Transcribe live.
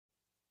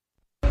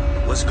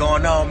What's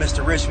going on,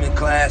 Mr. Richmond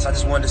class? I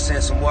just wanted to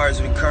send some words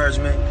of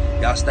encouragement.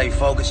 Y'all stay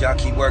focused. Y'all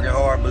keep working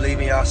hard.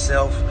 Believe in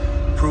yourself.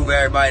 Prove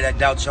everybody that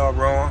doubts y'all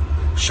wrong.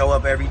 Show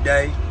up every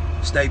day.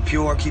 Stay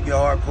pure. Keep your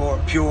heart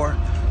pure.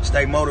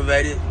 Stay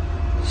motivated.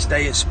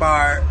 Stay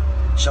inspired.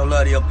 Show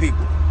love to your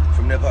people.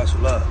 From Nip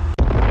Hustle, love.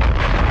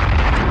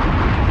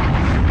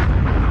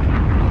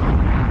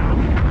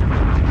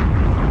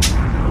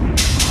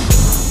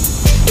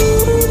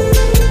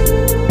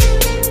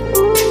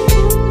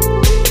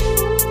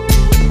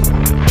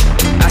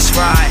 That's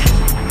right.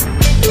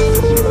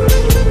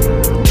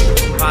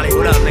 Polly,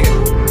 what up, nigga?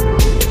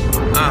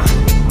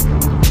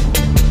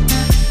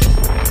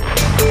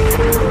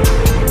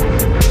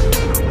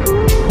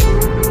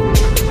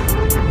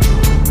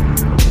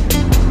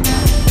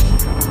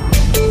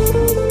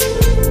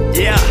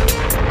 Yeah.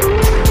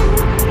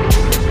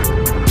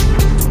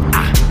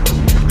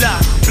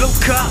 Blue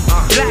cup,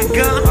 black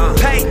gun,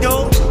 pay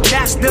dude,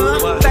 that's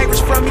done.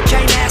 Favors from me,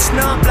 can't ask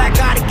none. Black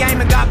got the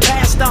game and got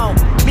passed on.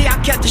 Me, I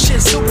kept the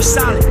shit super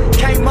solid.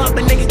 Came up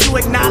and nigga, you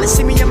acknowledge.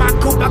 See me in my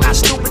coupe, I got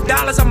stupid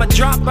dollars. I'm a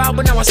dropout,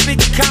 but now I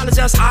speak in college.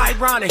 That's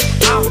ironic.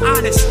 I'm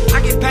honest.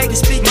 I get paid to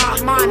speak my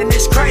mind, and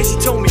it's crazy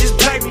to me. Just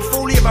play me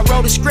fully. If I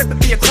wrote a script,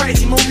 it'd be a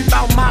crazy movie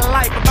about my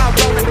life, about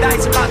rolling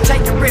dice, about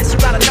taking risks. You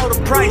gotta know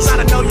the price.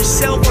 Gotta know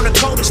yourself on the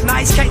coldest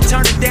nights. Can't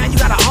turn it down. You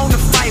gotta own the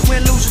fight.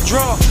 Win, lose, or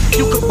draw.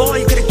 You could ball,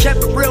 you could've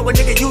kept it real, but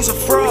nigga, use a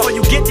fraud. When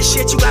you get the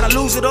shit, you gotta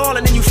lose it all,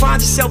 and then you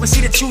find yourself and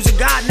see the choose of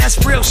God, and that's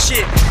real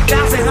shit.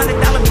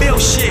 $1,100 bill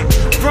shit.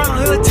 Front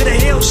hood to the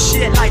hill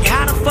shit. Like,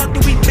 how the fuck do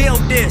we build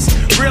this?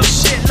 Real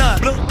shit,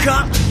 look. Blue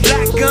cup,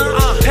 black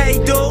gun, pay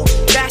dude,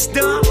 that's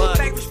done.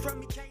 Favors from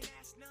me, can't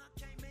ask none.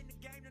 Came in the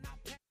game and I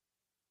pay.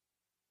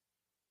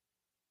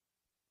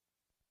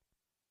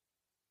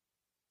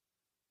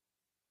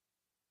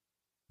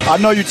 I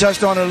know you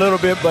touched on it a little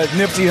bit, but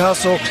Nipsey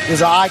Hussle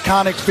is an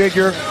iconic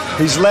figure.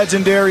 He's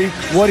legendary.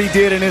 What he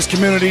did in his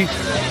community,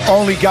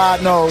 only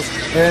God knows.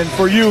 And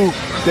for you,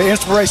 the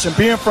inspiration,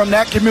 being from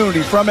that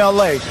community, from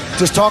LA,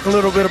 just talk a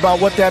little bit about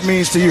what that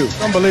means to you.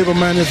 Unbelievable,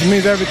 man. It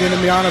means everything to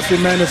me, honestly,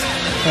 man. It's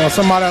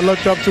somebody I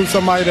looked up to,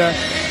 somebody that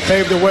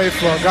paved the way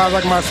for guys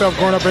like myself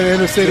growing up in the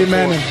inner city,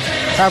 man, and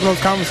having those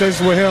conversations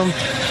with him.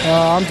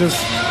 I'm just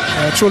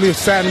truly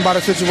saddened by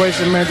the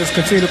situation, man. Just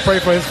continue to pray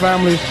for his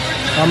family,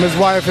 his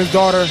wife, his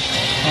daughter,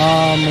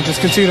 and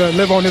just continue to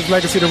live on his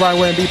legacy the right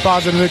way and be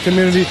positive in the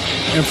community.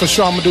 And for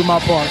sure, I'm going to do my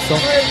part. So,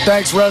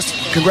 thanks, Russ.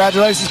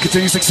 Congratulations.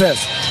 Continue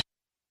success.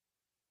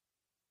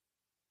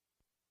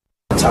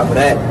 On top of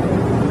that,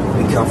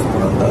 we come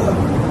from a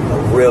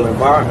real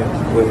environment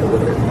where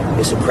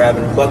it's a crab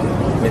in the bucket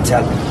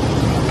mentality,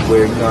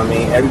 where, you know what I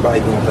mean,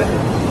 everybody doing better.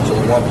 So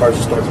when one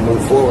person starts to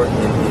move forward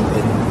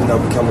and you know,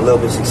 become a little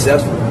bit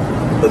successful,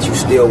 but you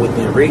still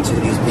within reach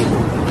of these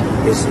people,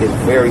 it's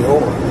very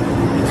hard,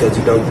 because,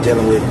 you know, you're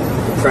dealing with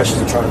the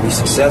pressures of trying to be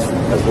successful,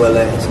 as well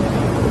as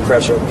the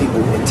pressure of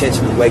people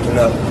intentionally waking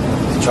up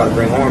to try to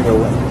bring harm your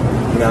way.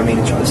 You know what I mean?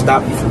 And try to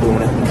stop you from doing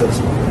that, because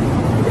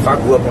if I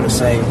grew up on the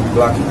same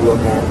block you grew up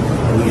on,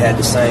 and we had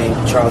the same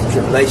trials and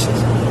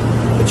tribulations,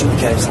 but you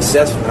became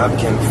successful and I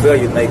became a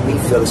failure, it made me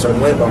feel a certain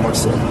way about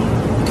myself,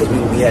 because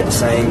we had the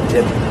same,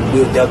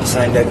 we were dealt the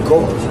same deck of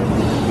cards.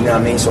 You know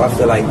what I mean? So I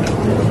feel like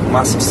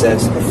my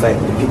success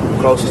affects the people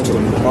closest to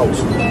me the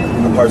most.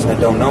 A person that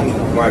don't know me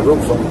might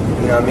root for me,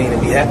 you know what I mean, and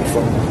be happy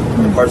for me.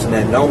 The person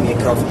that know me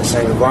and come from the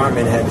same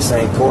environment and had the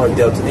same card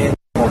dealt to them,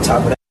 on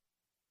top of that.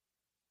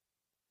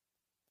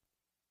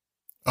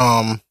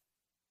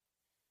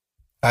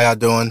 How y'all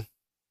doing?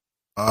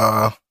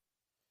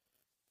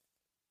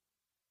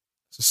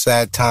 It's a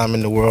sad time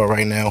in the world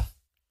right now.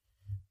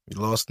 We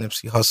lost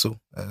Nipsey Hussle,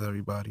 as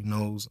everybody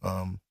knows.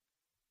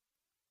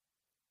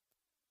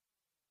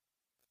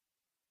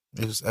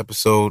 This is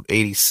episode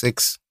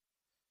 86.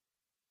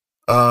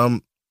 I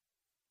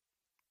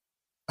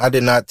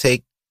did not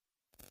take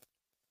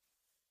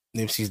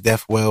Nipsey's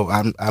death well.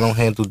 I don't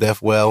handle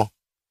death well,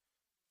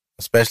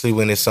 especially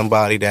when it's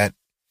somebody that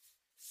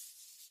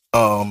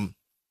I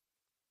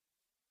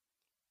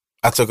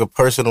took a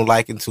personal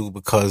liking to,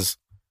 because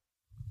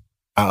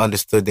I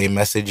understood their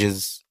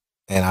messages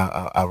and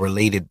I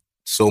related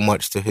so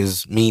much to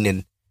his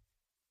meaning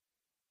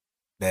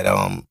that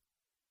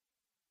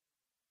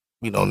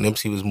you know,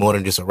 Nipsey was more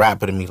than just a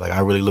rapper to me. Like, I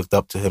really looked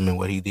up to him and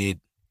what he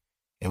did,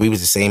 and we was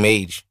the same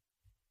age.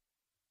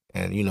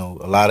 And, you know,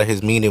 a lot of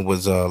his meaning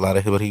was, a lot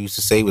of what he used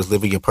to say was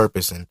living your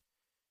purpose. And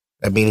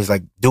that means,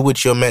 like, do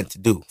what you're meant to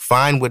do.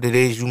 Find what it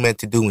is you meant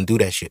to do and do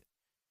that shit.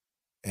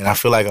 And I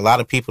feel like a lot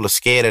of people are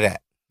scared of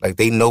that. Like,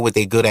 they know what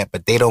they're good at,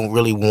 but they don't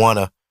really want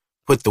to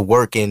put the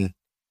work in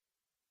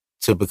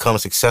to become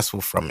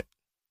successful from it.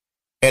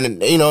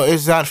 And, you know,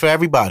 it's not for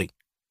everybody.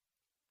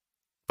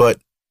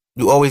 But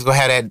you always gonna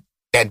have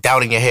that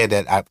doubt in your head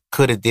that I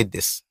could have did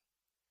this.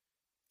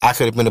 I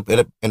could have been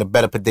in a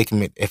better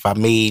predicament if I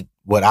made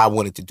what I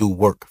wanted to do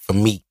work for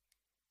me.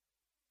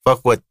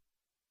 Fuck what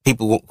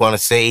people want to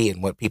say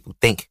and what people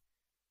think.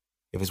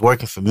 If it's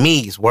working for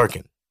me, it's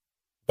working.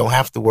 Don't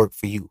have to work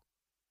for you.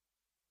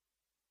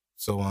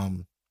 So,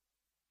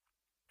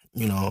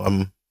 you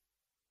know,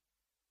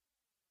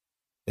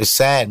 it's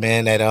sad,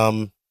 man, that,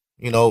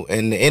 you know,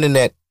 and the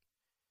internet,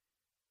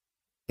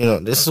 you know,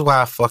 this is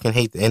why I fucking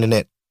hate the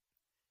internet.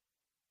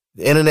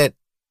 The internet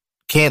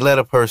can't let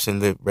a person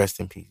live, rest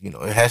in peace. You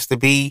know, it has to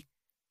be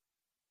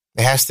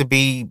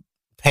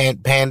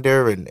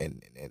pander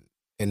and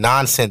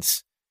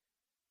nonsense.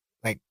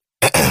 Like,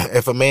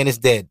 if a man is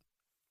dead,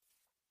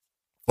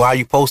 why are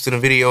you posting a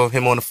video of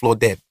him on the floor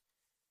dead?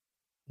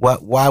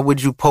 Why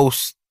would you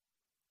post?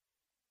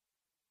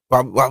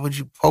 Why would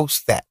you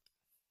post that?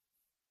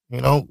 You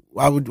know,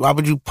 why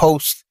would you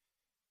post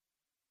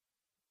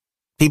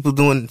people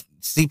doing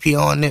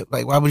CPR on it?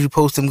 Like, why would you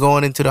post him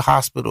going into the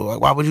hospital?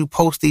 Like, why would you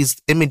post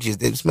these images?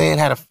 This man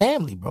had a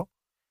family, bro.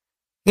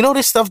 You know,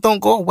 this stuff don't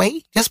go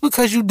away. Just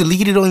because you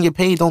delete it on your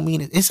page don't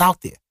mean it's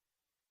out there.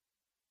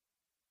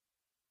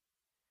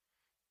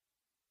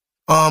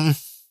 And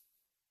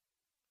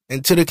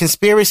to the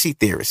conspiracy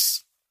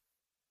theorists,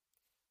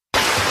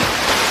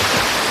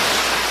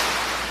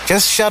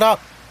 just shut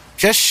up.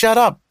 Just shut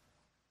up.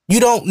 You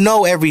don't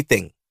know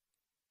everything.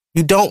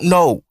 You don't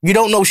know. You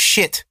don't know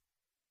shit.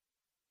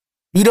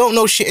 You don't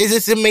know shit.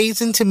 It's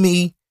amazing to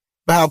me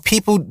how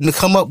people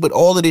come up with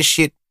all of this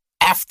shit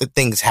after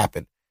things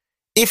happen.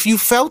 If you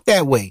felt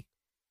that way,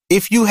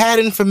 if you had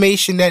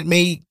information that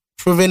may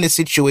prevent a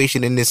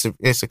situation in this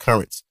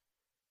occurrence,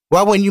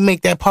 why wouldn't you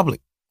make that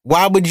public?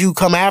 Why would you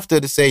come after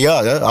to say,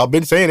 yeah, I've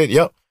been saying it.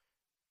 Yep.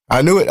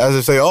 I knew it. As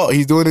I say, oh,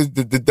 he's doing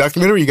the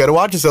documentary. You got to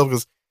watch yourself.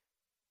 Because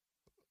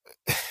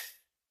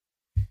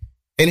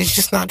and it's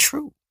just not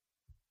true.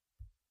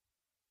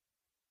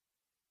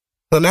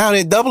 So now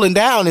they're doubling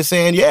down and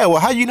saying, yeah, well,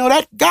 how you know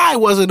that guy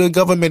wasn't a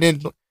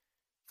government?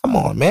 Come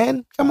on,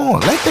 man. Come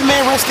on. Let the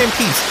man rest in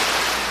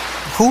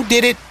peace. Who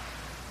did it?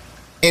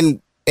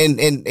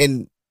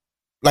 And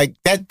like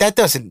that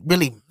doesn't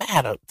really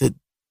matter. The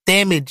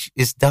damage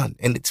is done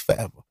and it's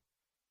forever.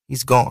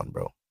 He's gone,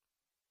 bro.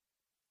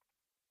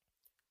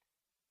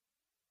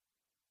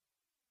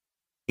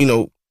 You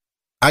know,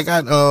 I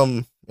got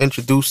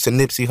introduced to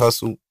Nipsey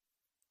Hussle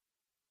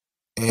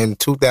in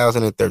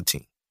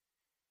 2013.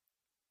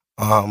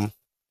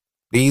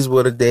 These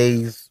were the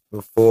days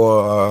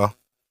before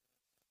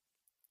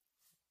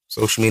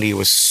social media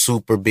was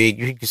super big.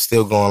 You could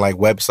still go on like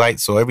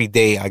websites. So every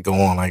day I go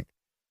on like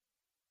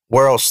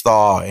World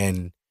Star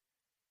and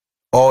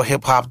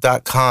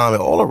allhiphop.com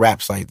and all the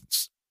rap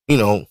sites, you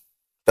know,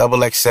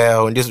 Double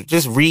XL, and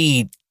just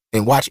read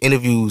and watch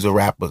interviews of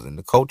rappers and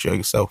the culture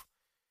yourself.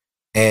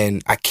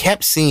 And I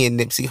kept seeing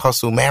Nipsey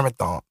Hussle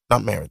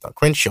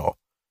Crenshaw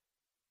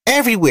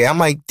everywhere. I'm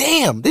like,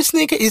 damn, this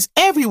nigga is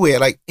everywhere.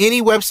 Like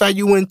any website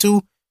you went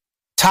to,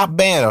 top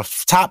banner,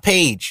 top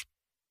page,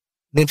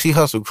 Nipsey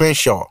Hussle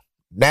Crenshaw,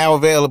 now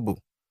available.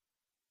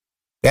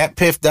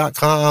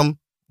 Thatpiff.com,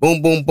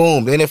 boom, boom,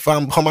 boom. Then if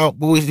I'm come out,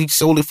 boys, he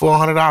sold it for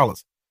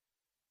 $100.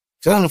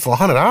 Selling it for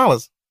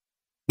 $100?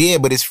 Yeah,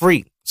 but it's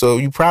free. So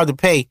if you're proud to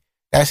pay,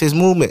 that's his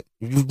movement.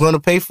 If you're going to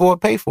pay for it,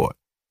 pay for it.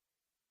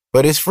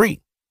 But it's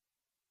free.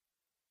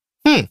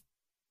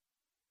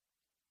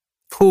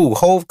 Cool.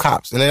 Hove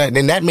cops. And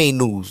then that made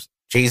news.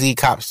 Jay-Z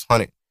cops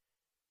hunted.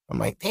 I'm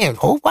like, damn,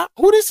 Hove,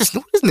 who is this?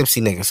 Who is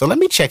Nipsey nigga? So let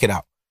me check it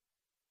out.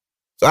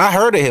 So I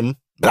heard of him,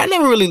 but I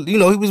never really, you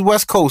know, he was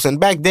West Coast. And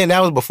back then,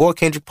 that was before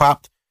Kendrick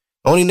popped.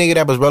 The only nigga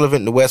that was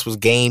relevant in the West was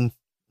Game.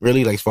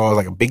 Really, like as far as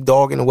like a big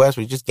dog in the West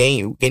was just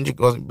Game. Kendrick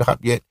wasn't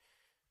popped yet.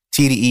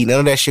 TDE, none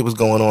of that shit was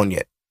going on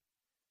yet.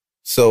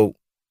 So,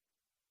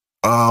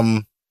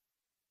 I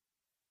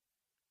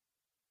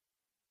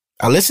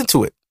listened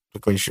to it, the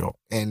Crenshaw,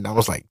 and I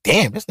was like,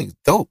 damn, this nigga's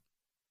dope.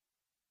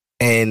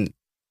 And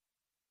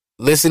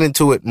listening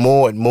to it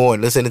more and more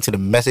and listening to the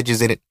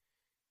messages in it,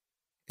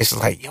 it's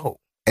like, yo.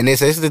 And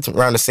this is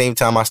around the same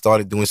time I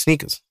started doing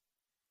sneakers.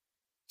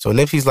 So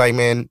Nipsey's like,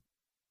 man,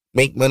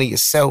 make money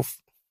yourself.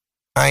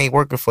 I ain't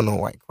working for no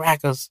white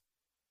crackers.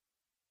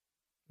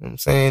 You know what I'm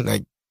saying?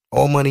 Like,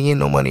 all money in,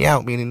 no money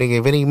out. Meaning, nigga,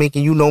 if it ain't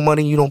making you no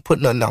money, you don't put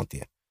nothing out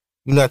there.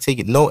 You're not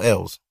taking no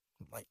L's.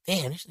 I'm like,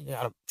 damn, this nigga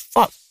gotta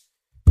fuck.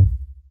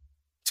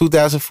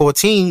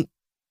 2014,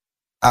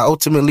 I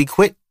ultimately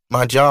quit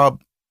my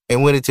job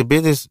and went into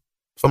business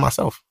for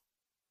myself.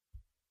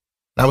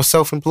 I was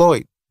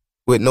self-employed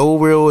with no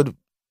real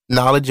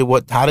knowledge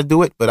of how to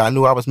do it, but I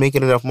knew I was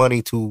making enough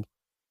money to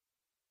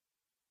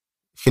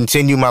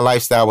continue my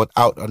lifestyle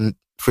without a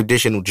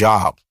traditional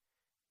job.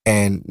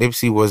 And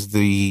Nipsey was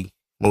the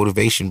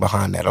motivation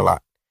behind that a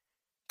lot,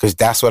 because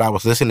that's what I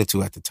was listening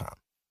to at the time.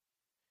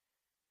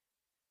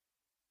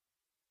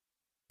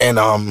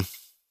 And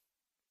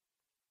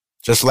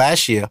just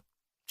last year,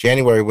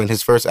 January, when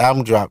his first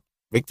album dropped,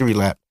 Victory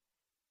Lap,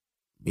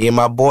 me and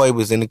my boy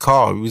was in the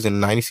car. We was in a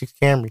 96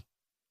 Camry.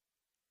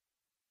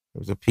 It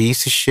was a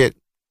piece of shit.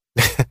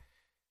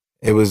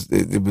 It was,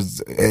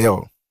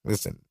 yo,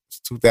 listen, it's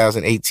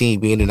 2018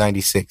 being in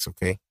 96,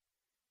 okay?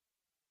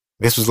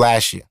 This was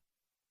last year.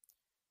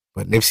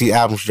 But Nipsey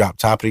albums dropped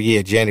top of the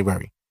year,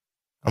 January.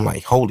 I'm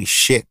like, holy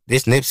shit,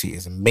 this Nipsey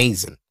is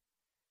amazing.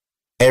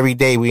 Every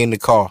day we in the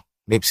car,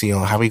 Nipsey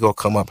on, how we gonna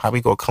come up? How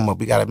we gonna come up?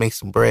 We gotta make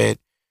some bread.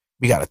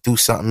 We gotta do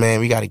something, man.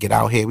 We gotta get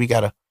out here. We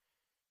gotta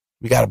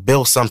We got to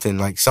build something,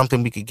 like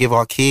something we could give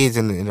our kids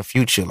in the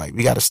future. Like,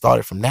 we got to start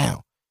it from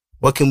now.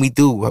 What can we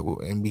do?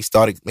 And we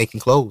started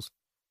making clothes.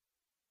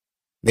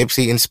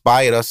 Nipsey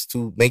inspired us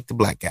to make the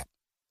Black Gap.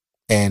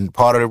 And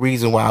part of the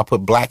reason why I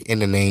put Black in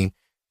the name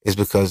is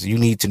because you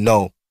need to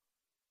know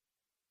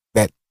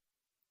that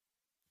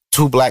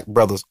 2 Black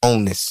brothers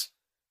own this.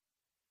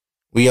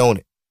 We own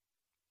it.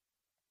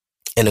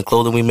 And the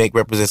clothing we make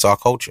represents our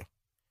culture.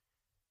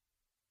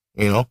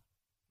 You know?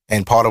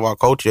 And part of our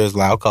culture is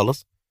loud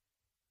colors.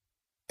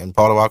 And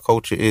part of our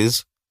culture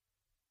is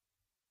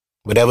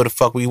whatever the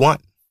fuck we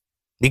want.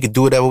 We could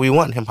do whatever we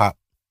want in hip hop.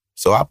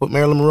 So I put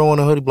Marilyn Monroe on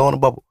a hoodie, blowing a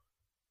bubble.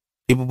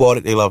 People bought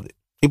it, they loved it.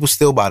 People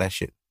still buy that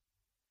shit.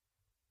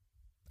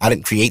 I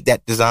didn't create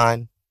that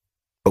design,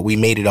 but we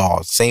made it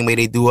ours. Same way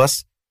they do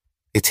us.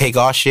 They take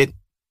our shit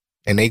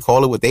and they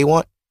call it what they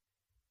want.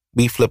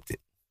 We flipped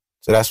it.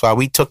 So that's why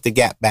we took the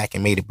Gap back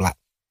and made it black.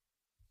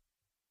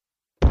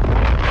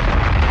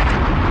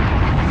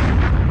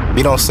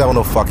 We don't sell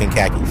no fucking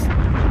khakis.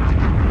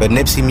 But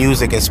Nipsey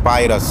music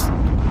inspired us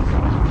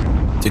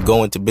to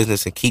go into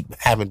business and keep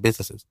having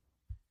businesses.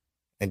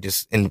 And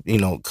just, you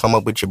know, come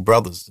up with your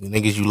brothers, the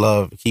niggas you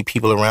love, keep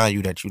people around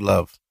you that you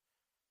love.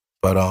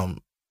 But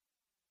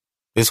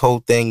this whole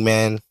thing,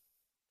 man,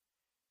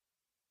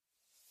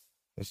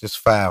 it's just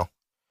foul.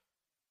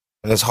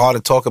 And it's hard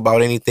to talk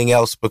about anything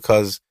else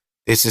because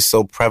this is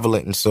so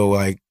prevalent and so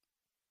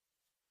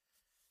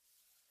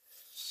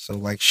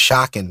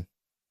shocking.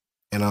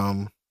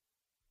 And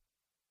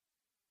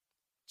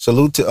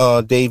salute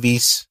to Dave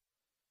East.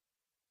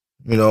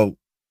 You know,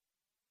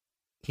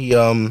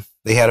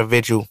 they had a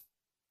vigil.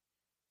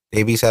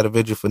 Dave East had a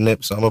vigil for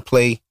Nip, so I'm gonna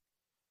play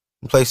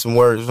some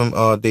words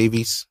from Dave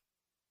East.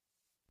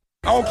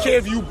 I don't care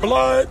if you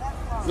blood,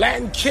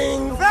 Latin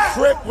King,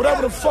 Crip,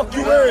 whatever the fuck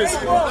you is.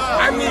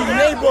 I need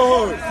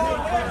neighborhood.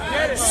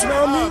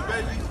 Smell me?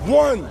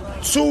 1,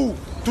 2,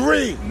 3.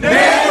 Neighborhood!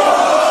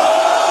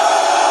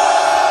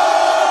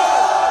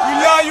 We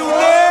love you,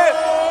 man.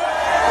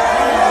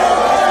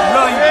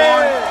 Love you,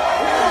 boy.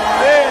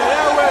 Yeah,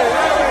 that way.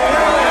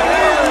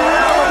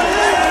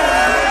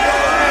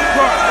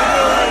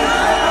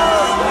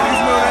 You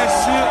know that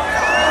shit?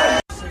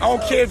 I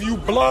don't care if you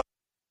blood.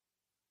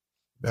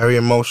 Very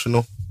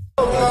emotional.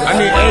 I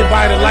need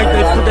everybody to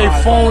put their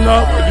phone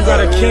up. If you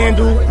got a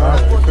candle, you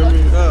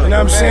know what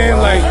I'm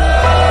saying? Like,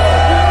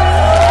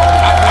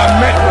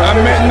 I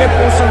met Nip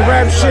on some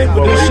rap shit,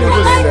 but this shit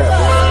was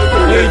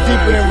way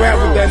deeper than rap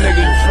with that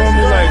nigga. You feel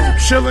me? Like,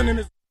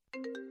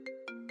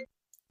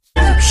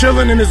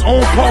 chilling in his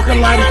own parking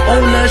lot. He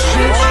own that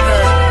shit.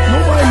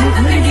 Nobody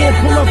niggas gonna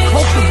pull up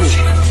comfortable.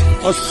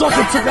 A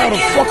sucker took out a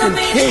fucking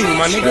king,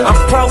 my nigga. I'm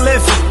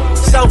prolific,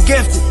 so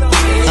gifted.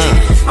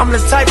 I'm the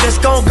type that's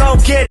gon' go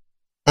get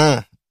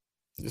it.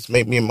 Just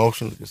make me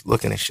emotional just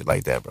looking at shit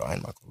like that, bro. I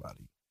ain't not gonna lie to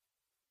you.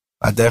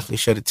 I definitely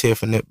shed a tear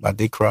for Nip. I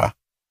did cry.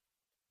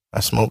 I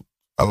smoked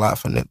a lot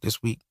for Nip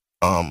this week.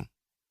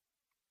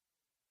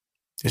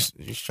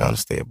 Just trying to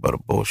stay above the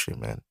bullshit,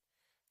 man.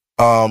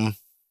 Yeah.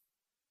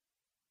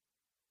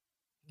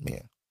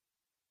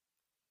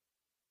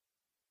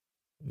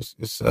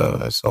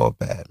 It's all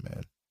bad,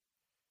 man.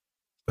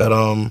 But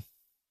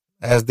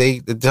as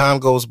the time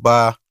goes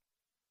by,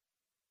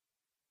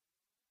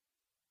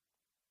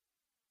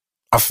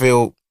 I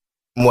feel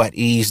more at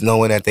ease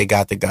knowing that they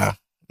got the guy,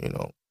 you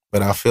know.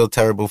 But I feel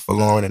terrible for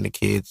Lauren and the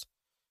kids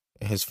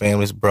and his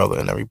family's brother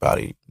and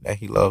everybody that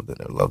he loved and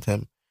that loved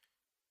him.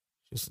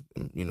 Just,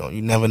 you know,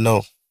 you never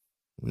know.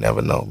 You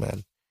never know,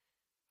 man.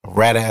 A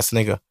rat ass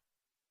nigga.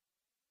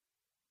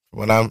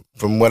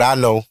 From what I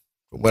know,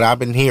 from what I've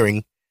been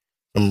hearing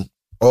from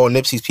all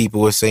Nipsey's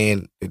people was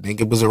saying the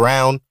nigga was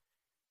around.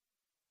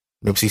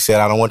 Nipsey said,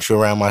 I don't want you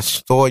around my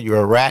store.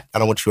 You're a rat. I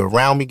don't want you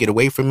around me. Get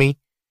away from me.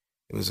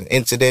 It was an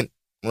incident.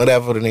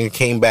 Whatever, the nigga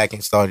came back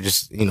and started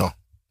just, you know.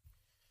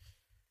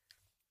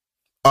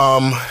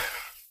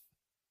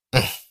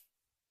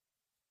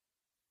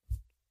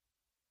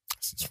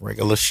 It's just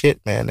regular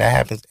shit, man. That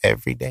happens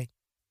every day.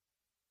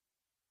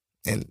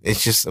 And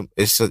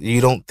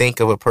you don't think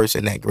of a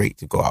person that great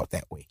to go out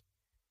that way.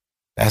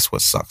 That's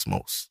what sucks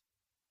most.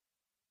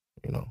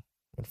 You know,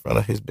 in front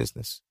of his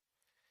business.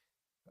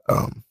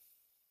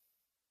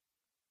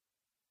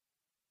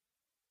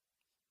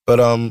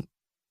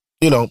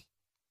 You know,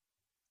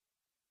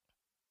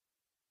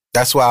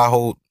 that's why I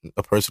hold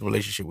a personal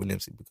relationship with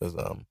Nipsey because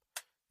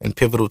in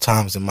pivotal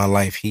times in my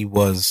life, he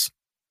was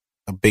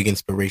a big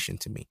inspiration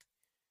to me.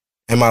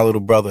 And my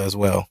little brother as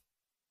well.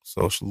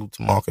 So salute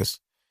to Marcus.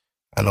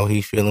 I know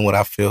he's feeling what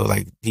I feel.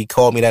 Like, he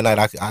called me that night.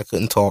 I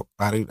couldn't talk.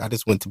 I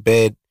just went to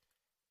bed.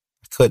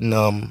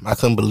 I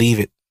couldn't believe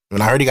it.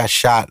 When I heard he got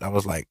shot, I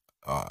was like,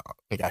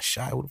 he got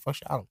shot? Who the fuck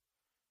shot him?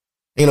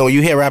 You know, when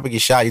you hear a rapper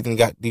get shot, you think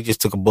he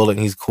just took a bullet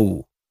and he's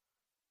cool.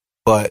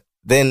 But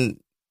then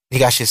he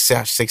got shit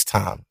 6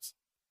 times.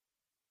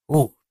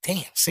 Ooh,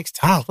 damn, 6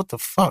 times? What the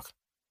fuck?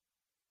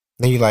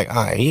 Then you're like,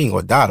 all right, he ain't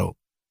gonna die though.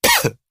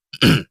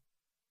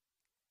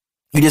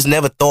 You just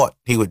never thought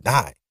he would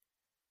die.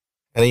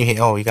 And then you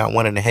hear, oh, he got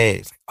one in the head.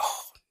 It's like,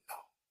 oh, no.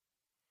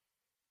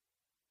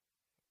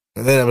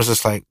 And then it was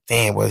just like,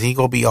 damn, was he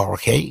gonna be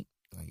okay?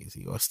 Like, is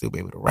he gonna still be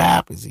able to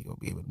rap? Is he gonna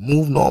be able to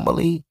move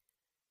normally?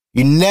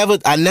 I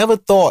never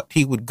thought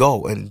he would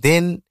go, and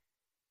then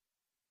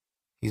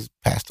he's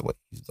passed away.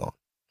 He's gone.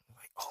 I'm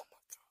like, oh my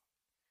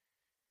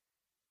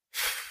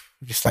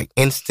God. Just like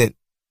instant,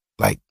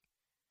 like,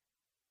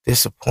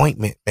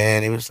 disappointment,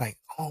 man. It was like,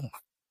 oh my,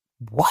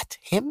 what?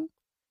 Him?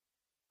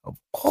 Of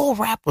all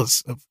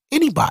rappers, of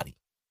anybody.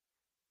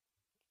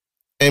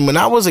 And when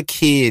I was a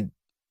kid,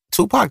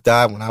 Tupac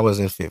died when I was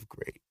in fifth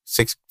grade.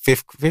 Fifth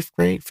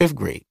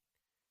grade.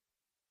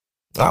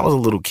 When I was a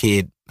little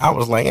kid, I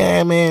was like,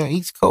 man,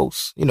 East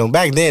Coast. You know,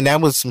 back then,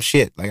 that was some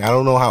shit. Like, I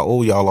don't know how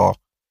old y'all are.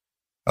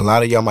 A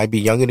lot of y'all might be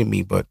younger than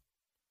me, but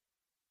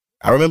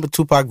I remember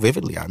Tupac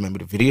vividly. I remember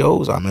the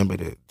videos. I remember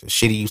the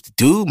shit he used to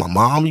do. My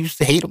mom used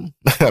to hate him.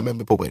 I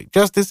remember Poetic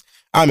Justice.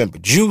 I remember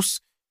Juice.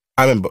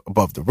 I remember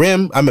Above the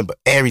Rim. I remember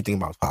everything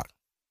about Pac.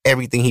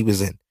 Everything he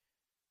was in.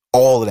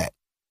 All of that.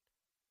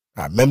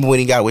 I remember when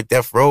he got with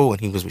Death Row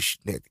and he was with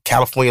the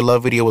California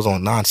Love video was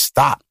on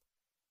nonstop.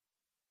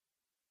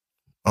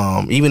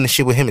 Even the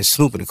shit with him and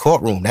Snoop in the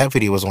courtroom, that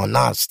video was on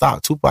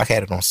nonstop. Tupac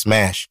had it on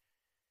Smash.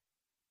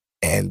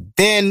 And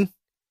then,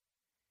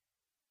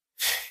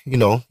 you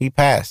know, he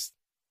passed.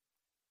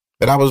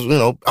 But I was, you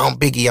know, I'm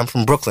Biggie. I'm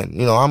from Brooklyn.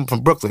 You know, I'm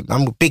from Brooklyn.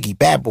 I'm with Biggie,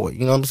 bad boy. You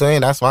know what I'm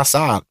saying? That's my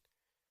side.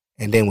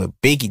 And then when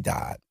Biggie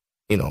died,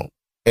 you know,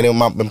 and then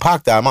when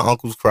Pac died, my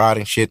uncles cried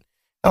and shit.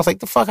 I was like,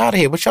 the fuck out of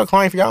here. What y'all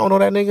crying for? Y'all don't know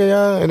that nigga,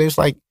 y'all? And it's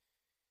like,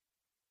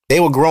 they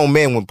were grown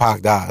men when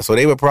Pac died. So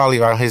they were probably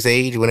around his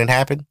age when it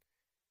happened.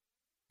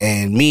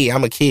 And me,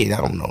 I'm a kid. I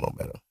don't know no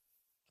better.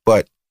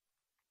 But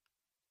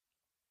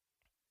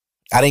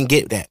I didn't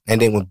get that.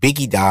 And then when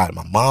Biggie died,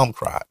 my mom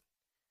cried.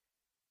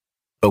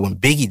 But when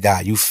Biggie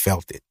died, you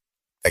felt it.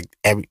 Like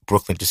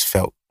Brooklyn just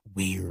felt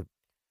weird.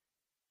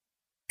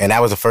 And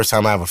that was the first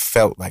time I ever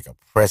felt like a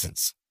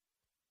presence.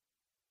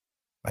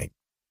 Like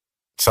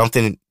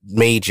something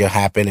major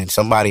happened and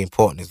somebody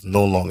important is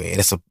no longer. And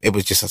it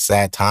was just a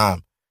sad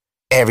time.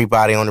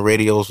 Everybody on the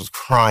radios was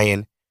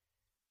crying.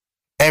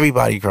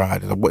 Everybody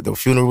cried. The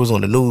funeral was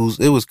on the news.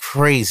 It was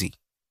crazy.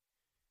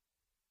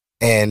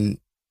 And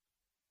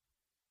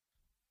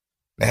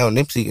now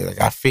Nipsey,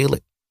 like, I feel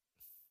it.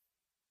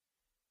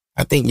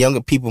 I think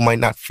younger people might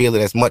not feel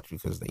it as much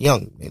because they're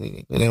young.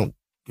 They don't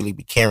really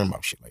be caring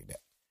about shit like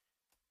that.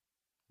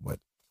 But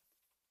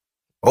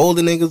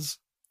older niggas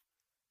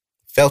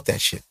felt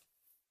that shit.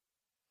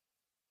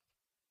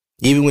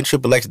 Even when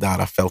Triple X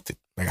died, I felt it.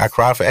 Like, I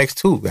cried for X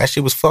too. That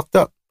shit was fucked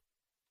up.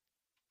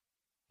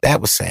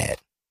 That was sad.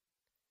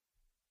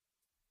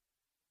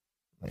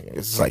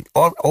 It's like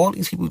all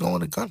these people doing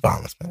the gun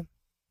violence, man.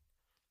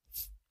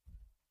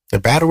 The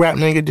battle rap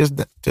nigga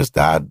just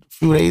died a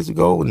few days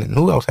ago, and then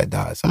who else had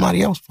died?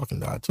 Somebody else fucking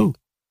died too.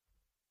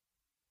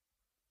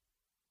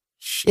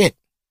 Shit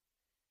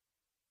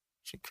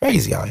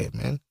crazy out here,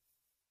 man.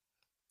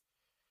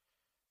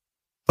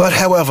 But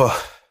however,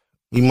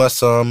 we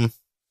must move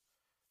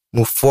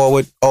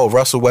forward. Oh,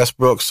 Russell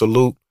Westbrook,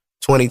 salute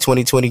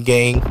 2020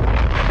 gang.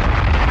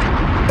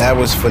 That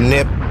was for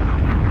Nip.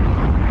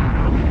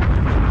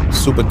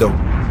 Super dope.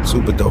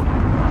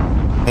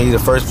 And he's the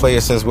first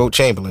player since Wilt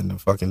Chamberlain to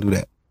fucking do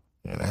that.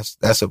 And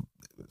that's a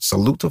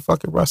salute to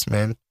fucking Russ,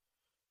 man.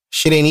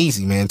 Shit ain't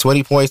easy, man.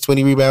 20 points,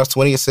 20 rebounds,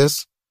 20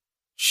 assists.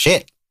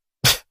 Shit.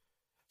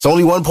 It's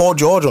only one Paul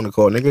George on the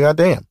court, nigga.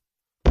 Goddamn.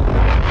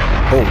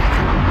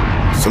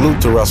 Oh.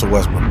 Salute to Russell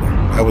Westbrook,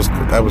 man.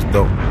 That was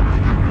dope.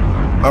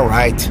 All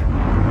right.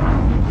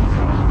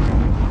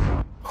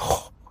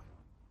 Oh.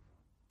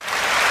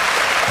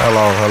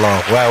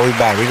 Hello. Well, we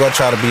back. We're gonna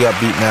try to be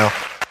upbeat now.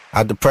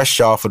 I depressed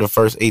y'all for the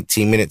first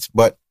 18 minutes,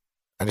 but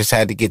I just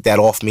had to get that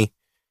off me.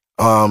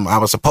 I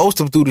was supposed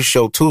to do the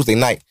show Tuesday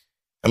night.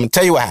 I'm going to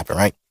tell you what happened,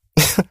 right?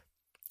 I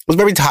was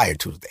very tired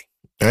Tuesday,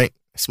 right?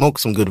 I smoked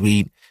some good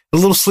weed. I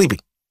was a little sleepy.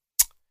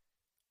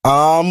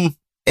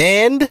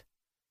 And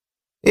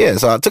yeah,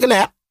 so I took a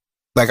nap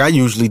like I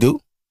usually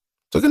do.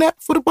 Took a nap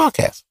for the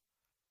podcast.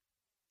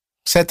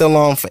 Set the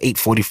alarm for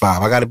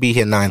 8:45. I got to be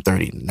here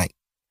 9:30 tonight.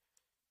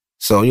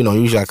 So, you know,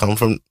 usually I come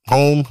from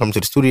home, come to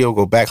the studio,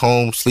 go back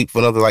home, sleep for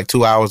another like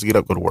 2 hours, get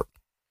up, go to work.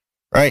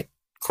 Right?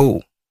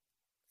 Cool.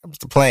 That was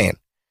the plan.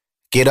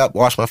 Get up,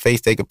 wash my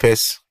face, take a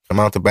piss, come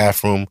out the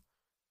bathroom,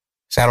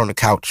 sat on the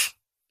couch,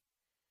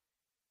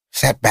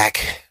 sat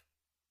back,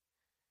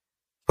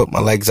 put my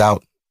legs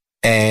out,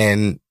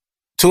 and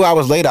 2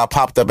 hours later, I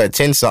popped up at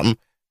 10-something.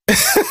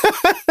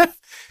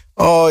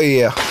 Oh,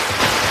 yeah.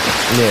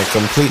 Yeah,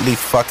 completely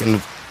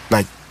fucking,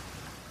 like,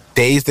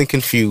 dazed and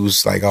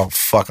confused. Like, oh,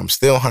 fuck, I'm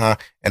still high,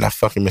 and I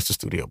fucking missed the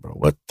studio, bro.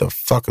 What the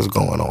fuck is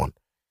going on?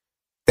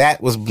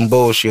 That was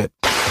bullshit.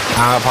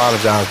 I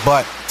apologize.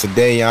 But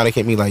today, Yannick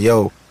hit me like,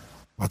 yo,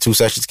 my 2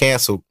 sessions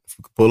canceled. If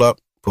you could pull up.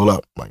 I'm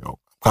like, oh,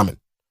 I'm coming.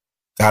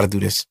 Gotta do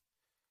this.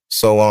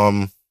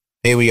 So,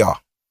 here we are.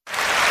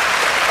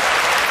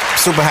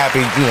 Super happy,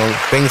 you know,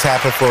 things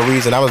happen for a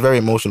reason. I was very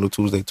emotional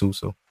Tuesday too,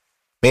 so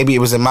maybe it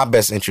was in my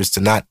best interest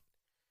to not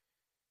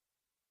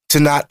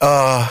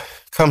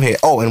come here.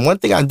 Oh, and one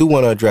thing I do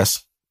want to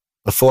address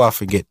before I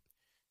forget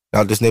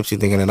about this Nipsey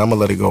thing, and then I'm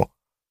gonna let it go.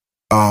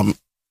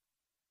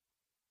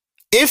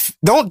 If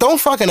don't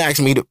fucking ask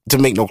me to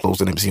make no clothes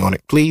with Nipsey on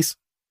it, please.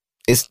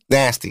 It's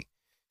nasty.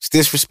 It's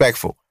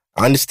disrespectful.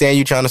 I understand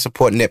you trying to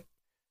support Nip.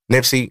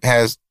 Nipsey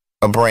has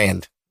a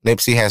brand.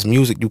 Nipsey has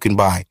music you can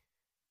buy.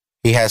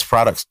 He has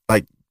products.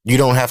 Like, you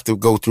don't have to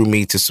go through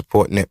me to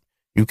support Nip.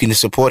 You can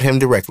support him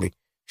directly.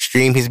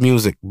 Stream his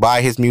music,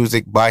 buy his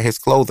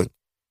clothing.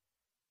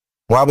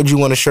 Why would you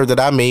want a shirt that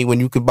I made when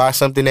you could buy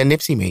something that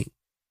Nipsey made?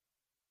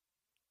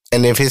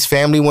 And if his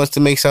family wants to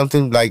make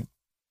something like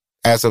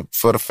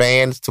for the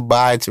fans to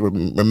buy, to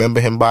remember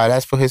him by,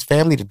 that's for his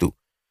family to do.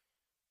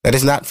 That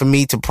is not for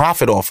me to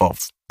profit off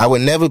of. I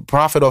would never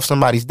profit off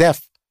somebody's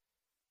death.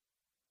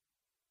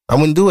 I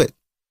wouldn't do it.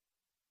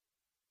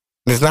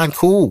 It's not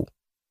cool.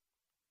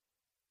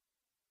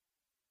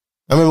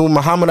 I remember when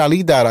Muhammad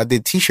Ali died, I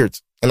did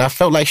t-shirts and I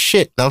felt like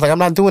shit. And I was like, I'm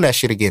not doing that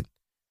shit again.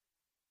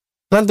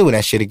 I'm not doing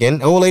that shit again.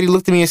 The old lady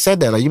looked at me and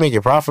said that, like, you make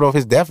your profit off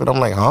his death? And I'm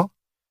like, huh?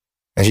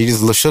 And she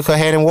just shook her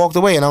head and walked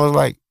away. And I was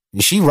like,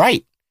 is she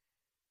right?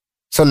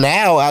 So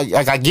now I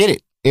get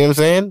it. You know what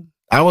I'm saying?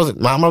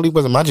 Muhammad Ali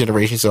wasn't my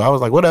generation, so I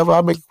was like, whatever,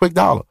 I'll make a quick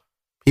dollar.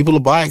 People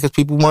will buy it because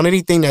people want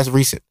anything that's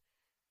recent.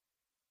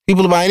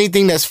 People will buy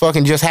anything that's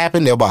fucking just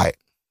happened, they'll buy it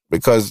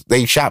because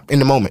they shop in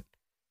the moment.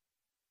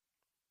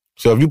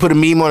 So if you put a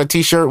meme on a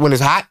t-shirt when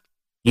it's hot,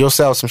 you'll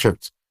sell some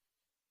shirts.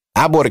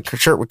 I bought a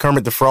shirt with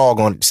Kermit the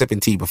Frog on it, sipping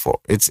tea before.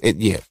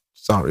 Yeah.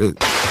 Sorry, it's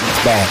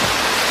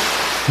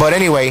bad. But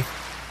anyway,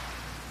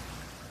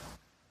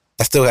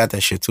 I still got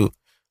that shit too.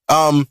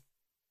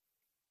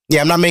 Yeah,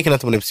 I'm not making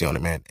nothing with Nipsey on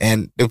it, man.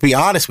 And to be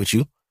honest with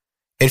you,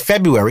 in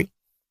February,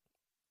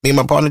 me and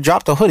my partner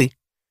dropped a hoodie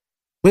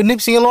with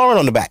Nipsey and Lauren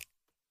on the back.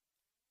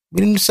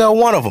 We didn't sell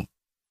one of them.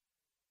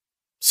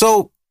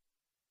 So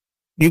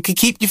you can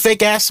keep your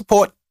fake ass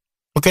support,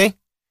 okay?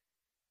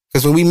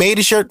 Because when we made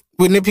a shirt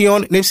with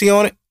Nipsey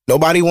on it,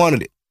 nobody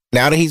wanted it.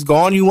 Now that he's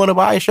gone, you want to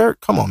buy a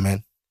shirt? Come on,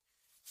 man.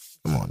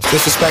 Come on. It's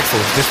disrespectful.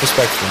 It's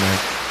disrespectful, man.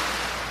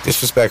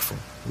 Disrespectful.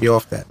 Be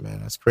off that,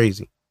 man. That's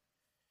crazy.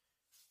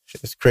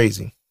 It's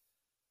crazy.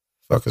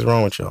 Fuck is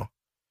wrong with y'all?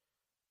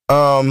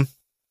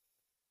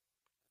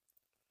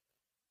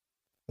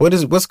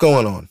 What's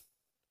going on?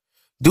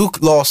 Duke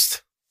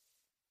lost.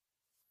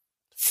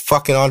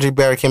 Fucking Andre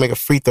Barrett can't make a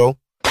free throw.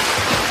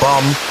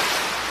 Bum.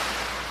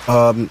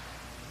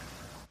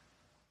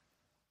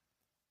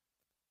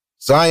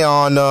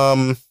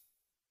 Zion,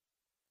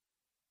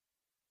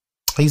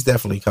 he's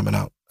definitely coming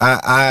out.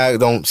 I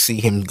don't see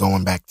him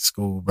going back to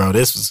school, bro.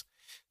 This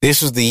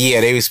was the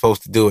year they were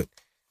supposed to do it,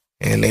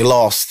 and they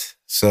lost.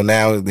 So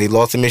now they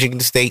lost to Michigan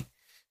State.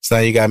 So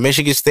now you got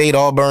Michigan State,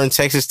 Auburn,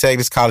 Texas Tech.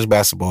 This college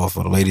basketball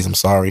for the ladies. I'm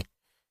sorry.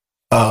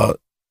 In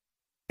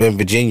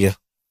Virginia,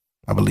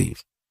 I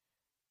believe,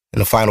 in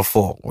the Final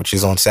Four, which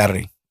is on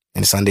Saturday,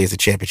 and Sunday is the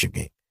championship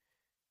game.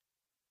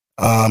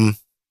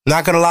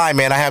 Not gonna lie,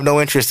 man, I have no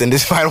interest in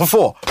this Final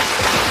Four.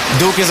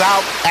 Duke is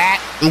out.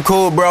 I'm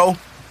cool, bro.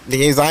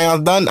 The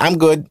Zion's done. I'm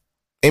good.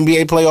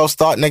 NBA playoffs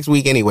start next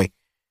week anyway.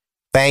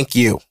 Thank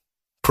you.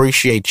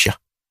 Appreciate you.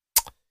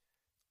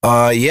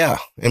 Yeah,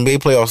 NBA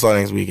playoffs start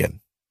next weekend.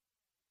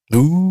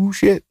 Ooh,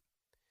 shit.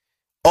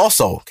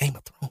 Also, Game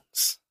of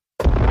Thrones.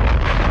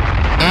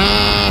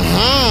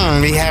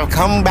 We have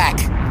come back.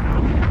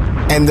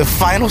 And the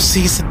final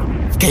season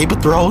of Game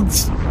of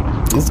Thrones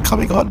is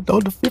coming on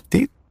the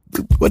 15th.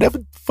 Whatever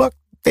the fuck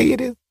day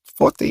it is.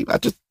 14th. I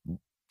just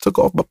took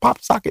off my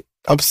pop socket.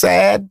 I'm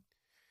sad.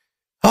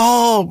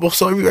 Oh, well,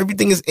 so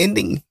everything is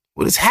ending.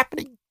 What is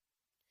happening?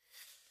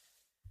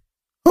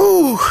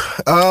 Ooh.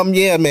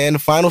 Yeah, man. The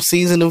final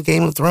season of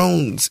Game of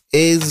Thrones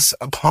is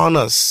upon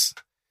us.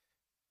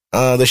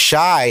 The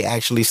Shy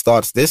actually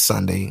starts this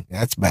Sunday.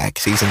 That's back,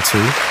 season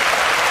 2.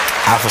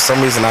 For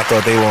some reason, I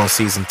thought they were on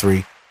season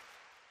 3.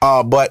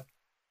 But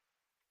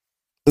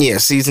yeah,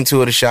 season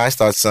 2 of The Shy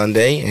starts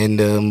Sunday, and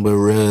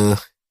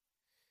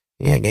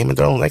yeah, Game of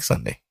Thrones next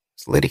Sunday.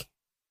 It's litty.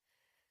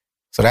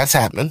 So that's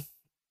happening.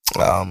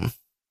 What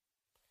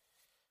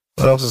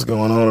else is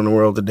going on in the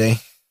world today?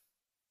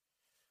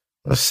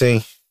 Let's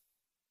see.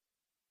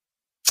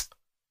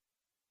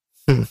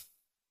 Did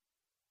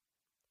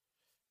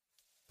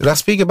I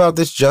speak about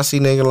this Jussie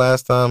nigga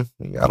last time?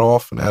 He got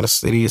off and out of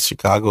city of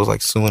Chicago's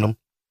like suing him.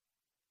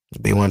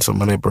 They want some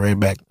money bread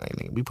back.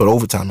 We put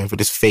overtime in for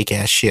this fake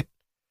ass shit.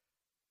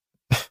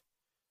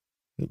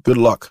 Good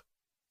luck.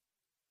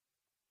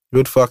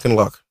 Good fucking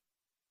luck.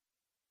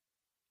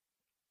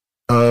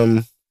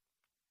 I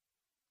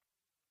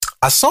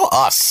saw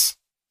Us.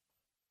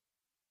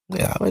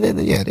 Yeah,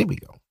 there we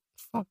go.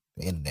 Fuck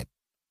the internet.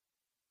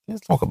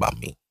 Let's talk about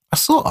me. I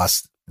saw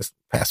Us this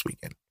past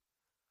weekend.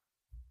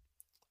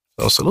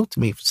 So salute to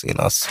me for seeing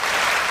Us.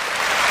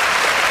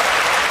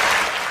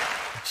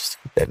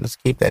 Let's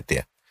keep that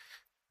there.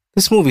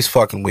 This movie's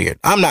fucking weird.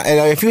 I'm not,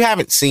 and if you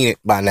haven't seen it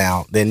by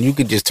now, then you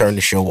could just turn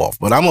the show off.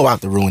 But I'm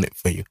about to ruin it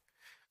for you.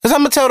 Because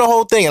I'm going to tell the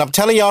whole thing. And I'm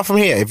telling y'all from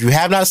here, if you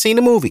have not seen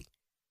the movie,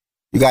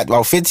 you got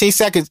about 15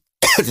 seconds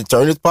to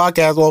turn this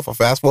podcast off or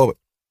fast forward.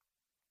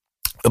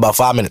 About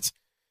 5 minutes.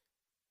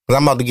 Because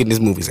I'm about to get in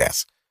this movie's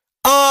ass.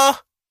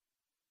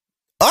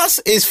 Us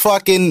is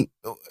fucking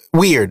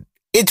weird.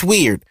 It's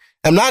weird.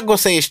 I'm not going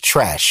to say it's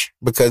trash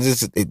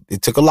because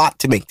it took a lot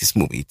to make this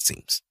movie, it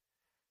seems.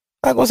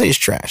 I'm not going to say it's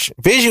trash.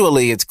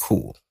 Visually, it's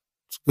cool.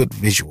 It's a good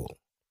visual.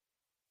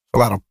 A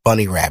lot of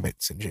bunny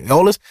rabbits and shit.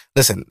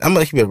 Listen, I'm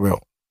going to keep it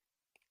real.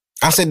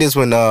 I said this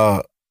when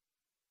that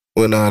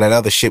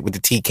other shit with the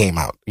T came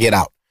out. Get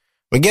Out.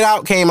 When Get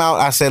Out came out,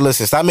 I said,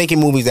 listen, stop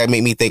making movies that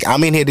make me think.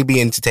 I'm in here to be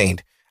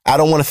entertained. I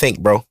don't want to think,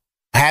 bro.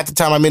 Half the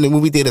time I'm in the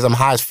movie theaters, I'm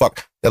high as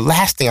fuck. The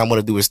last thing I want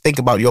to do is think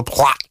about your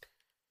plot.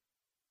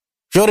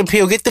 Jordan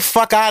Peele, get the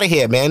fuck out of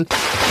here, man.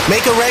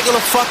 Make a regular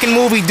fucking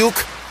movie,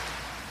 Duke.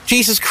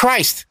 Jesus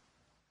Christ.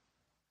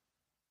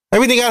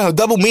 Everything got her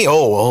double me.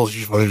 Oh,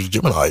 she's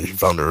Gemini. She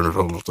found her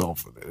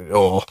herself.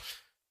 Oh,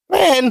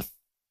 man.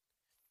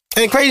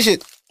 And crazy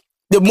shit.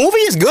 The movie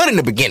is good in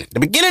the beginning. The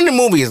beginning of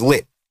the movie is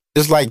lit.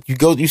 It's like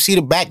you see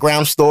the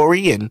background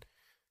story and,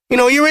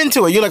 you're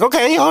into it. You're like,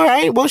 okay, all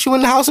right. Well, she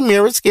went in the house of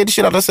mirrors, scared the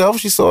shit out of herself.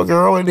 She saw a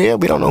girl in there.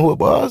 We don't know who it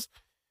was.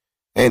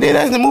 And then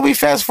as the movie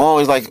fast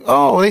forwards, like,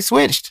 oh, they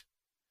switched.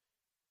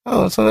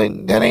 Oh, so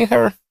that ain't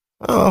her.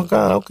 Oh,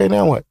 God. Okay,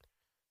 now what?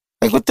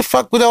 Like, what the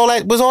fuck was all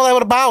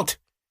that about?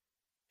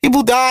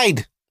 People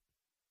died.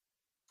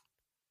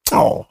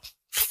 Oh,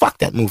 fuck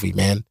that movie,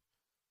 man.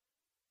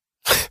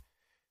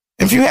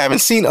 If you haven't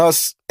seen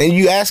Us and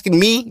you asking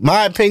me,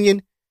 my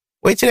opinion,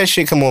 wait till that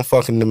shit come on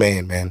fucking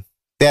demand, man.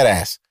 That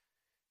ass.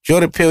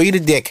 Jordan Peele, eat a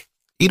dick.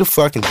 Eat a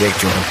fucking dick,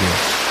 Jordan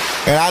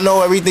Peele. And I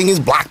know everything is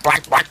black.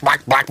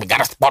 We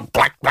gotta support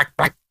black.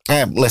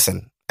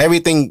 Listen,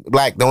 everything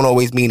black don't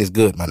always mean it's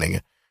good, my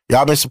nigga.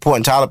 Y'all been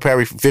supporting Tyler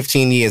Perry for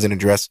 15 years in a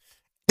dress.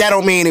 That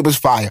don't mean it was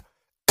fire.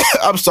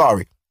 I'm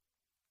sorry.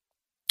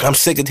 I'm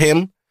sick of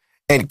him.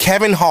 And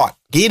Kevin Hart,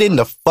 get in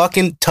the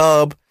fucking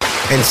tub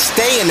and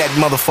stay in that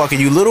motherfucker,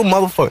 you little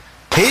motherfucker.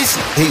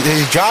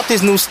 He dropped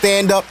his new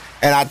stand-up,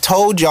 and I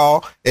told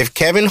y'all, if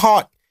Kevin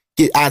Hart,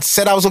 I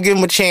said I was going to give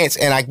him a chance,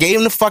 and I gave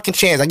him the fucking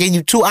chance. I gave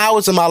you 2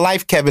 hours of my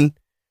life, Kevin.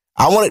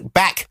 I want it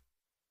back.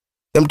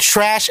 Them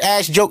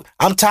trash-ass jokes.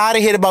 I'm tired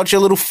of hearing about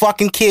your little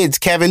fucking kids,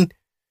 Kevin.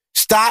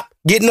 Stop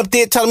getting up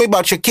there telling me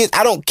about your kids.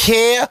 I don't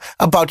care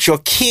about your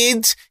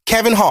kids,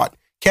 Kevin Hart.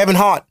 Kevin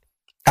Hart.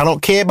 I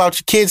don't care about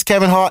your kids,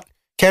 Kevin Hart.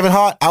 Kevin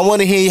Hart, I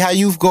want to hear how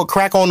you go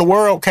crack on the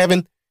world,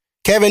 Kevin.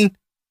 Kevin.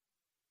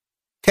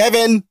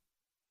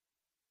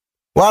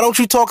 Why don't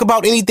you talk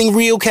about anything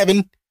real,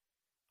 Kevin?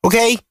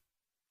 Okay?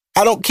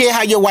 I don't care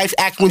how your wife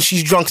acts when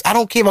she's drunk. I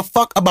don't give a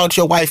fuck about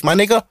your wife, my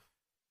nigga.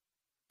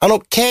 I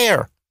don't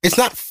care. It's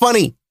not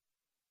funny.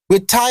 We're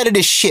tired of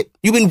this shit.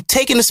 You've been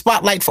taking the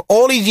spotlight for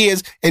all these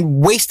years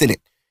and wasting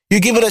it.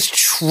 You're giving us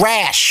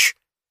trash.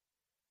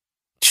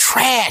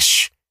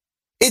 Trash.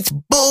 It's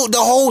bull. The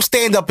whole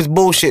stand-up is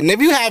bullshit. And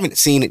if you haven't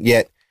seen it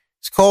yet,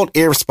 it's called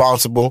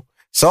Irresponsible.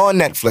 It's on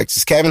Netflix.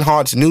 It's Kevin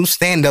Hart's new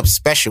stand-up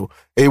special.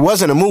 It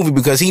wasn't a movie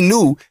because he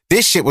knew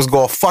this shit was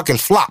going to fucking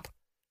flop.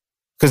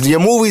 Because your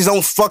movies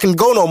don't fucking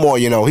go no more,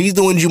 He's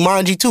doing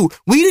Jumanji 2.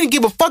 We didn't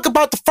give a fuck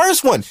about the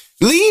first one.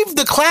 Leave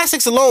the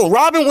classics alone.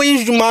 Robin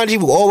Williams' Jumanji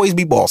will always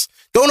be boss.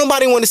 Don't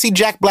nobody want to see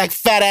Jack Black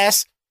fat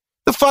ass.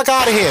 The fuck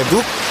out of here,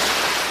 dude.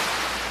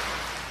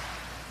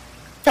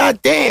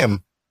 God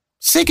damn.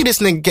 Sick of this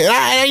nigga.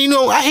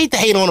 I hate to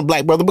hate on a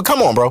black brother, but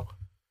come on, bro.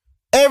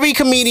 Every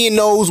comedian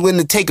knows when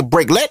to take a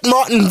break. Let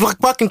Martin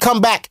fucking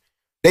come back.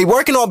 They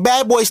working on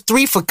Bad Boys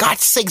 3, for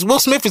God's sakes. Will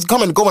Smith is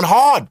going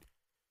hard.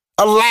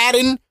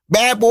 Aladdin,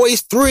 Bad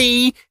Boys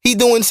 3, he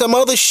doing some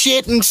other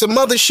shit and some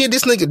other shit.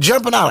 This nigga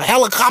jumping out of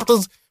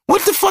helicopters.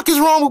 What the fuck is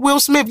wrong with Will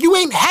Smith? You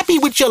ain't happy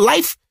with your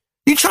life?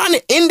 You trying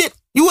to end it?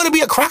 You want to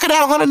be a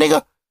crocodile hunter,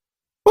 nigga?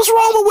 What's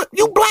wrong with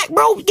you black,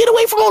 bro? Get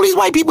away from all these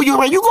white people you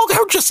around. You go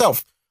hurt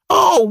yourself.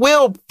 Oh,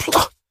 Will.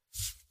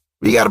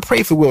 We got to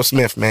pray for Will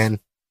Smith, man.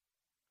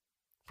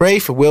 Pray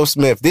for Will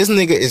Smith. This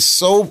nigga is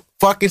so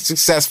fucking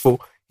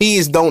successful. He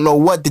just don't know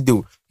what to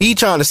do. He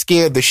trying to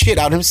scare the shit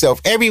out of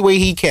himself every way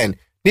he can.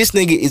 This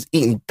nigga is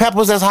eating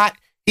peppers that's hot.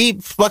 He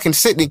fucking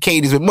sitting in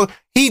cages with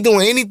he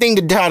doing anything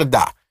to try to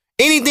die.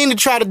 Anything to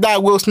try to die,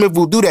 Will Smith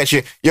will do that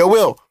shit. Yo,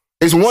 Will,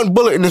 there's one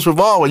bullet in this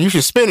revolver. You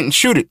should spin it and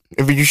shoot it.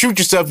 If you shoot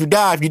yourself, you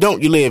die. If you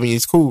don't, you live, and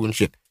it's cool and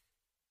shit.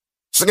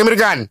 So give me the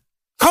gun.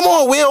 Come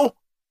on, Will.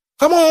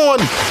 Come on.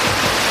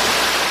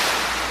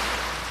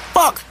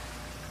 Fuck.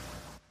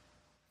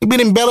 You've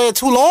been in Bel Air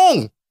too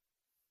long.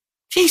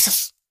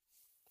 Jesus.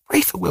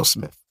 Pray for Will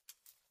Smith.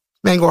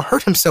 Man gonna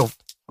hurt himself.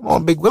 Come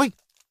on, Big Willie.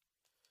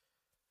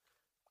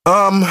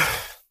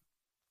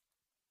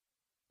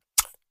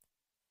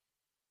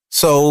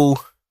 So,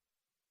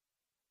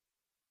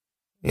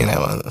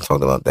 I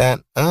talked about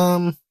that.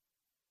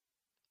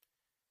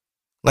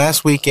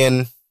 Last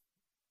weekend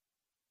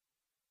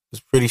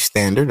was pretty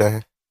standard.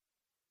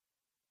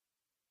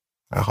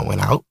 I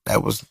went out.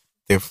 That was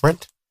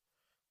different.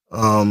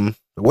 The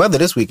weather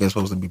this weekend is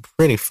supposed to be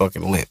pretty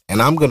fucking lit.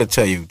 And I'm going to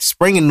tell you,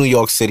 spring in New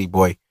York City,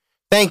 boy.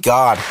 Thank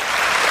God.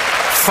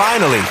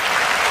 Finally.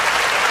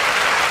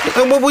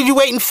 And what were you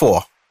waiting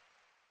for?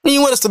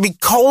 You want us to be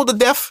cold to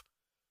death?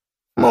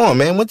 Come on,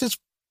 man. Winter's...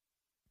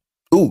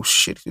 Ooh,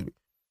 shit.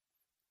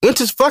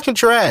 Winter's fucking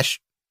trash.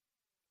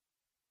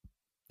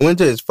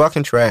 Winter is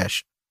fucking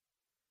trash.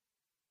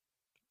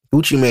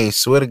 Gucci Mane,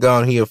 swear to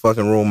God, he a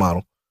fucking role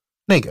model.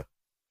 Nigga.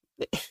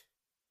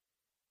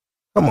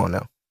 Come on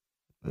now.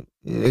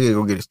 Nigga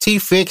go get his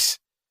teeth fixed,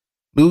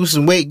 lose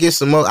some weight, get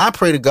some more. I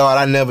pray to God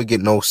I never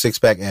get no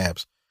six-pack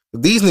abs.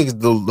 These niggas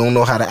don't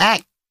know how to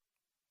act.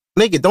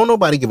 Nigga, don't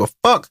nobody give a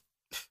fuck.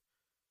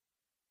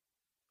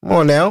 Come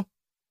on now.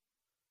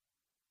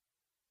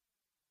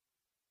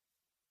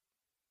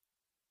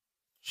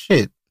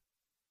 Shit.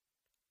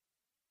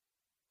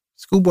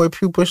 Schoolboy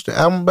Q pushed the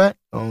album back?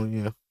 Oh,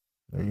 yeah.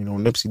 You know,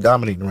 Nipsey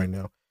dominating right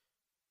now.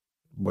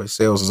 Boy,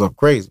 sales is up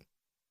crazy.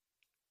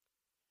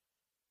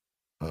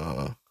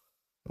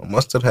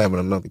 Must have having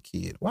another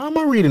kid. Why am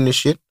I reading this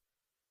shit?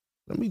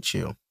 Let me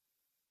chill.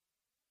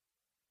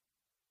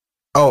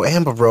 Oh,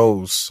 Amber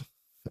Rose.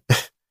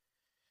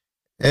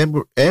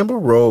 Amber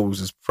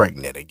Rose is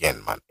pregnant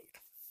again, my nigga.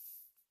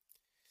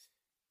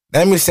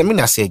 Let me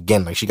not say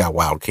again like she got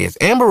wild kids.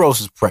 Amber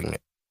Rose is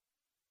pregnant.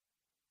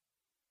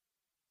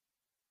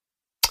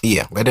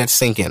 Yeah, let that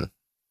sink in.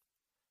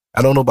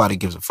 I know nobody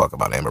gives a fuck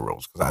about Amber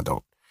Rose because I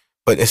don't.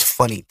 But it's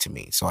funny to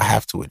me, so I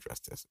have to address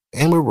this.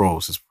 Amber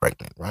Rose is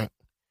pregnant, right?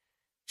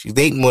 She's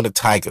dating one of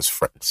Tiger's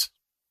friends.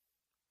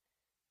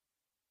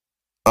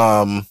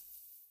 I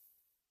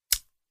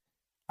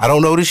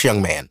don't know this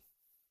young man.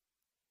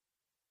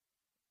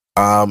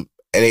 And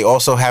they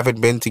also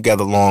haven't been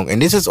together long. And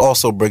this is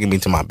also bringing me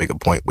to my bigger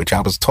point, which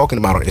I was talking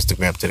about on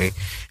Instagram today.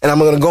 And I'm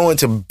going to go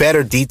into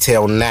better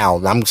detail now.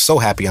 I'm so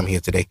happy I'm here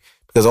today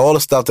because all the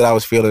stuff that I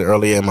was feeling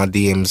earlier in my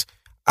DMs,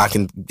 I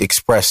can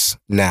express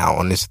now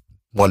on this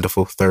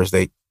wonderful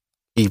Thursday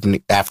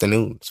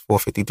afternoon. It's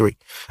 4:53.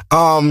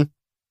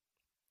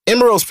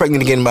 Amber Rose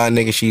pregnant again by a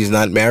nigga she's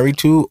not married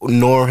to,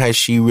 nor has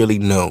she really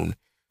known.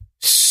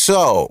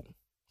 So,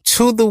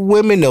 to the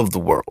women of the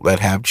world that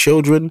have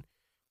children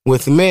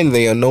with men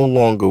they are no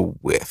longer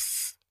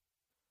with,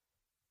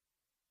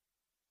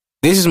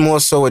 this is more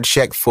so a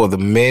check for the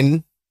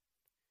men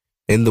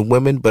than the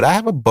women, but I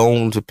have a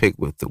bone to pick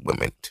with the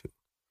women too.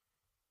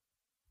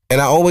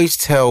 And I always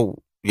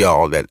tell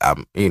y'all that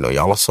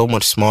y'all are so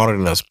much smarter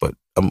than us, but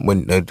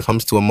when it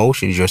comes to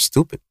emotions, you're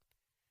stupid.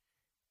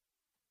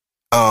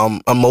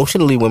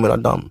 Emotionally, women are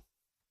dumb.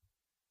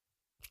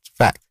 It's a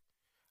fact.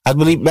 I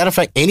believe, matter of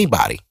fact,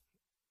 anybody,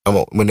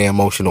 when they're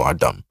emotional, are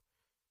dumb.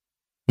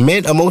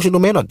 Emotional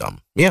men are dumb.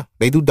 Yeah,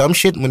 they do dumb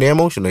shit when they're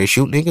emotional. They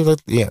shoot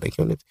niggas. Yeah, they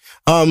kill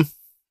niggas.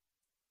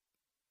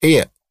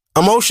 Yeah,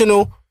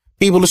 emotional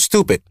people are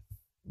stupid.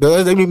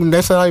 That's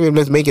not even,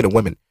 let's make it a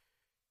women.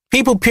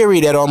 People,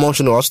 period, that are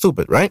emotional are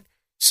stupid, right?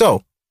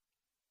 So,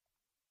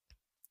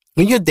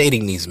 when you're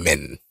dating these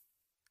men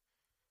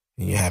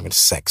and you're having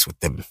sex with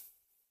them,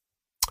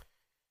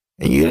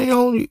 and you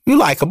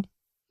like them,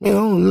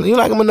 you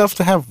like them enough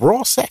to have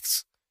raw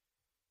sex.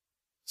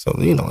 So,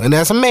 and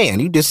as a man,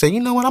 you just say, you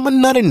know what, I'm a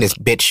nut in this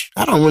bitch.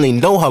 I don't really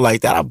know her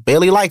like that. I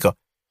barely like her.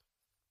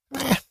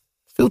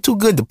 Feel too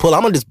good to pull.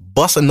 I'm going to just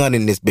bust a nut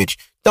in this bitch.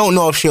 Don't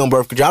know if she on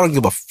birth control. I don't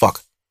give a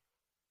fuck.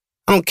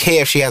 I don't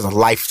care if she has a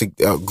life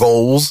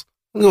goals.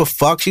 I don't give a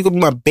fuck. She's going to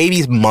be my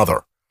baby's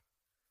mother.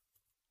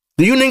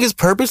 Do you niggas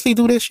purposely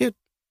do this shit?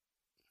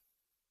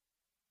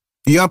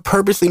 Do y'all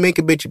purposely make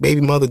a bitch a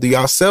baby mother? Do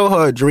y'all sell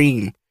her a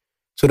dream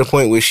to the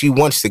point where she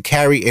wants to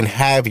carry and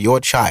have your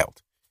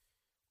child?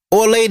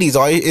 Or ladies,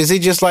 is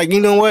it just like, you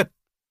know what?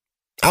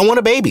 I want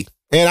a baby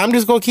and I'm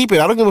just going to keep it.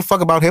 I don't give a fuck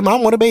about him. I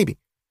want a baby.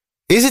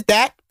 Is it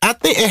that? I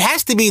think it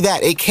has to be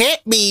that. It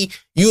can't be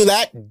you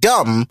that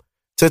dumb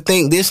to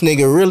think this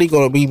nigga really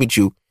going to be with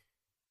you.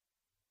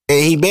 And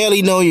he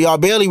barely know you. Y'all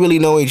barely really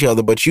know each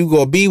other, but you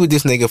going to be with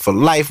this nigga for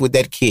life with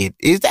that kid.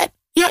 Is that?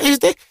 Yeah, is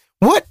that?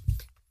 What?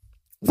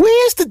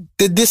 Where's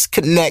the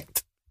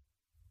disconnect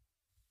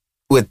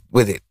with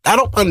it? I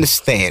don't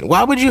understand.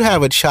 Why would you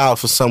have a child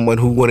for someone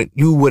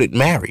you wouldn't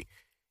marry?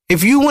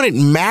 If you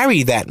wouldn't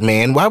marry that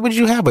man, why would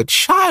you have a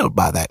child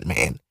by that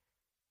man?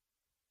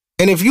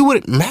 And if you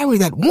wouldn't marry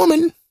that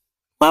woman,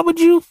 why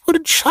would you put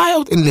a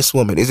child in this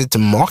woman? Is it to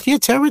mark your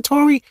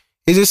territory?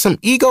 Is it some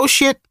ego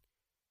shit?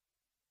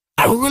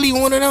 I really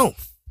want to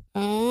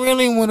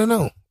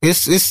know.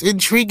 It's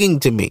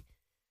intriguing to me.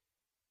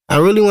 I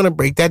really want to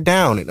break that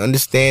down and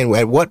understand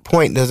at what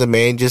point does a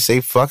man just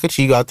say, fuck it,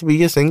 she got to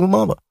be a single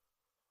mother.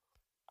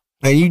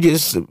 And you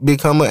just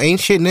become an ain't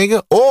shit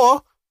nigga?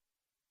 Or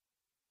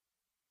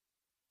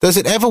does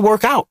it ever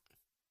work out?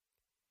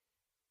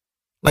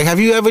 Like, have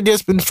you ever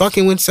just been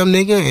fucking with some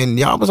nigga and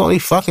y'all was only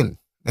fucking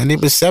and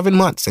it was 7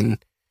 months and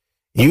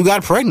you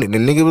got pregnant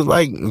and nigga was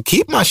like,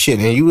 keep my shit.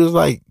 And you was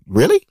like,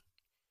 really?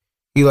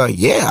 You like,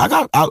 yeah,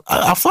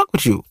 I fuck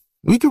with you.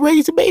 We can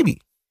raise a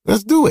baby.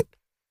 Let's do it.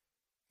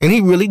 And he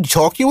really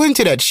talk you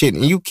into that shit.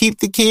 And you keep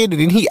the kid.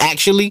 And then he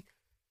actually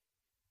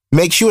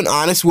makes you an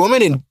honest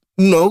woman. And,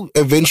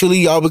 eventually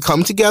y'all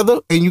become together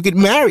and you get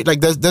married. Like,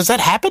 does that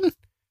happen?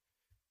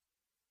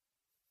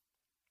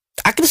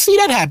 I can see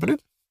that happening.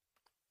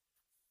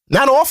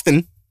 Not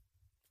often.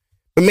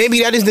 But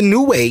maybe that is the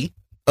new way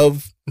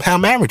of how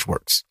marriage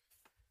works.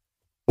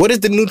 What is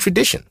the new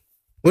tradition?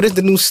 What is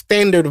the new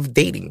standard of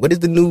dating? What is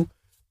the new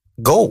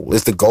goal?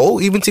 Is the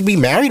goal even to be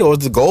married, or is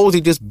the goal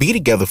to just be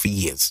together for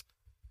years?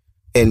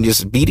 And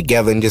just be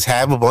together and just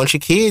have a bunch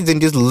of kids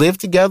and just live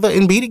together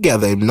and be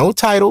together. No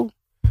title.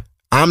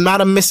 I'm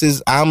not a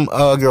missus. I'm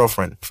a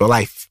girlfriend for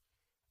life.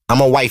 I'm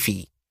a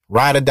wifey.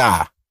 Ride or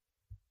die.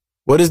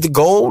 What is the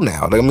goal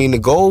now? I mean, the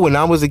goal when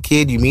I was a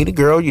kid, you meet a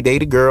girl, you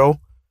date a girl,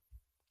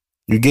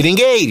 you get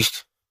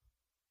engaged,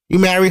 you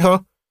marry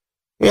her,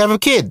 you have a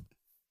kid.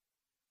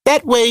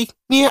 That way,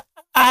 yeah,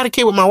 I had a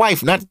kid with my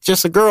wife, not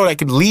just a girl that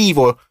could leave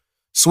or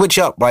switch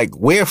up. Like,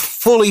 we're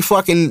fully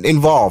fucking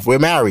involved. We're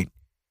married.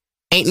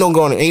 Ain't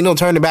no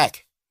turning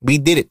back. We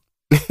did it.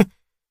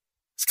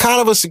 It's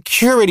kind of a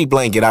security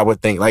blanket, I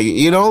would think. Like,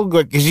 you know,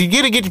 because you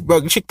get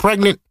a chick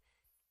pregnant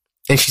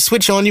and she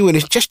switch on you and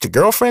it's just a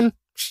girlfriend,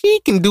 she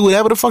can do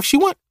whatever the fuck she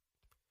want.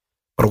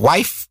 But a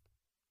wife,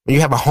 when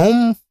you have a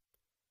home,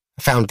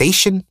 a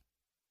foundation,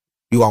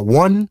 you are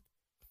one,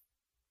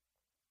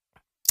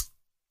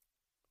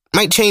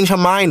 might change her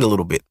mind a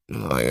little bit.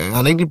 Like,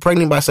 I need to be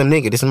pregnant by some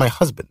nigga. This is my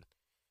husband.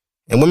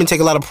 And women take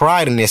a lot of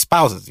pride in their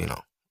spouses, you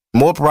know.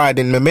 More pride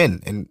than the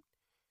men. And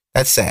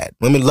that's sad.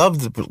 Women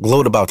love to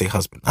gloat about their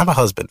husband. I'm a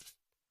husband.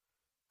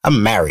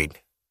 I'm married.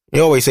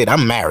 You always say,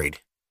 I'm married.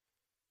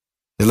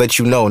 To let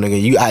you know,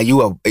 nigga,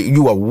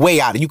 you are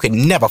way out. You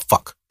can never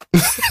fuck.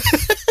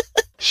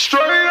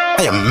 Straight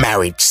up. I am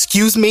married.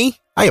 Excuse me?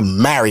 I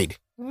am married.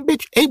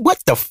 Bitch, hey, what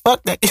the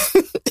fuck?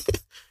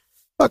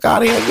 Fuck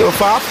out of here. Give a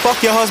fuck. I'll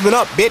fuck your husband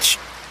up, bitch.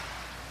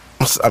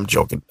 I'm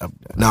joking.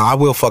 No, I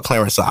will fuck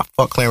Clarence up.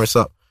 Fuck Clarence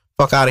up.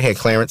 Fuck out of here,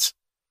 Clarence.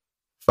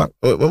 Fuck,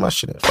 where my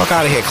shit at? Fuck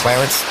out of here,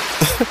 Clarence.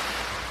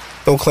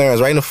 Throw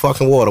Clarence right in the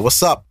fucking water.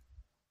 What's up?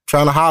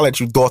 Trying to holler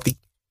at you, Dorothy.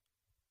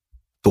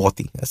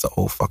 Dorothy. That's an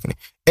old fucking name.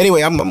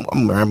 Anyway, I'm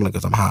rambling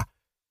because I'm high.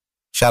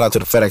 Shout out to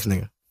the FedEx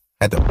nigga.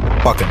 Had the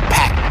fucking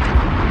pack.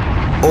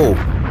 Oh.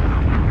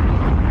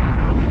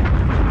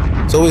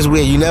 So it's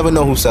weird. You never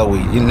know who sell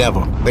weed. You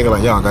never. Nigga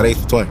like, yo, I got 8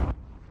 for 20.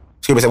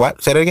 Excuse me, say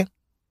what? Say that again?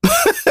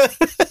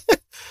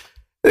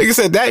 Nigga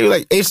said that. You're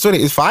like, 8 for 20.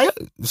 It's fire?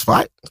 It's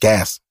fire?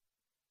 Gas.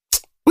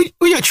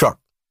 Where your truck?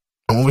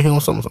 I'm over here on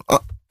something.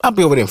 I'll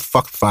be over there in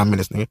fucking 5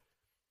 minutes, nigga.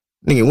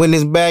 Nigga, win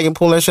this bag and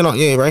pull that shit out.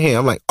 Yeah, right here.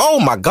 I'm like, oh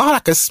my God, I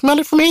can smell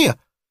it from here.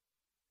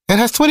 It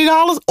has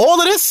 $20?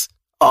 All of this?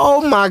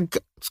 Oh my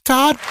God.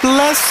 God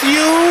bless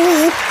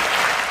you.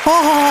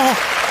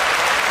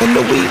 Oh, and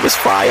the weed was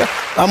fire.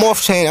 I'm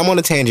on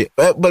a tangent.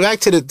 But back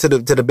to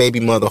the baby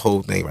mother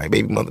whole thing, right?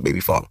 Baby mother,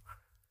 baby father.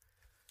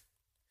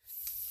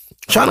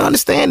 Trying to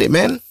understand it,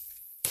 man.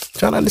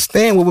 Trying to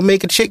understand what would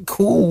make a chick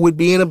cool with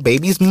being a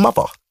baby's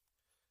mother.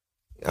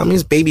 I'm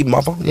his baby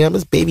mother. Yeah, I'm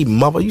his baby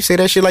mother. You say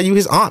that shit like you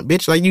his aunt,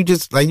 bitch. Like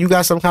you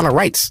got some kind of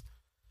rights.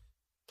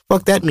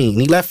 Fuck that mean?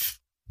 He left.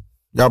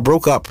 Y'all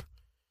broke up.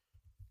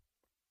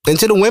 And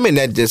to the women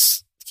that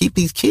just keep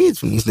these kids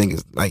from these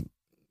niggas, like,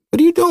 what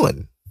are you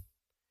doing?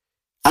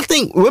 I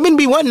think women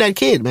be wanting that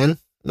kid, man.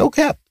 No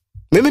cap.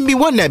 Women be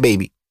wanting that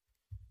baby.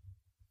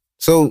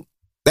 So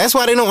that's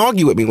why they don't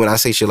argue with me when I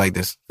say shit like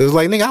this. It's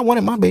like, nigga, I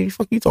wanted my baby.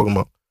 Fuck you talking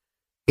about?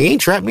 He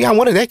ain't trapped me. I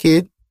wanted that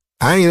kid.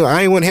 I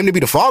ain't want him to be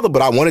the father,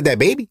 but I wanted that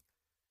baby.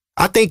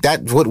 I think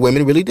that's what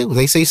women really do.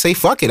 They say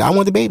fuck it. I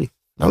want the baby.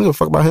 I don't give a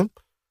fuck about him.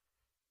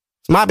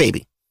 It's my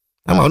baby.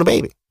 I want a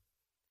baby.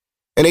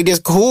 And they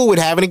just cool with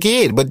having a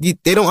kid, but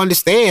they don't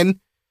understand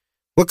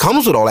what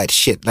comes with all that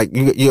shit. Like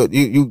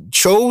you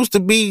chose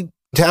to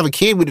have a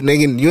kid with a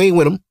nigga and you ain't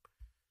with him.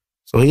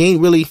 So he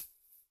ain't really,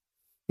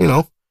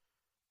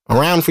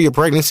 around for your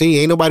pregnancy.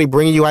 Ain't nobody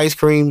bringing you ice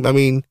cream. I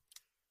mean,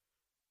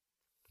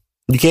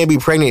 you can't be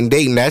pregnant and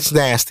dating. That's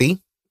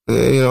nasty.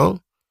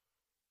 Hitting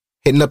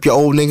up your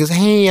old niggas.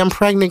 Hey, I'm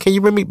pregnant. Can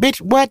you bring me? Bitch,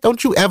 what?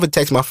 Don't you ever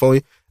text my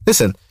phone.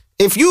 Listen,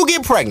 if you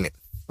get pregnant,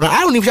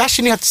 I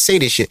shouldn't have to say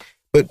this shit.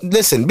 But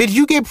listen, bitch,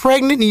 you get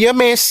pregnant and your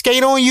man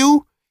skate on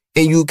you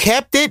and you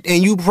kept it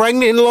and you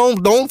pregnant and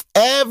alone, don't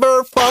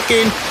ever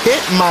fucking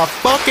hit my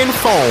fucking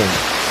phone.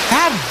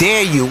 How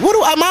dare you?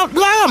 Do I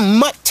have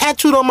mutt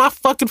tattooed on my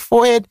fucking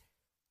forehead?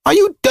 Are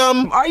you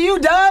dumb? Are you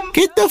dumb?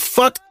 Get the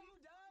fuck.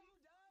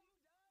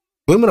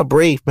 Women are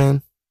brave,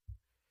 man.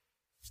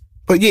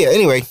 But yeah,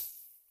 anyway,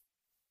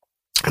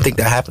 I think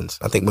that happens.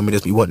 I think women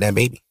just be wanting that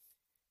baby.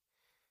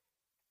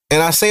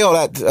 And I say all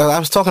that, I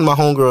was talking to my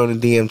homegirl in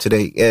the DM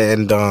today,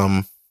 and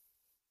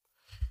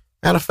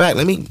matter of fact,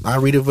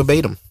 I'll read it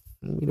verbatim.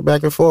 Let me read it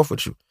back and forth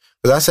with you.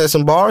 Because I said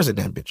some bars in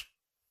that bitch.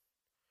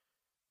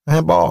 I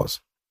had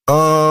bars.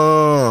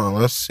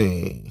 Let's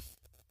see.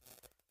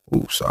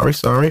 Ooh,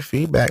 sorry,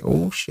 feedback.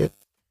 Oh, shit.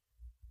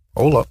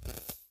 Hold up.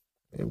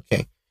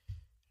 Okay.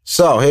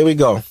 So, here we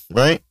go,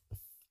 right?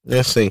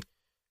 Let's see.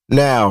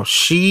 Now,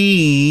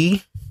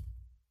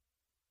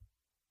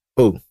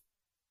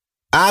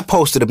 I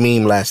posted a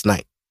meme last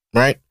night,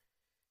 right?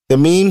 The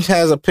meme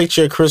has a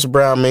picture of Chris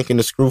Brown making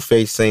the screw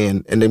face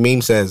saying, and the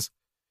meme says,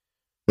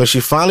 when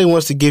she finally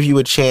wants to give you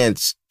a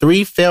chance,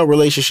 3 failed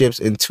relationships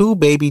and 2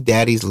 baby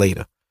daddies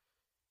later.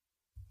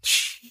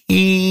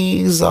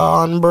 Cheese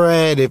on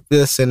bread.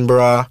 Listen,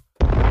 bruh.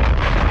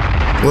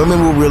 Women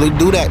will really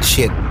do that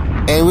shit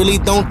and really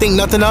don't think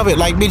nothing of it.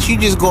 Like, bitch, you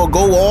just go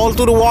all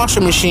through the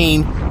washing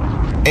machine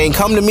and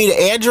come to me to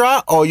air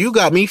dry, oh, you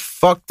got me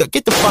fucked up.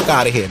 Get the fuck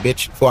out of here,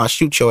 bitch, before I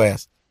shoot your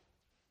ass.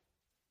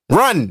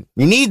 Run.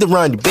 You need to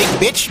run, you big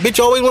bitch. Bitch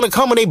always want to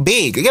come when they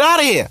big. Get out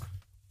of here.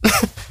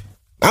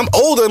 I'm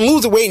older and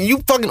losing weight, and you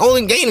fucking older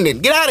and gaining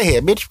it. Get out of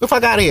here, bitch. Get the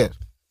fuck out of here.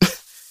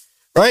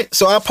 Right?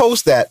 So I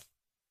post that.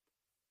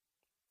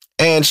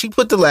 And she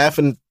put the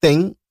laughing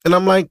thing, and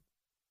I'm like,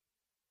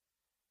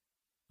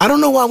 I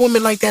don't know why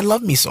women like that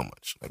love me so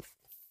much. Like,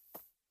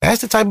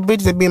 that's the type of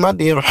bitch that be in my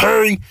DM.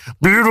 Hey,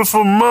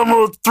 beautiful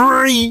mama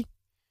 3,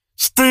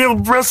 still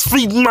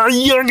breastfeeding my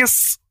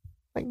youngest.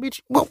 Like,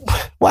 bitch, well,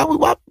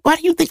 why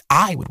do you think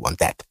I would want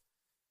that?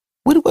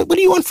 What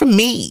do you want from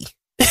me?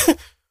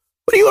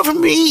 What do you want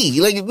from me?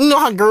 Like, you know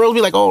how girls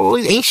be like, oh,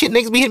 these ain't shit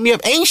niggas be hitting me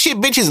up. Ain't shit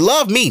bitches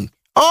love me.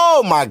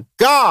 Oh, my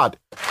God.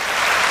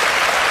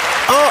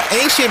 Oh,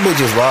 ain't shit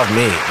bitches love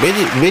me.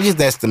 Bitches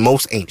that's the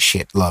most ain't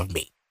shit love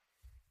me.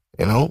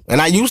 You know?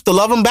 And I used to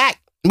love them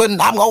back. But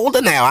I'm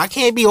older now. I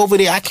can't be over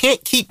there. I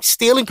can't keep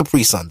stealing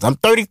Capri Suns. I'm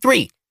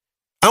 33.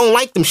 I don't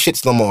like them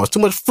shits no more. It's too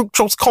much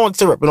fructose corn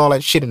syrup and all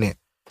that shit in there.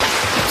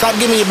 Stop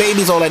giving your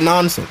babies all that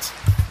nonsense.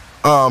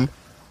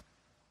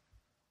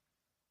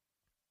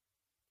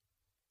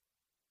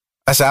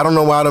 I said, I don't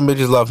know why them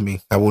bitches love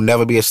me. I will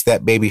never be a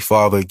step baby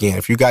father again.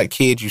 If you got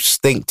kids, you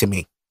stink to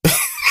me.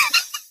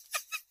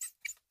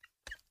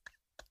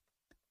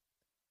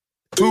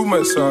 Too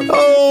much, son.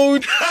 Oh,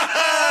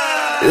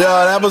 yo,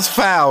 that was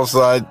foul,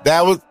 son.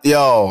 That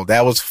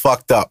was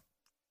fucked up.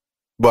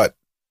 But,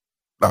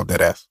 oh,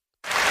 that ass.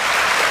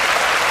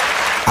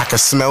 I can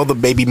smell the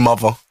baby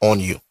mother on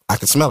you. I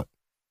can smell it.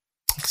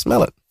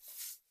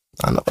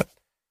 I know it.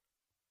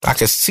 I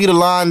can see the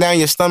line down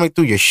your stomach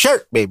through your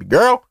shirt, baby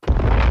girl.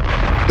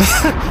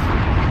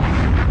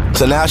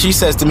 So now she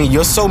says to me,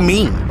 you're so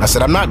mean. I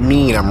said, I'm not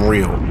mean, I'm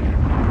real.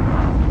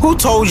 Who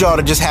told y'all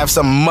to just have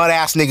some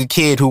mud-ass nigga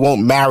kid who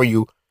won't marry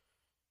you?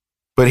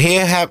 But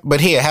here, have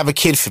a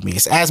kid for me.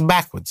 It's ass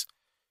backwards.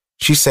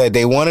 She said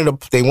they wanted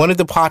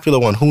the popular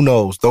one. Who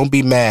knows? Don't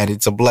be mad.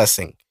 It's a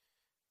blessing.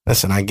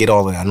 Listen, I get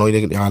all of that.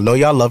 I know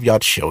y'all love y'all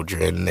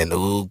children and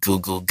ooh, goo,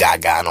 goo,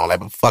 gaga and all that,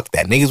 but fuck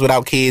that. Niggas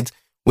without kids,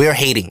 we're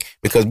hating.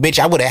 Because, bitch,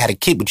 I would have had a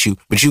kid with you,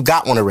 but you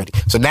got one already.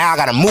 So now I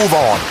gotta move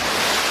on.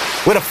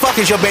 Where the fuck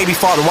is your baby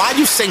father? Why are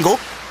you single?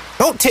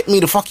 Don't tip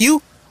me to fuck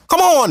you. Come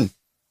on.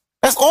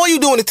 That's all you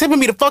doing is tipping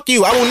me to fuck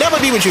you. I will never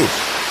be with you.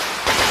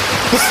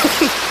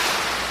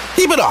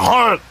 Keep it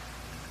 100.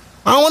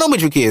 I don't want no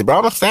with your kids,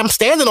 bro. I'm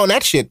standing on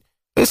that shit.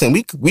 Listen,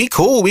 we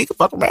cool. We can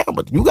fuck around,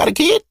 but you got a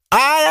kid?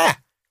 Ah,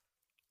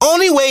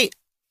 Only way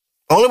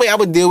I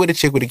would deal with a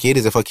chick with a kid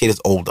is if her kid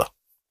is older.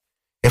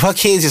 If her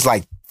kid's just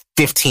like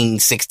 15,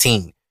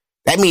 16,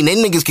 that mean them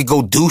niggas could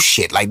go do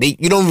shit. Like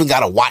you don't even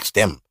gotta watch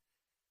them.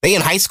 They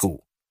in high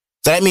school.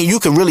 So that mean you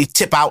can really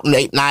tip out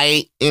late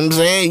night. You know what I'm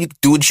saying? You can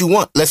do what you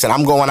want. Listen,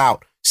 I'm going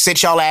out.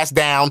 Sit y'all ass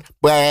down.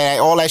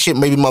 All that shit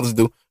maybe mothers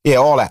do. Yeah,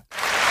 all that.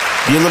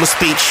 Your little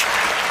speech.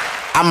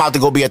 I'm about to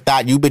go be a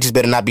thought. You bitches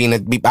better not be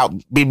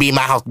in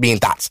my house being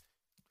thoughts.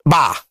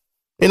 Bah.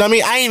 You know what I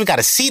mean? I ain't even got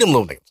to see them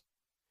little niggas.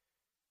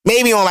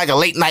 Maybe on like a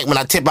late night when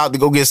I tip out to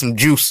go get some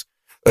juice.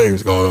 Hey,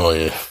 what's going on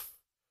here?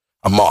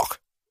 I'm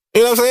Mark.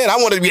 You know what I'm saying? I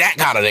want to be that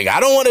kind of nigga.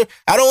 I don't want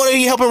to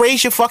be helping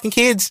raise your fucking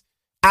kids.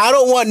 I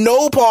don't want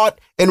no part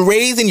in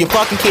raising your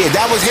fucking kids.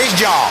 That was his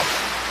job.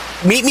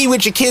 Meet me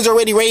with your kids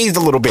already raised a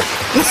little bit.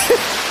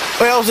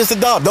 Well, it's just a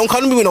dub. Don't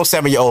come to me with no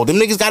 7-year-old. Them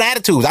niggas got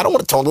attitudes. I don't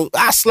want to talk to them.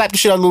 I slap the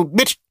shit out of a little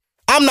bitch.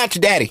 I'm not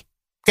your daddy.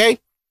 Okay?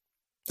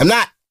 I'm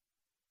not.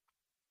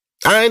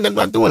 I'm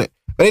not doing it.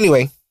 But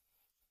anyway,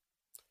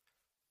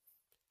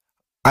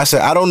 I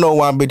said, I don't know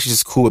why bitches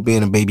is cool with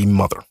being a baby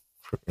mother.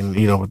 And,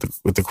 you know,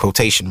 with the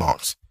quotation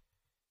marks.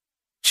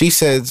 She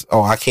says,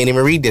 oh, I can't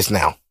even read this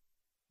now.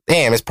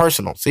 Damn, it's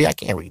personal. See, I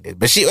can't read it.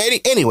 But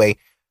anyway,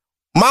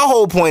 my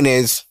whole point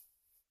is,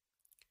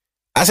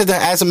 I said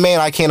that as a man,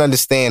 I can't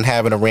understand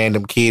having a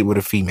random kid with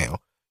a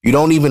female. You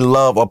don't even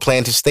love or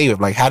plan to stay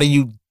with. Like, how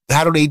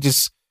do they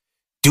just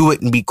do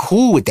it and be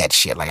cool with that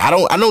shit? Like, I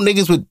know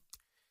niggas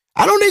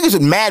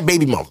with mad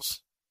baby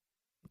mothers.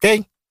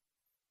 Okay?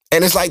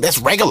 And it's like, that's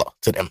regular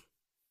to them.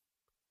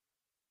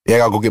 Yeah, I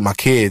gotta go get my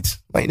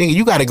kids. Like, nigga,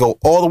 you gotta go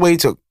all the way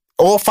to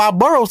all 5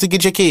 boroughs to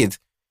get your kids.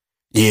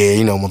 Yeah,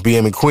 you know, my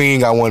BM in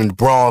Queen, got one in the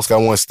Bronx, got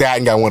one in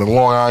Staten, got one in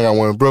Long Island, got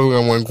one in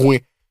Brooklyn, got one in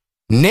Queen.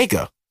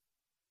 Nigga,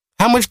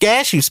 how much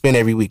gas you spend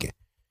every weekend?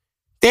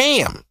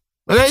 Damn.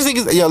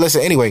 Yo,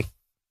 listen, anyway.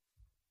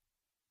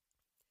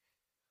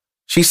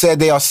 She said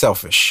they are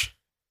selfish.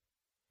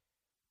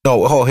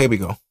 No, oh, here we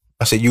go.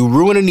 I said, you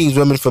ruining these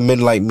women for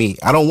men like me.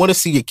 I don't want to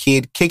see your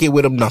kid, kick it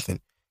with them,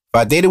 nothing. If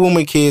I date a woman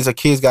with kids, her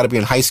kids got to be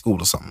in high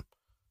school or something.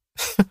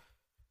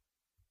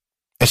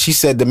 And she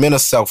said, the men are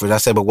selfish. I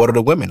said, but what are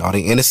the women? Are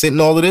they innocent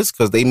in all of this?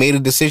 Because they made a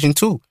decision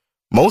too.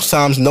 Most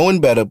times, knowing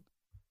better.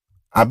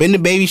 I've been to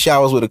baby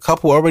showers with a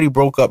couple already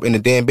broke up and the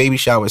damn baby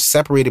shower is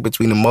separated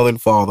between the mother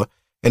and father.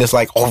 And it's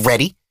like,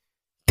 already?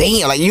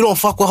 Damn, like you don't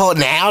fuck with her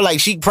now? Like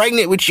she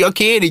pregnant with your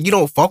kid and you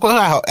don't fuck with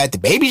her at the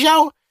baby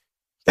shower?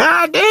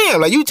 God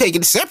damn, like you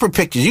taking separate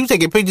pictures. You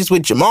taking pictures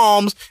with your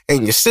moms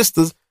and your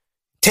sisters.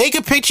 Take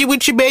a picture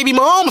with your baby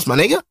moms, my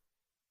nigga.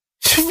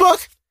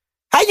 Fuck.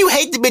 How you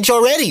hate the bitch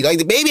already? Like,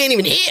 the baby ain't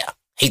even here.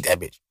 Hate that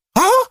bitch.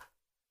 Huh?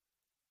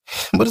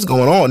 What is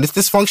going on? This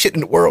dysfunction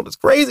in the world is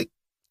crazy.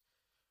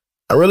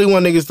 I really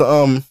want niggas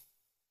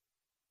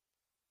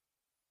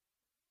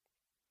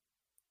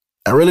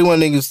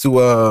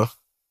to,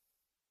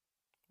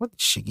 what the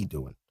shiggy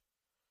doing?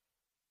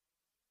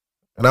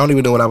 And I don't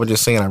even know what I was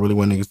just saying I really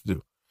want niggas to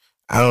do.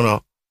 I don't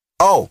know.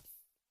 Oh,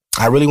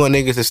 I really want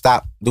niggas to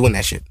stop doing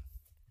that shit.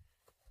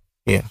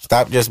 Yeah,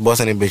 stop just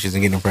busting in bitches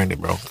and getting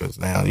pregnant, bro. Because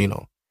now, you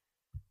know,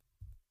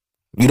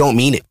 you don't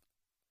mean it.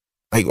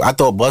 Like, I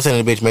thought busting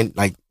in a bitch meant,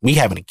 like, me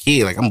having a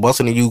kid. Like, I'm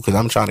busting in you because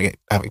I'm trying to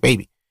have a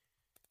baby.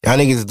 Y'all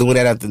niggas is doing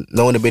that after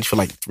knowing the bitch for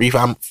like 3,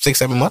 5, 6,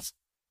 7 months?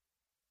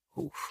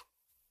 Oof.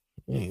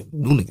 Yeah,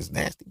 new niggas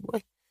nasty,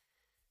 boy.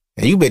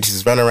 And you bitches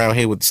is running around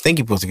here with the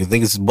stinky pussy because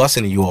niggas is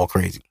busting in you all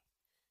crazy.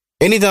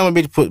 Anytime a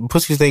bitch put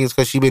pussy thing is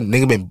because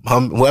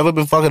whoever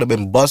been fucking have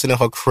been busting in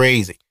her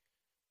crazy.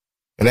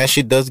 And that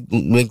shit does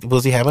make the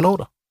pussy have an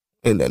odor.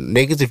 And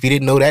niggas, if you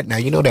didn't know that, now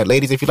you know that.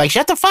 Ladies, if you're like,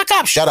 shut the fuck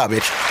up, shut up,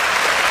 bitch.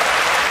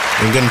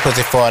 I'm getting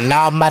pussy for a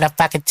no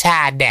motherfucking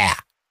time now.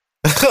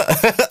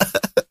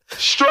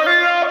 Straight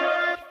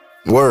up.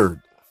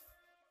 Word.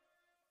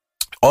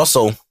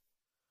 Also,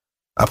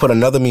 I put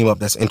another meme up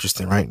that's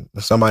interesting, right?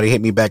 Somebody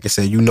hit me back and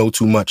said, you know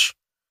too much,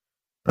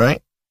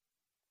 right?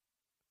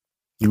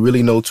 You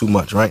really know too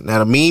much, right?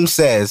 Now, the meme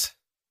says,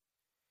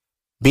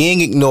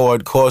 being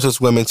ignored causes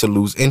women to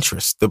lose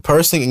interest. The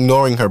person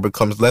ignoring her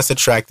becomes less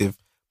attractive,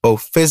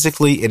 both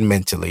physically and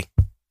mentally.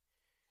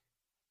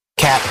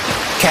 Cap.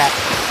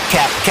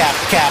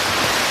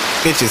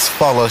 Bitch is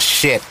full of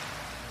shit.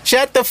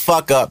 Shut the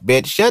fuck up,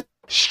 bitch. Shut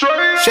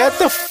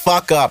the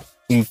fuck up,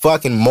 you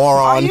fucking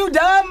moron. Are you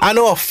dumb? I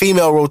know a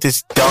female wrote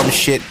this dumb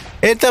shit.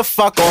 Get the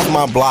fuck off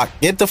my block.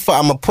 Get the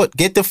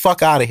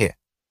fuck out of here.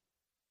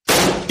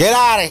 Get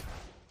out of here.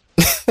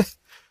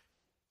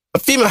 A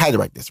female had to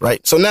write this,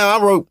 right? So now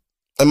I wrote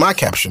in my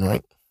caption,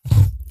 right?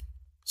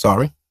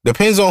 Sorry.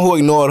 Depends on who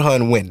ignored her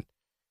and when.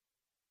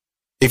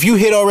 If you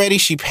hit already,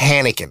 she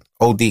panicking.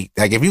 OD.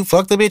 Like, if you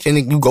fucked the bitch and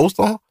then you ghost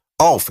on her,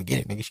 oh, forget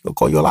it, nigga. She gonna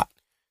call you a lot.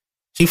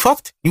 She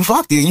fucked. You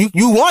fucked. You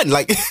won.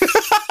 Like,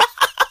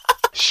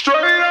 straight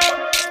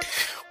up.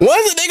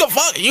 Once a nigga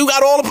fuck, you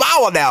got all the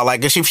power now.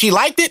 Like, if she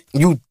liked it,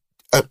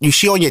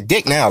 she on your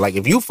dick now. Like,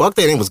 if you fucked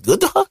it and it was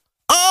good to her,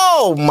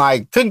 oh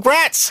my,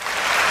 congrats.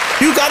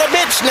 You got a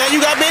bitch. Now you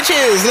got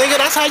bitches, nigga.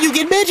 That's how you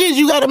get bitches.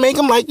 You gotta make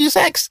them like your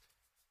sex.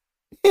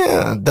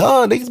 Yeah,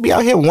 duh. Niggas be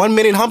out here 1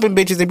 minute humping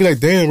bitches. They be like,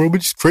 damn, bro,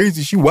 bitch is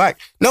crazy. She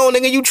whack. No,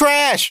 nigga, you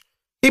trash.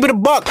 Keep it a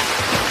buck.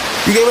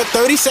 You gave her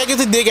 30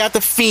 seconds to dig after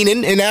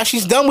fiending, and now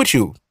she's done with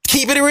you.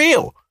 Keep it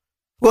real.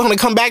 We're gonna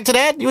come back to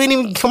that? You ain't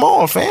even, come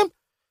on, fam.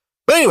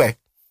 But anyway,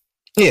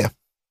 yeah.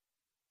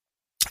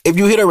 If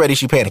you hit already,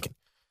 she panicking.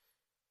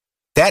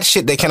 That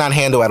shit they cannot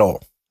handle at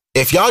all.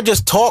 If y'all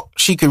just talk,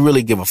 she could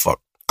really give a fuck.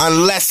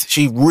 Unless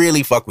she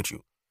really fuck with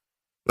you.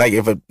 Like,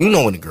 you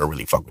know when a girl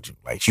really fuck with you.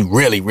 Like, she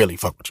really, really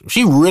fuck with you. If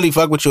she really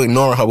fuck with you,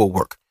 ignoring her will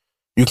work.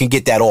 You can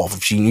get that off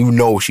if you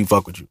know she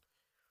fuck with you.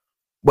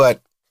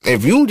 But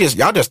if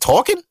y'all just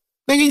talking,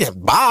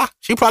 nigga, bye.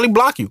 She probably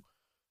block you.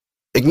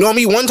 Ignore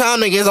me one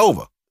time, nigga, it's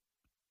over.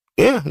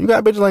 Yeah, you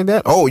got bitches like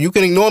that. Oh, you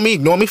can ignore me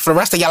for the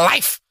rest of your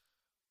life.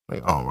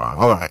 Like, all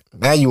right.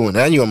 Now you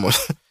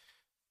almost.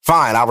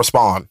 Fine, I'll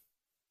respond.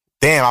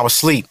 Damn, I was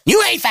asleep.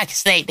 You ain't fucking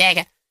asleep,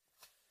 nigga.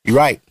 You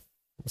right.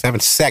 I was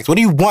having sex. What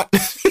do you want?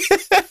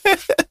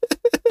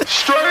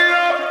 Straight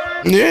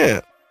up. Yeah.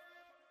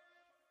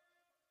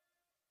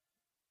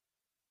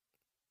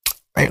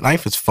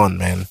 Life is fun,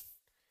 man.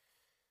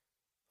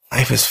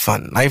 Life is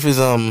fun. Life is,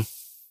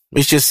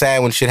 it's just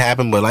sad when shit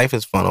happen, but life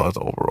is fun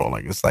overall.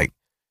 Like, it's like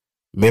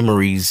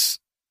memories.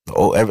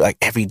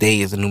 Every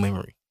day is a new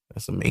memory.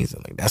 That's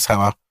amazing. Like, that's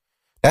how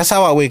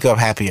I wake up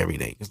happy every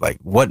day. It's like,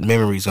 what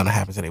memory is going to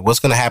happen today? What's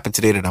going to happen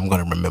today that I'm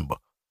going to remember?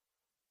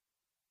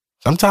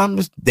 Sometimes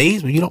it's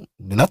days where you don't,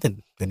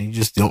 nothing. Then you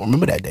just don't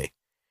remember that day.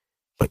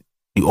 But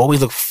you always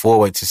look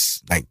forward to,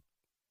 like,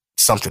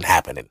 something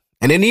happening.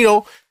 And then, you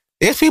know,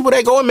 there's people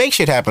that go and make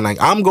shit happen. Like,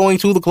 I'm going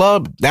to the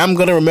club. I'm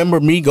going to remember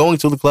me going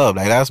to the club.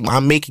 Like,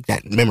 I'm making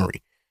that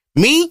memory.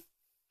 Me,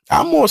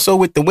 I'm more so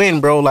with the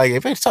win, bro. Like,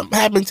 if something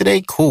happened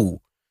today,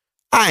 cool.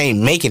 I ain't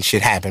making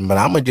shit happen, but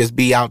I'm going to just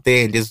be out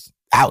there and just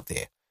out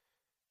there.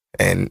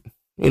 And,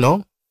 you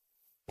know,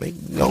 like,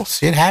 you know,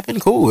 shit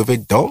happen, cool. If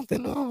it don't,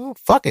 then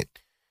fuck it.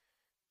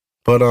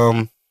 But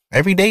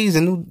every day is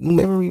a new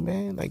memory,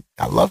 man. Like,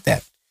 I love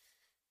that.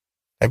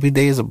 Every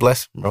day is a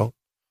blessing, bro.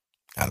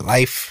 Got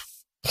life.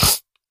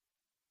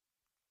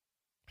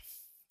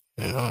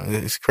 You know,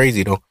 it's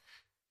crazy though.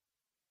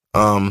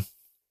 My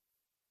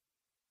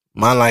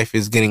life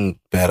is getting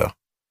better.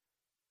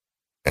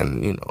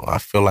 And, you know, I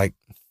feel like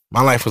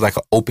my life was like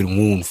an open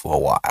wound for a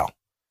while.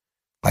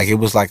 Like, it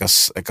was like a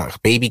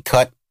baby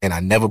cut, and I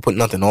never put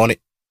nothing on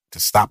it to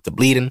stop the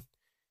bleeding,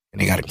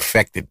 and it got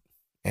infected.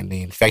 And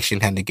the infection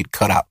had to get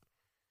cut out.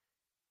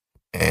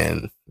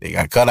 And they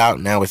got cut out,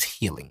 and now it's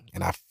healing.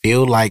 And I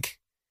feel like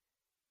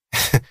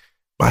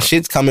my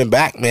shit's coming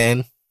back,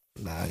 man.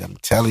 Nah, I'm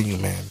telling you,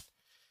 man.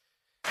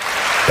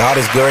 God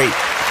is great.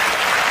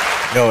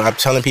 Yo, I'm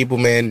telling people,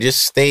 man,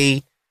 just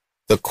stay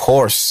the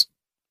course.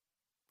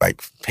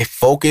 Like,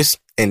 focus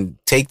and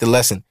take the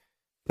lesson.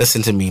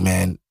 Listen to me,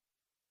 man.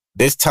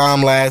 This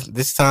time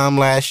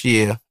last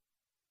year,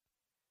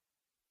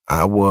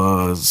 I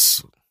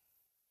was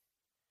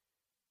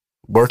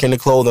working the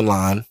clothing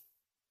line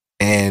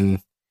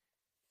and,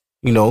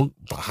 you know,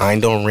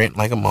 behind on rent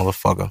like a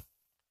motherfucker.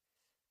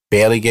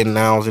 Barely getting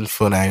hours in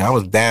foot. I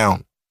was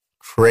down.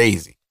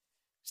 Crazy.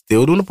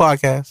 Still doing the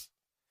podcast.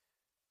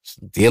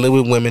 Dealing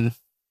with women.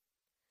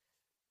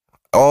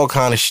 All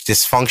kind of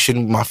dysfunction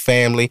with my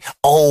family.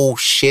 Oh,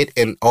 shit.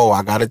 And,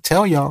 I got to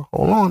tell y'all.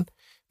 Hold on.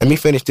 Let me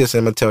finish this and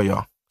I'm going to tell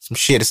y'all. Some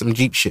shit. It's some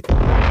Jeep shit.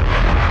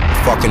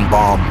 Fucking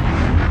bomb.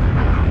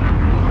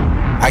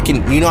 I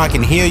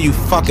can hear you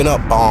fucking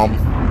up, bomb.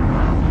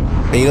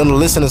 And the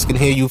listeners can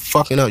hear you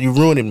fucking up. You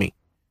ruining me.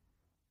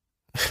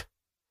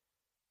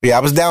 Yeah,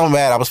 I was down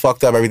bad. I was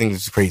fucked up. Everything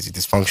was crazy.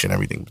 Dysfunction.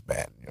 Everything was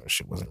bad.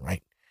 Shit wasn't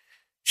right.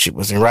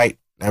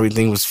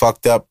 Everything was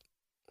fucked up.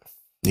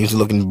 Things were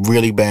looking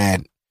really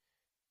bad.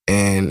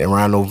 And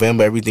around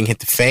November, everything hit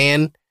the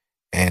fan.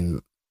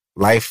 And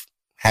life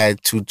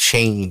had to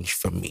change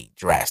for me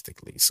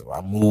drastically. So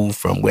I moved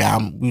from where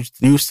I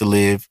used to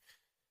live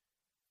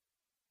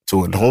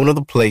to a whole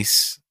other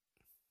place,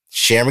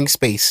 sharing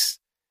space.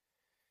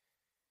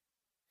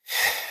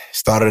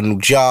 Started a new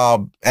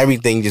job.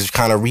 Everything just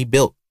kind of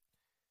rebuilt.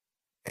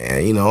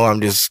 And,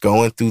 I'm just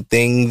going through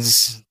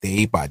things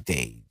day by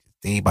day.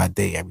 Day by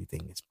day,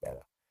 everything is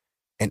better.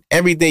 And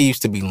every day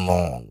used to be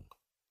long.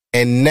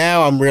 And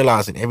now I'm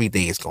realizing every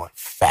day is going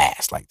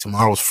fast. Like,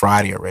 tomorrow's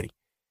Friday already.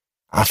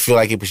 I feel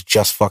like it was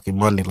just fucking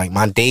Monday. Like,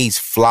 my days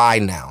fly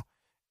now.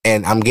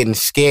 And I'm getting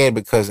scared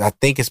because I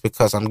think it's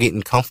because I'm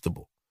getting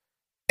comfortable.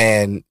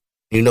 And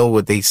you know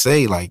what they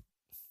say, like,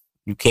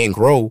 you can't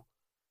grow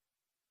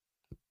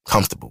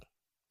comfortable.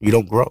 You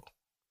don't grow.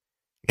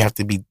 You have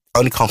to be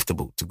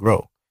uncomfortable to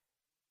grow.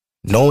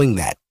 Knowing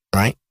that,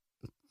 right?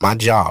 My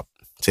job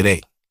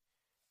today,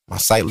 my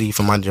site lead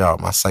for my job,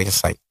 my second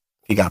site,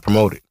 he got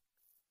promoted.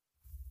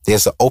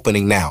 There's an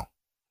opening now,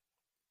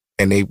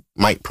 and they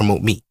might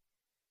promote me.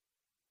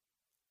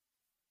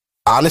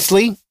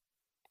 Honestly,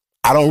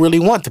 I don't really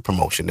want the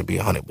promotion, to be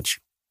 100 with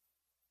you,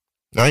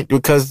 right?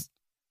 Because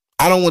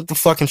I don't want the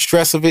fucking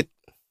stress of it.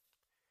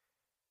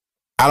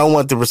 I don't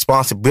want the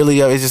responsibility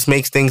of it. It just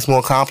makes things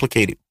more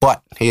complicated.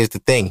 But here's the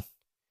thing.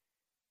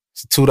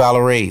 It's a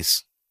 $2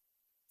 raise.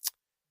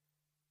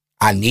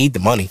 I need the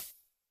money.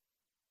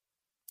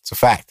 It's a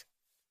fact.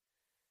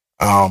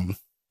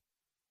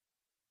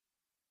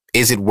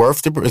 Is it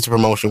worth it? Is the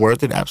promotion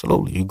worth it?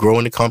 Absolutely. You grow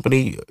in the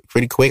company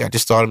pretty quick. I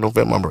just started in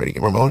November. I'm ready to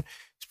get promoted.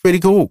 It's pretty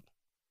cool.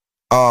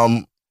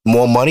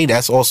 More money.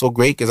 That's also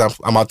great because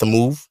I'm about to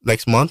move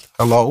next month.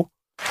 Hello.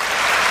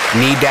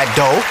 Need that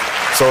dough.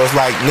 So it's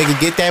like, nigga,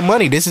 get that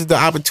money. This is the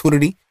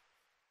opportunity.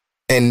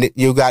 And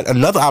you got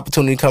another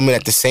opportunity coming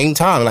at the same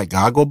time. Like,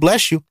 God go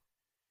bless you.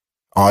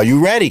 Are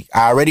you ready?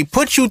 I already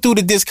put you through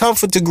the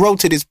discomfort to grow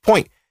to this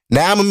point.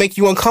 Now I'm going to make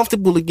you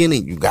uncomfortable again,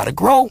 and you got to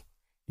grow.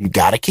 You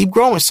got to keep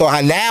growing. So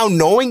I now,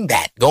 knowing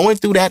that, going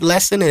through that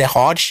lesson and that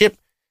hardship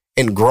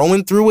and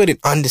growing through it and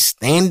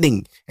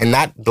understanding and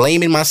not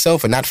blaming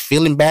myself and not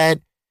feeling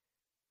bad,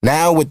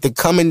 now with the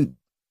coming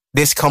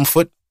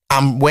discomfort,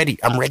 I'm ready.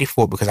 I'm ready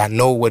for it because I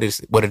know what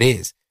it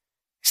is.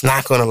 It's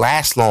not going to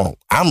last long.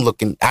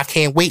 I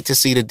can't wait to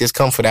see the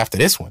discomfort after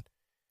this one.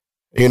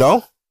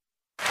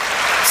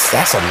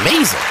 That's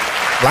amazing.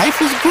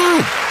 Life is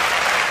good.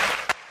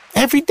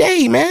 Every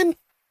day, man.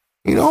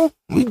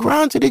 We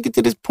grind till they get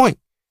to this point.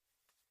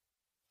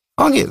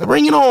 Okay,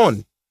 bring it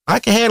on. I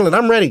can handle it.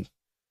 I'm ready.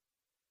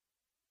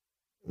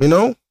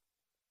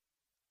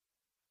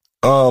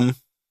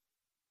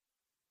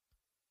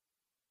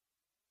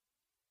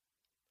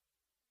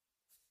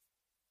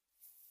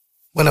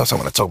 What else I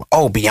want to talk about?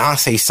 Oh,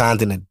 Beyonce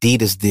signed an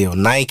Adidas deal.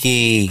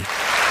 Nike.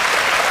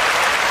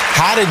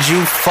 How the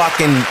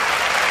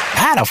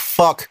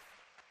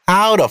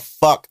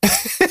fuck?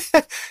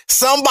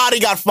 Somebody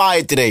got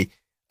fired today.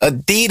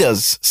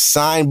 Adidas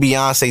signed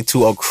Beyonce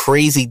to a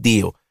crazy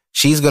deal.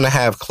 She's going to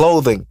have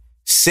clothing,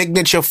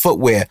 signature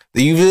footwear.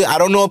 I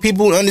don't know if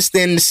people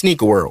understand the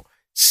sneaker world.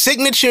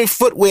 Signature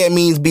footwear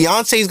means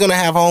Beyonce's going to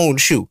have her own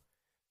shoe.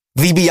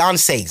 The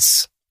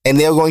Beyoncés. And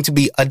they're going to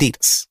be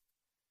Adidas.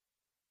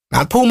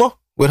 Not Puma,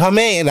 with her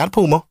man, not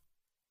Puma.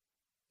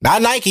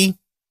 Not Nike.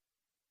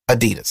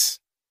 Adidas.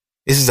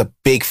 This is a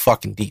big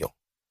fucking deal.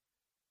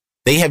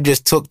 They have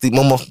just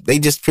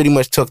pretty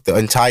much took the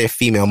entire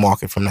female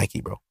market from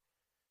Nike, bro.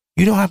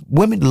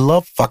 Women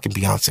love fucking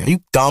Beyonce. Are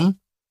you dumb?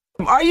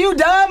 Are you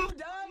dumb?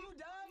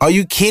 Are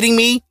you kidding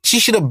me? She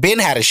should have been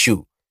had a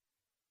shoe.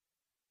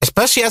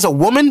 Especially as a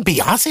woman,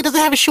 Beyonce doesn't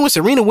have a shoe and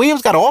Serena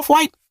Williams got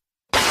Off-White.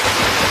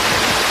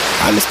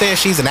 I understand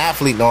she's an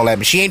athlete and all that,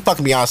 but she ain't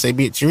fucking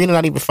Beyonce. Serena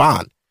not even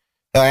fine.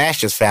 Her ass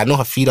just fat. I know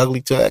her feet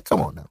ugly too.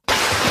 Come on now.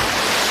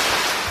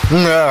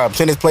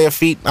 Tennis player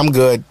feet, I'm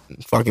good.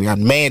 Fucking got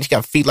man, she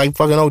got feet like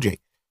fucking OJ.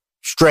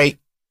 Straight.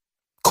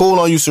 Cool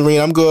on you,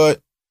 Serena. I'm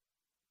good.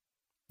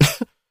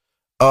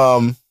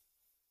 Oh,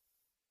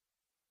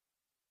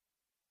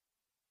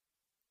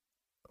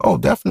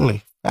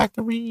 definitely.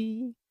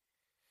 Factory.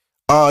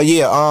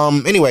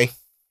 Yeah. Anyway.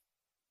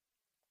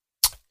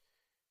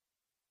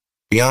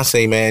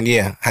 Beyonce, man.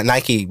 Yeah.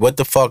 Nike, what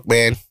the fuck,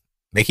 man?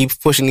 They keep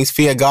pushing these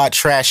Fear God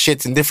trash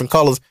shits in different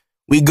colors.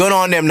 We good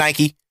on them,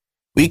 Nike.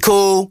 We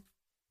cool.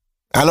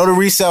 I know the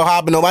resale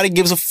hop, but nobody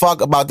gives a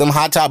fuck about them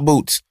hot top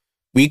boots.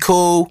 We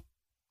cool.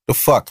 The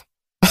fuck.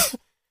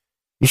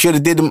 You should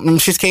have did them. Them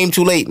shits came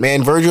too late,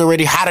 man. Virgil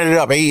already hotted it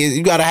up. Hey,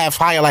 you gotta have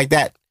fire like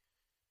that.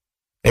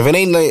 If it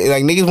ain't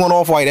like niggas want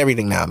off-white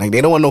everything now. Like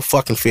they don't want no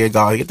fucking Fear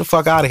God. Get the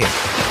fuck out of here.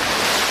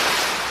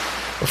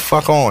 The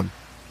fuck on.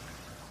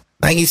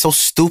 Nike's so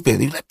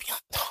stupid.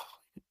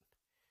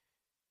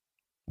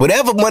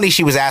 Whatever money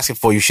she was asking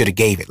for, you should have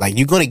gave it. Like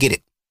you're gonna get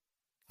it.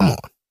 Come on.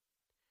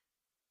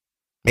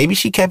 Maybe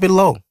she kept it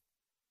low.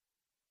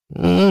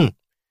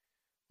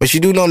 But you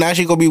do know now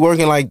she's gonna be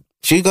working like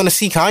she's gonna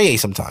see Kanye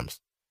sometimes.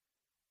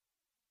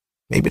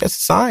 Maybe that's a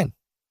sign.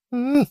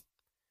 I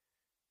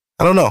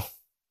don't know.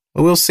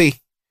 But we'll see.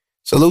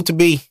 Salute to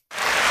B.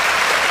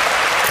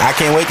 I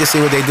can't wait to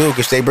see what they do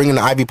because they bringing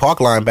the Ivy Park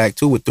line back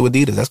too with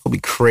Adidas. That's gonna be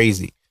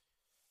crazy.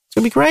 It's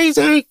gonna be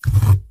crazy.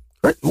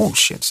 Oh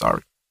shit, sorry.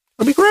 It's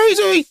gonna be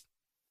crazy.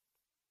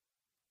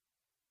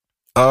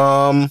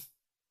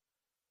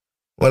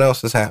 What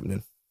else is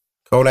happening?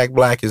 Kodak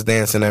Black is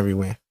dancing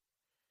everywhere.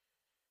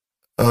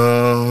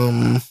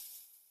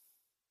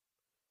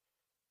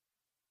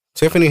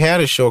 Tiffany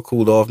Haddish show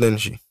cooled off, didn't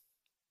she?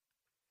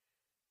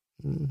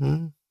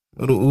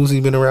 Little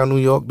Uzi been around New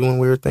York doing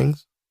weird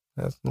things.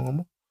 That's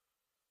normal.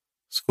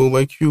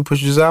 Schoolboy Q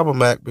pushes his album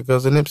back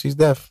because of Nipsey's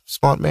death.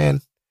 Smart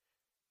man.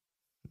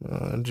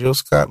 Jill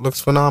Scott looks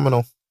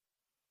phenomenal.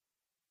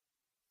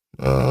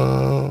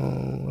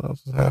 What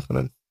else is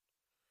happening?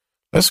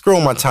 Let's scroll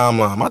my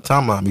timeline. My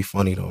timeline be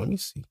funny though. Let me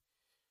see.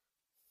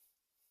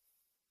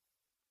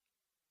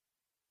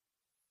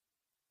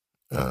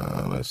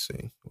 Let's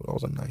see.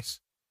 Those are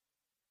nice.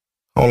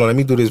 Hold on, let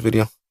me do this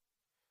video.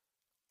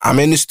 I'm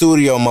in the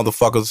studio,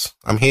 motherfuckers.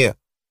 I'm here.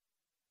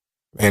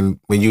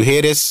 And when you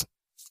hear this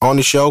on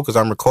the show, because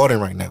I'm recording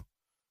right now.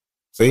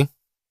 See?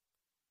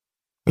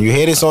 When you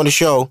hear this on the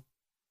show,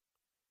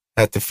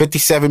 at the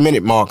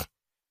 57-minute mark,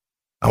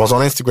 I was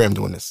on Instagram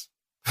doing this.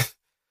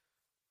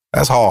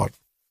 That's hard.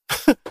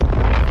 The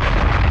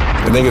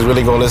niggas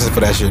really gonna listen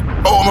for that shit.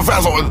 Oh, I'm a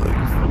fast one.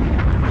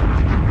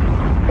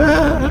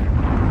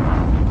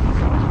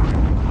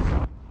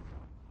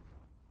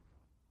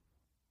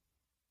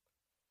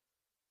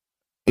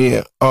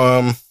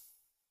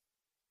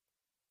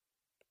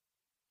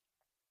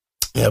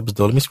 Yeah, but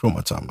though, let me scroll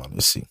my timeline.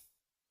 Let's see.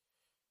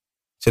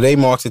 Today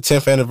marks the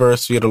 10th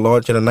anniversary of the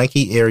launch of the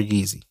Nike Air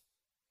Yeezy.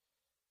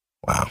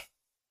 Wow.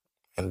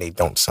 And they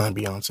don't sign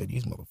Beyonce.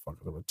 These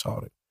motherfuckers are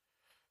retarded.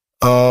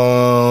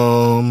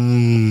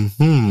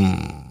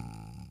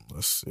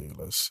 Let's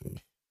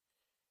see.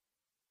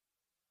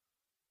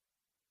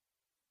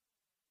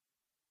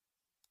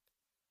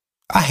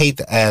 I hate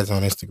the ads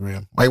on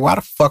Instagram. Like, why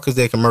the fuck is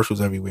there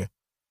commercials everywhere?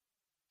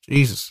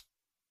 Jesus.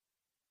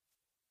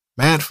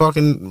 Mad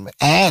fucking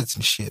ads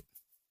and shit.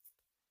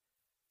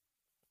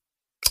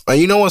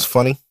 You know what's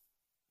funny?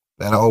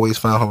 That I always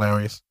found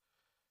hilarious?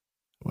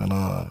 When,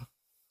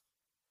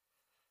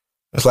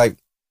 it's like,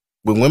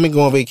 when women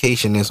go on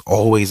vacation, there's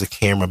always a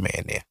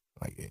cameraman there.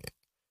 Like,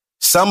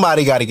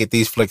 somebody got to get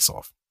these flicks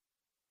off.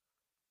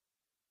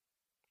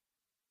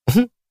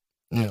 You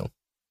know,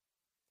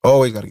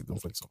 always got to get them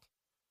flicks off.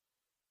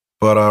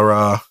 But,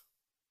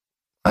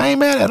 I ain't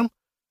mad at them.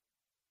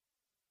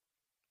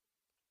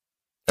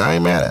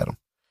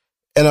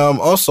 And,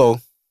 also,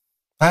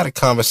 I had a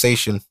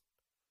conversation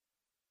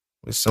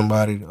with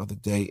somebody the other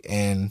day,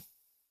 and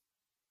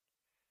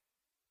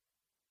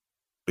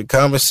the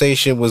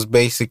conversation was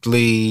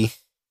basically,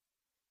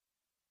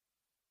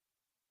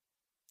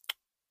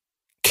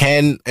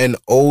 can an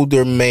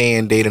older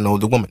man date an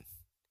older woman?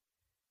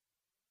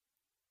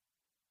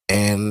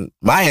 And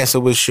my answer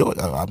was sure.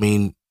 I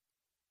mean,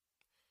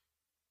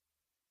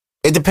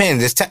 it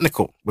depends. It's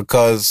technical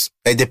because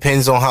it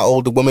depends on how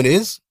old the woman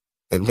is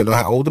and depends on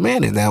how old the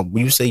man is. Now,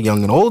 when you say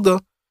young and older,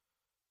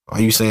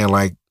 are you saying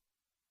like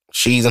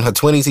she's in her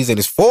 20s, he's in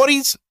his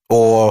 40s,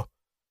 or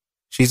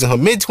she's in her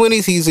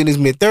mid-20s, he's in his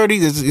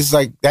mid-30s? It's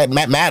like that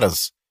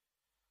matters.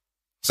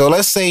 So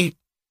let's say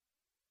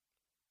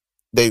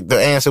the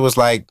answer was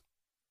like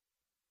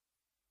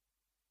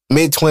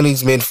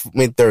mid-20s,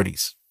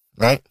 mid-30s,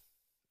 right?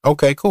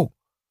 Okay, cool.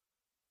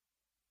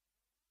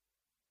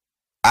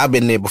 I've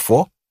been there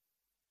before.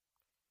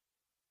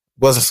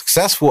 Wasn't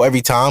successful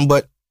every time,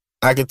 but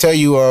I can tell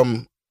you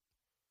a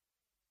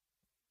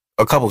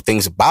couple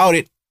things about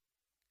it.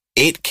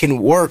 It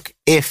can work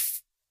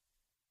if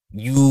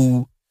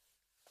the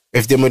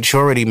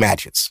maturity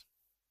matches.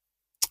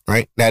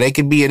 Right? Now, there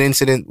could be an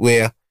incident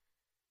where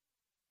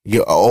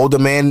you're an older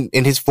man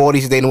in his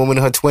 40s dating a woman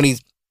in her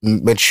 20s,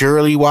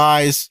 maturity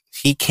wise,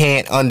 he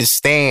can't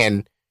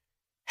understand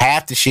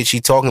half the shit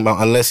she's talking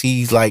about unless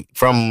he's like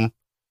from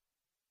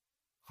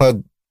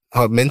her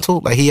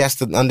mental. Like, he has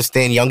to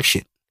understand young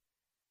shit.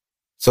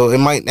 So it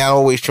might not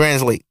always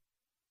translate.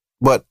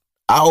 But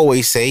I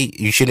always say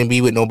you shouldn't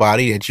be with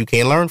nobody that you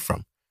can't learn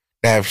from.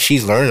 Now, if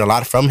she's learning a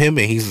lot from him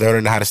and he's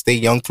learning how to stay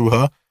young through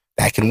her,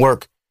 that can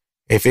work.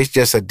 If it's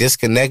just a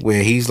disconnect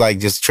where he's like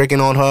just tricking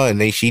on her and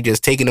then she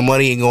just taking the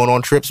money and going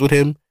on trips with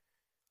him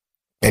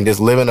and just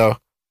living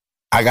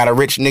I got a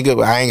rich nigga,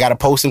 but I ain't got to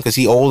post him because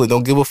he old and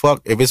don't give a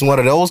fuck. If it's one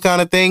of those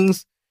kind of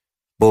things,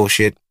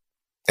 bullshit.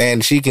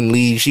 And she can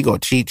leave. She go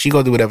cheat. She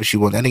go do whatever she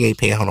wants. That nigga ain't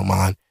paying her no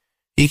mind.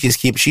 She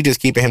just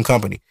keeping him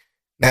company.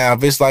 Now,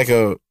 if it's like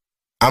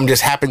I'm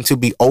just happen to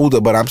be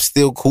older, but I'm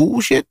still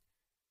cool shit,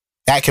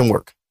 that can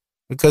work.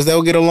 Because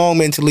they'll get along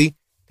mentally.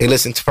 They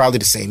listen to probably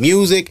the same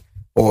music.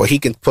 Or he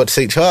can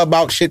teach her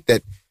about shit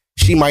that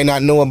she might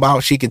not know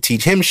about. She could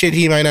teach him shit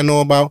he might not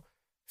know about.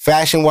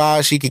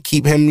 Fashion-wise, she could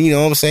keep him, you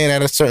know what I'm saying,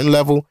 at a certain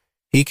level.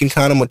 He can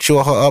kind of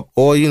mature her up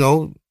or, you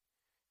know,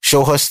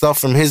 show her stuff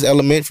from his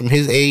element, from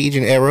his age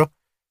and era,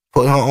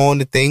 put her on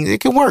the things.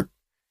 It can work.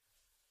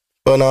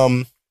 But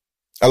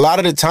a lot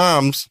of the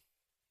times,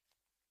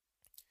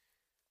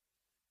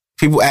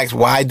 people ask,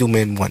 why do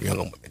men want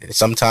younger women? And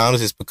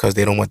sometimes it's because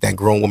they don't want that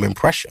grown woman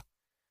pressure.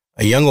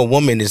 A younger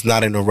woman is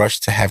not in a rush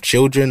to have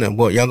children.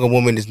 A younger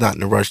woman is not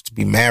in a rush to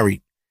be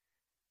married.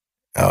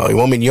 A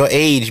woman your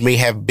age may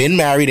have been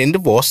married and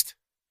divorced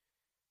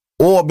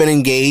or been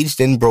engaged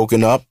and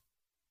broken up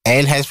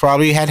and has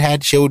probably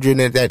had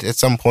children at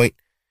some point.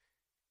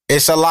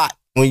 It's a lot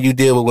when you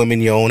deal with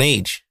women your own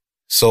age.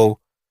 So,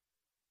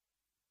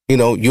 you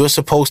know, you're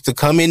supposed to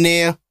come in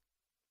there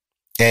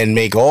and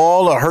make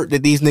all the hurt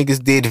that these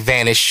niggas did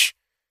vanish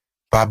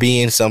by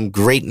being some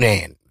great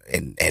man.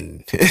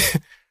 And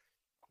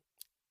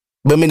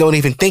women don't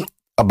even think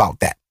about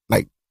that.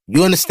 Like,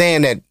 you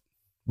understand that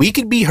we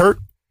could be hurt,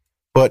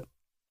 but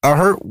a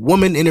hurt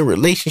woman in a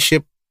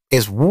relationship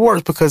is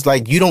worse because,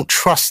 like, you don't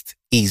trust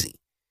easy.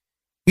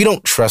 You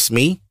don't trust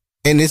me.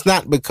 And it's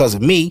not because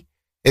of me.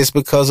 It's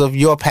because of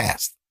your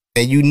past.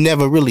 And you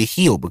never really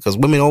heal because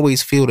women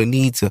always feel the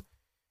need to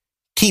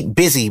keep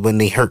busy when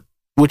they hurt,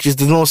 which is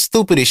the most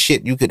stupidest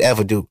shit you could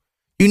ever do.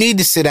 You need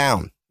to sit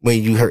down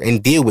when you hurt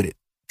and deal with it.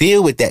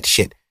 Deal with that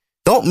shit.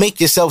 Don't make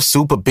yourself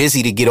super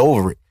busy to get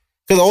over it.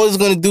 Because all it's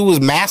going to do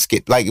is mask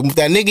it. Like, if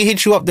that nigga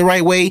hits you up the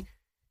right way,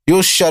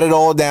 you'll shut it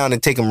all down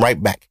and take him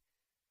right back.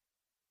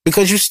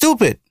 Because you're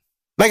stupid.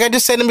 Like I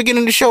just said in the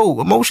beginning of the show,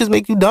 emotions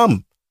make you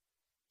dumb.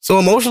 So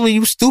emotionally,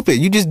 you stupid.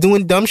 You just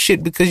doing dumb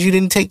shit because you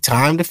didn't take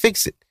time to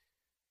fix it.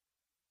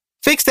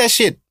 Fix that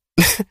shit.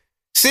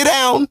 Sit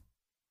down.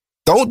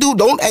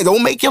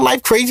 Don't make your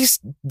life crazy,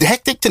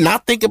 hectic to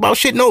not think about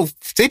shit. No,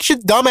 sit your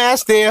dumb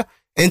ass there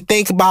and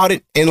think about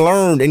it and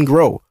learn and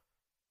grow.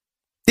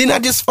 Didn't I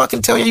just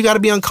fucking tell you got to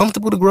be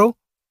uncomfortable to grow?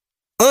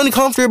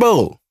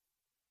 Uncomfortable,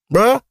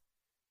 bruh.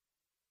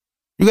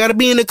 You got to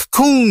be in a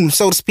cocoon,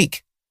 so to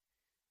speak.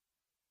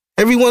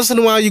 Every once in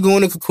a while, you go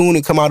in a cocoon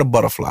and come out a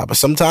butterfly. But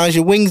sometimes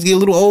your wings get a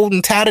little old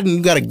and tattered and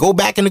you got to go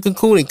back in the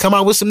cocoon and come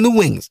out with some new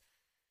wings.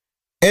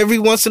 Every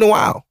once in a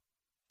while.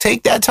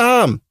 Take that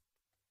time.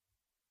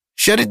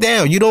 Shut it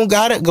down. You don't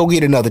got to go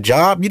get another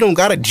job. You don't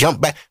got to jump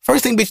back.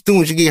 First thing bitch do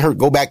when you get hurt,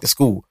 go back to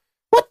school.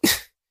 What?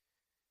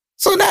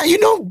 So now, you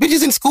know,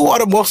 bitches in school are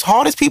the most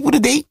hardest people to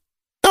date.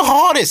 The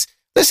hardest.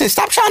 Listen,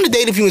 stop trying to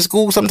date if you're in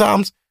school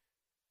sometimes.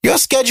 Your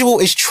schedule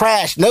is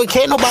trash. No,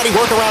 can't nobody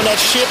work around that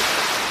shit.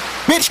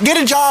 Bitch,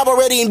 get a job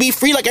already and be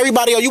free like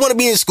everybody else. You want to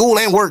be in school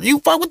and work. You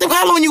fuck with them.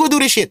 How long you gonna do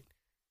this shit?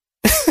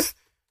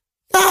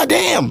 God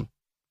damn.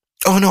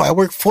 Oh no, I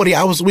work 40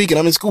 hours a week and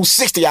I'm in school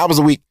 60 hours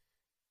a week.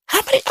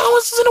 How many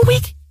hours is in a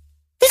week?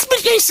 This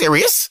bitch ain't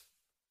serious.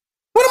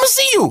 When am I gonna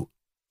see you?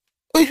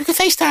 Oh, you can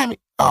FaceTime me.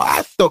 Oh,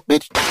 I thought,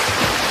 bitch.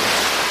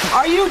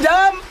 Are you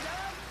dumb?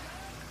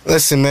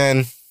 Listen,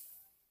 man.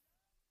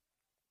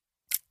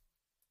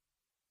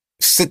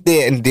 Sit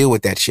there and deal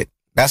with that shit.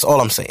 That's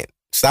all I'm saying.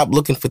 Stop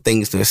looking for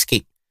things to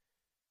escape.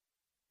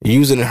 You're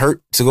using the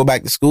hurt to go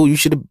back to school. You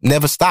should have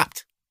never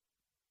stopped.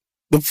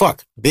 The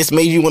fuck? This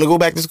made you want to go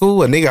back to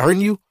school? A nigga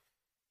hurting you?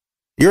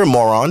 You're a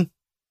moron.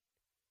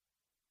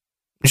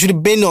 You should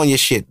have been on your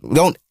shit.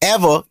 Don't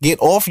ever get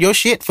off your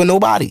shit for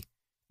nobody.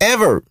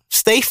 Ever.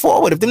 Stay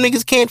forward. If them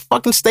niggas can't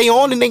fucking stay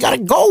on, then they gotta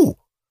go.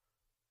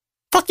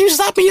 Fuck you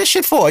stopping your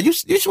shit for? What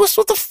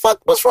the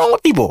fuck? What's wrong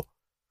with people?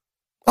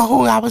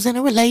 Oh, I was in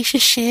a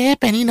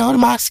relationship and, you know,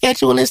 my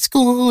schedule in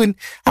school and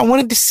I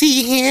wanted to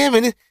see him.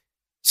 And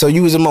so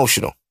you was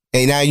emotional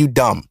and now you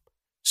dumb.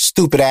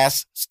 Stupid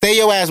ass. Stay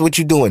your ass what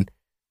you doing.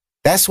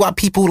 That's why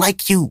people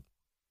like you.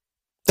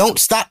 Don't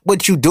stop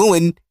what you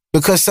doing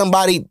because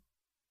somebody,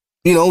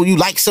 you know, you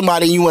like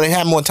somebody and you want to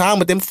have more time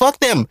with them. Fuck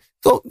them.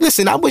 So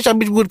listen, I wish I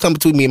would come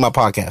between me and my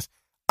podcast.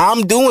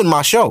 I'm doing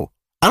my show.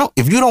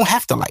 If you don't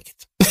have to like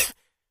it.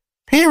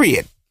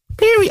 Period.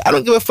 I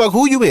don't give a fuck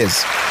who you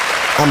is.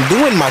 I'm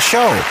doing my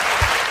show.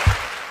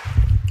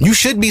 You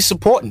should be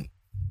supporting. You know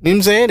what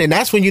I'm saying? And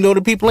that's when you know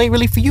the people ain't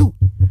really for you.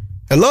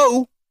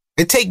 Hello?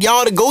 It take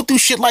y'all to go through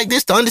shit like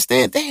this to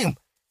understand, damn,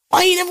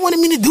 why you never wanted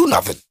me to do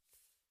nothing?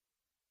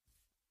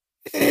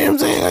 You know what I'm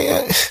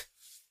saying?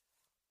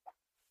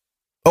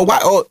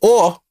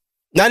 Or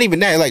not even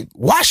that, like,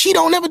 why she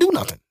don't never do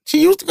nothing?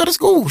 She used to go to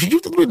school. She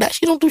used to do that.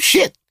 She don't do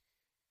shit.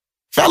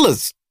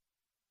 Fellas,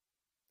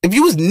 if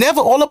you was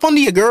never all up under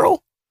your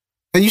girl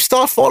and you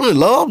start falling in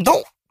love,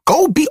 don't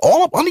go be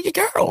all up under your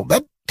girl.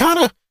 That kind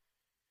of,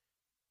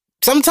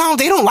 sometimes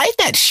they don't like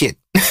that shit.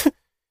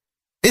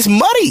 It's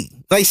muddy.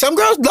 Like, some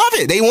girls love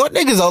it. They want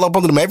niggas all up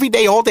under them every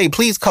day, all day.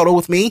 Please cuddle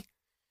with me.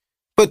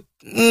 But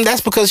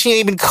that's because she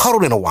ain't been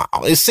cuddled in a while.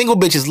 And single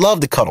bitches love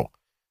to cuddle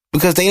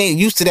because they ain't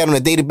used to that on a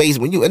daily basis.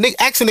 When you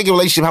ask a nigga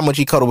relationship how much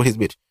he cuddle with his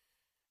bitch.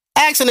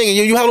 Ask a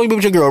nigga, you how long you been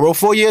with your girl, bro?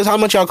 4 years? How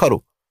much y'all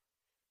cuddle?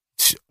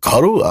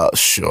 Cuddle?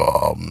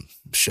 Sure.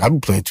 I be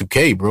playing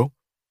 2K, bro.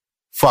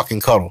 Fucking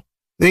cuddle.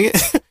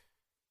 Nigga.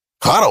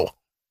 Cuddle.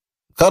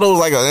 Cuddle is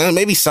like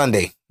maybe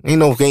Sunday. Ain't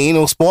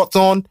no sports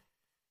on. You know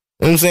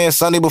what I'm saying?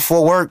 Sunday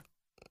before work.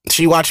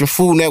 She watching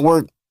Food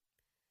Network.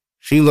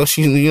 She you know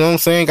what I'm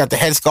saying? Got the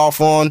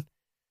headscarf on.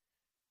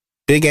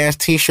 Big ass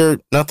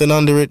t-shirt, nothing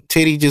under it.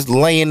 Titty just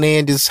laying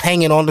there, just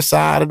hanging on the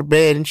side of the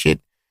bed and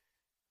shit.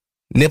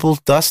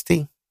 Nipples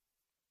dusty.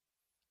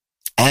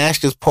 Ass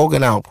just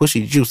poking out,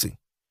 pushy, juicy.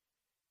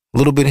 A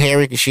little bit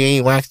hairy because she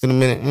ain't waxed in a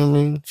minute. You know what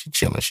I mean? She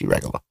chilling, she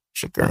regular.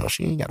 She a girl,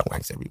 she ain't got to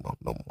wax every month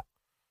no more.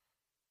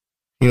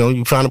 You know,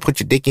 you trying to put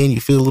your dick in,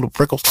 you feel a little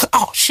prickles.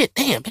 Oh, shit,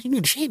 damn, man, you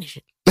need to shave this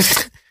shit.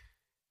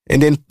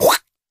 And then,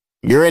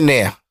 you're in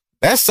there.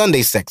 That's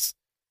Sunday sex.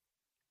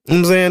 You know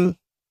what I'm saying?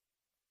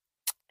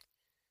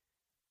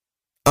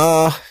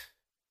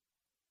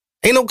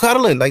 Ain't no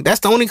cuddling. Like, that's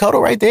the only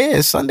cuddle right there.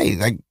 It's Sunday.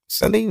 Like,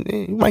 Sunday,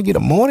 you might get a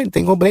morning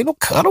thing, but ain't no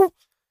cuddle.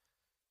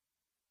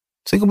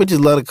 Single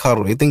bitches love to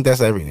cuddle. They think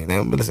that's everything.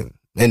 Now, listen,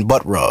 and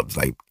butt rubs.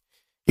 Like,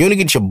 you only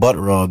get your butt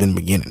rubbed in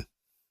the beginning.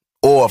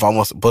 Or if I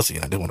want some pussy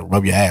and I just want to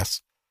rub your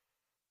ass.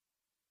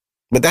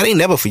 But that ain't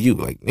never for you.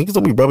 Like, niggas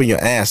don't be rubbing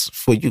your ass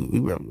for you.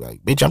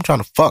 Like, bitch, I'm trying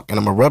to fuck and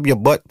I'm going to rub your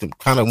butt to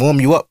kind of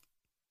warm you up.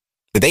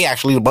 But they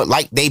actually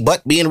like they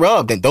butt being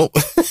rubbed and don't.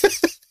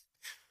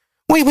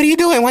 Wait, what are you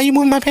doing? Why are you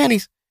moving my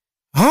panties?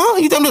 Huh?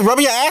 You done just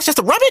rubbing your ass just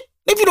to rub it?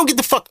 If you don't get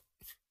the fuck.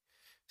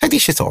 Take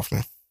these shits off,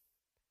 man.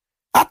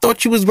 I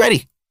thought you was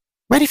ready.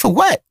 Ready for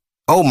what?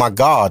 Oh my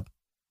God.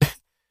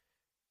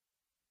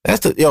 I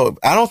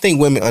don't think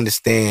women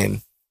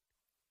understand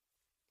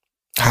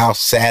how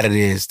sad it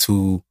is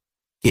to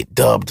get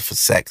dubbed for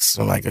sex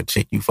or like a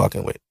chick you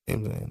fucking with. You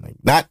know what I'm saying? Like,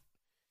 not,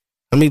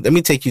 let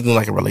me take you to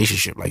like a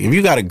relationship. Like, if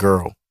you got a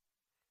girl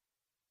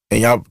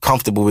and y'all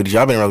comfortable with it,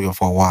 y'all been around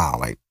for a while.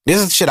 Like,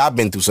 this is shit I've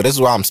been through, so this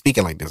is why I'm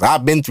speaking like this.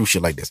 I've been through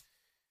shit like this.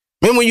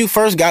 Remember when you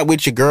first got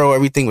with your girl,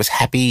 everything was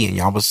happy and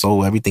y'all was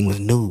everything was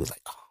new. It was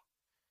like, oh,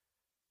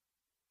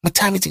 what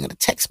time is he gonna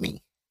text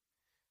me?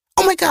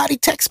 Oh my God, he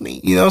texts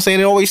me. You know what I'm saying?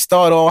 It always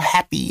start all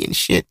happy and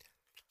shit.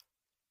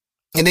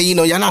 And then,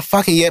 y'all not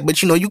fucking yet,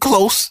 but you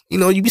close.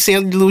 You be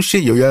saying the little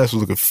shit. Yo, your ass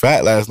was looking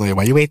fat last night.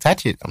 Why you ain't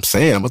touch it? I'm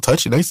saying, I'm gonna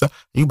touch it next time.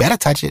 You better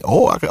touch it.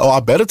 I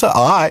better touch.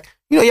 All right.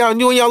 Y'all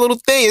doing y'all little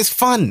thing. It's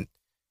fun.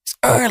 It's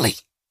early.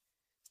 It's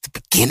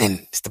the beginning.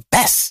 It's the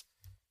best.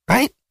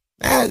 Right?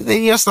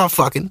 Then y'all start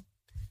fucking.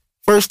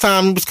 First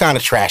time, it was kind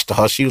of trash to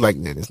her. She was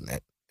like, this and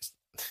that.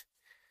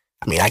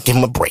 I mean, I give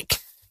him a break.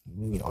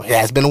 I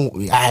have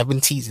been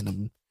teasing him.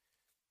 You know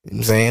what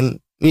I'm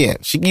saying? Yeah,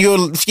 she give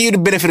you the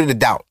benefit of the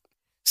doubt.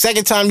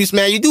 Second time you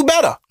smell, you do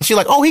better. She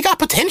like, oh, he got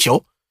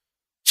potential.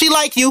 She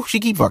like you. She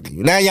keep fucking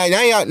you. Now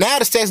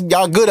the sex,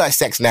 y'all good at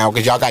sex now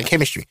because y'all got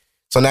chemistry.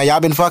 So now y'all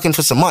been fucking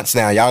for some months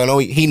now. Y'all know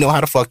he know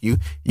how to fuck you.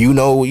 You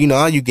know,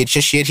 you get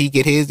your shit, he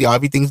get his. Y'all,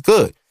 everything's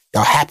good.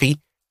 Y'all happy.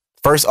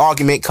 First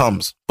argument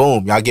comes.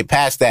 Boom. Y'all get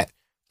past that.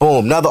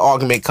 Boom. Another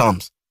argument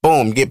comes.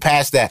 Boom. Get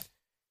past that.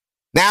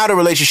 Now the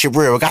relationship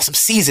real. It got some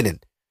seasoning.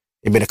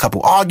 It been a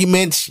couple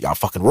arguments. Y'all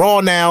fucking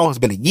raw now. It's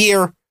been a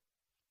year.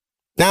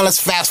 Now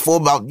let's fast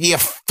forward about year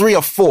 3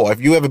 or 4.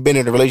 If you ever been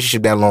in a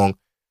relationship that long.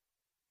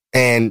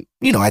 And,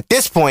 at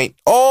this point,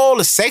 all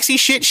the sexy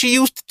shit she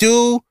used to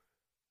do,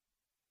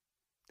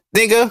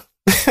 nigga,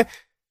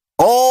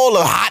 all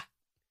the hot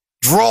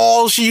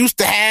drawers she used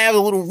to have, a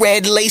little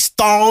red lace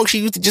thong she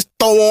used to just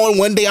throw on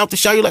one day out the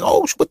shower. You're like,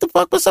 oh, what the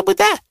fuck? What's up with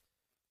that?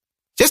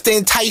 Just to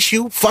entice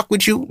you, fuck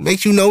with you,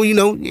 makes you know,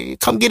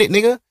 come get it,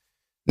 nigga.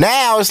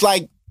 Now it's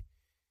like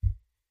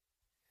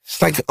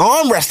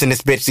arm resting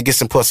this bitch to get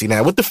some pussy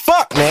now. What the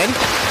fuck, man?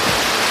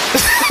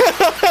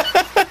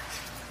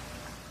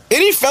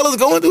 Any fellas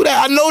going through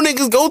that? I know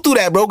niggas go through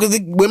that, bro, because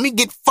women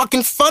get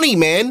fucking funny,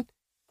 man.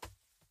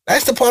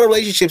 That's the part of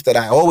relationships that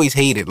I always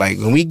hated. Like,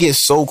 when we get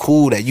so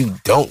cool that you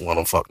don't want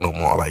to fuck no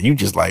more. Like, you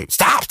just like,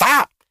 stop.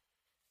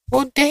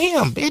 Well,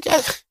 damn,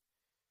 bitch.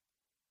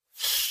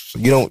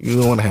 You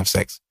don't want to have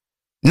sex.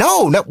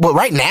 No, but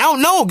right now,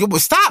 no.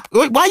 Stop.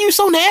 Why are you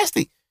so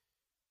nasty?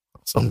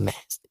 So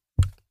nasty.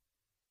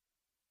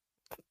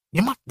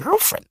 You're my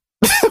girlfriend.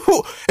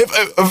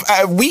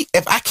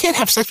 If I can't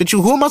have sex with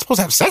you, who am I supposed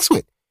to have sex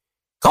with?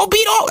 Go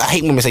beat off. I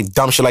hate when women say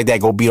dumb shit like that.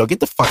 Go beat off.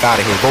 Get the fuck out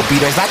of here. Go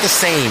beat off. It's not the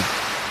same.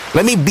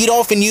 Let me beat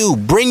off in you.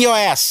 Bring your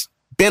ass.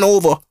 Bend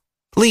over.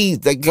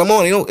 Please. Like, come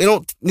on. You know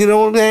what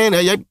I'm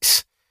saying?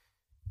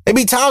 There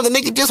be times the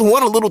nigga just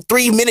want a little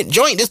 3-minute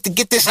joint just to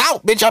get this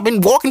out, bitch. I've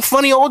been walking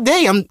funny all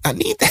day. I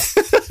need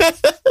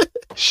that.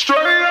 Straight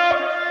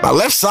up. My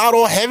left side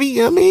all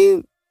heavy. I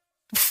mean,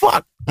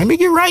 fuck. Let me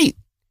get right.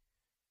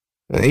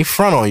 They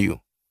front on you.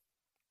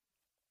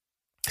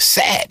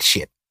 Sad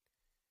shit.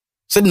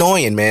 It's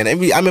annoying, man. I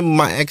remember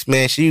my ex,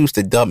 man, she used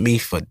to dump me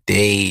for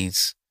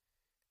days.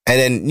 And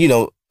then, you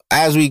know,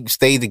 as we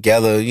stayed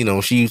together, you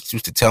know, she used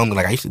to tell me,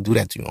 like, I used to do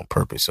that to you on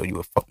purpose so you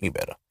would fuck me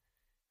better.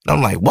 And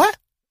I'm like, what?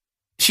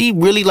 She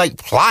really, like,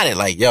 plotted,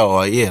 like,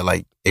 yo, yeah,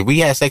 like, if we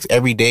had sex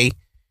every day,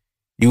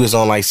 you was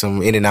on, like,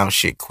 some in and out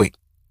shit quick.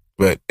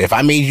 But if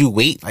I made you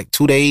wait, like,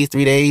 2 days,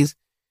 3 days,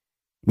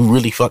 you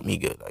really fucked me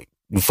good. Like,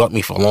 you fucked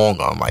me for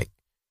longer. I'm like,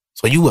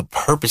 so you would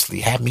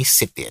purposely have me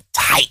sit there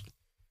tight.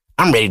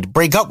 I'm ready to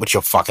break up with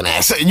your fucking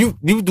ass. You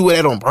do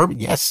that on purpose?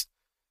 Yes.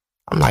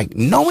 I'm like,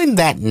 knowing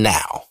that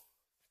now,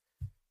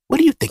 what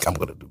do you think I'm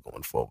gonna do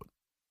going forward?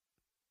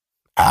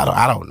 I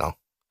don't know.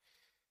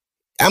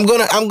 I'm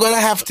gonna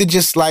have to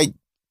just like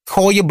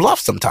call your bluff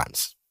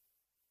sometimes.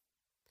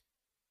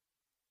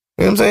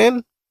 You know what I'm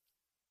saying?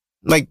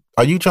 Like,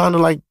 are you trying to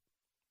make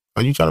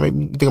me, you think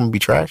I'm gonna be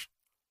trash?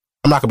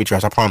 I'm not gonna be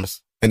trash, I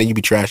promise. And then you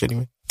be trash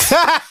anyway.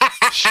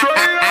 Straight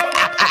up.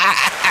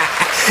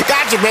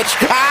 Gotcha, bitch.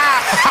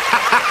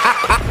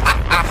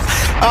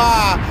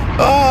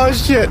 Oh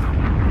shit.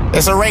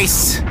 It's a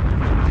race.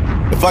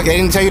 The fuck, I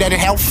didn't tell you that in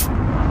health?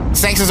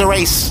 Sex is a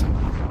race.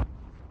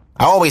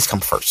 I always come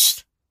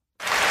first.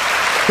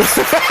 That's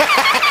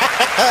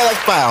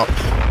foul.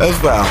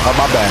 Oh,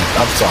 my bad.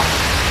 I'm sorry.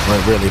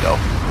 Really though.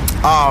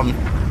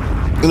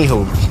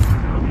 Anywho.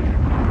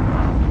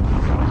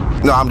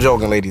 No, I'm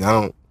joking, ladies. I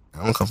don't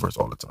come first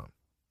all the time.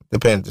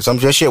 Depends. If some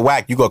your shit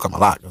whack, you gonna come a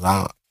lot. Cause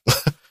I don't.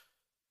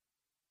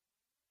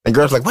 And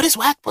girls like, what is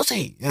whack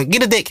pussy?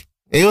 Get a dick.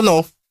 And you'll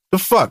know. The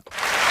fuck.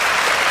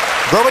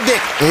 Grow a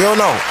dick. And you'll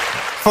know.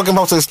 Fucking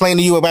supposed to explain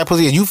to you what whack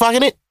pussy is. You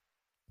fucking it?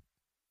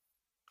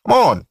 Come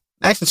on.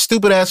 Asking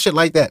stupid ass shit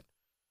like that.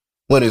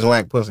 What is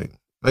whack pussy?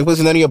 Like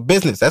pussy none of your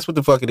business. That's what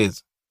the fuck it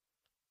is.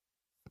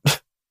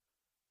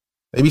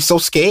 They be so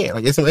scared.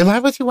 Like, am I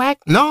pussy whack?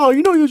 No,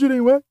 you know your shit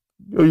ain't whack.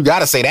 You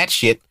gotta say that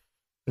shit.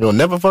 You'll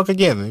never fuck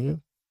again.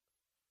 Nigga.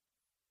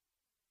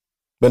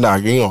 But nah,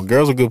 you know,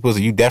 girls are good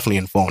pussy. You definitely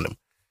inform them.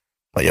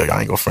 Like, yo, y'all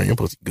ain't gonna friend your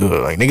pussy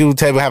good. Like, niggas will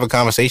tell you have a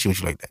conversation with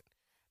you like that.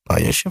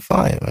 Like, your shit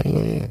fire. Like,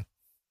 yeah.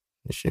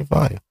 Your shit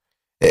fire.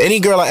 Any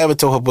girl I ever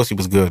told her pussy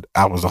was good,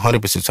 I was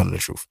 100% telling the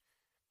truth.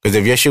 Because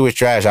if your shit was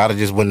trash, I'd have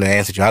just wouldn't have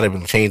answered you. I'd have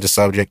been changed the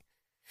subject.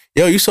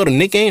 Yo, you saw the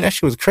Nick game? That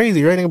shit was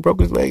crazy, right? Nigga broke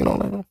his leg and all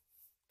that.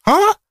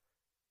 Huh?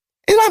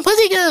 Is my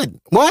pussy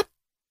good? What?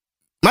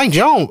 Mike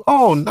Jones?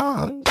 Oh,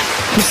 nah.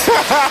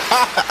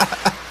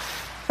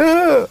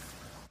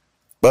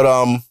 But,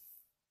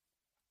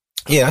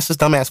 yeah, that's just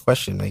dumbass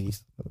question,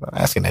 ladies.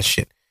 Asking that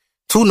shit.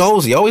 Too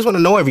nosy. Always want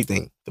to know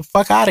everything. The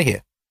fuck out of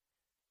here.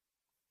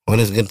 What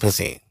is good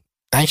pussy?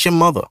 Ask your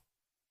mother.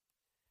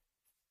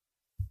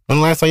 When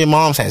the last time your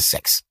moms had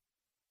sex?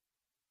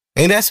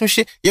 Ain't that some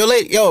shit?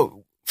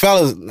 Yo,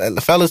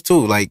 fellas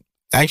too. Like,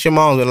 ask your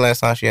mom when the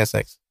last time she had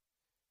sex.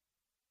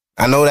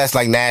 I know that's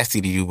like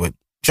nasty to you, but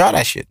try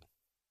that shit.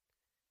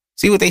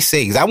 See what they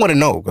say, because I want to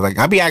know. Cause like,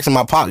 I be asking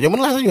my pops, yo, when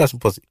the last time you got some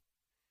pussy?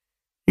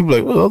 You be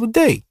like, well, the other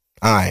day.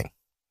 All right.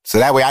 So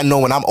that way I know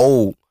when I'm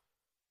old,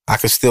 I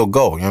could still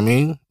go. You know what I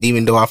mean?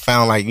 Even though I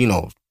found like, you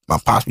know, my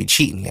pops be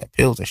cheating. He had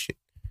pills and shit.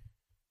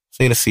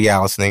 See the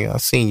Cialis nigga. I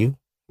seen you.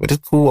 With this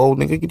cool old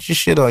nigga, get your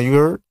shit on. You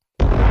heard?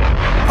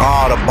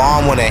 Oh, the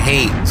bomb wanna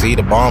hate. See,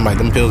 the bomb like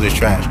them pills is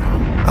trash.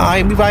 All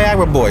right, we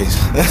Viagra boys.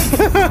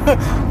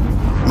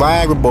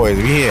 Viagra boys,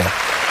 we here.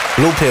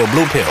 Blue pill.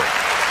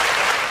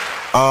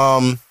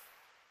 I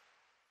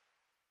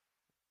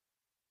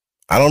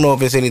don't know if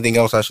there's anything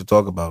else I should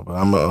talk about, but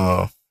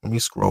let me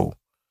scroll.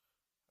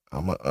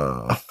 Let me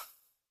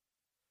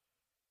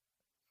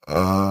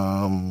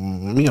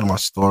go to my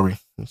story.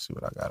 Let me see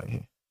what I got in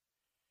here.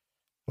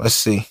 Let's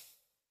see.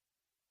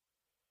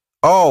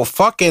 Oh,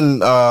 fucking,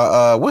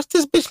 what's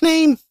this bitch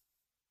name?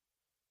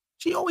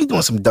 She always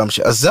doing some dumb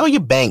shit. Azalea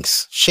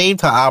Banks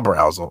shaved her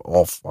eyebrows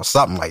off or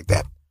something like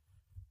that.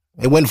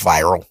 It went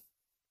viral.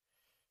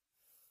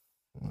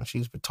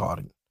 She's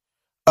retarded.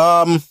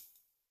 I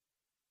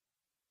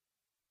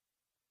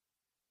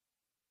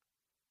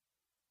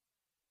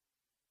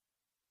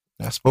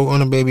spoke on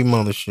the baby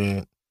mother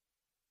shit.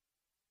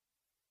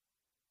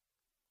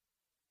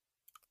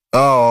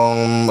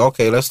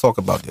 Okay, let's talk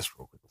about this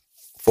real quick.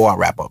 Before I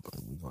wrap up,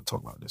 we're going to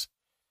talk about this.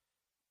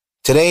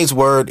 Today's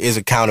word is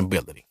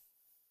accountability.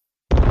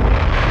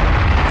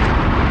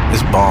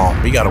 This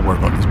bomb. We got to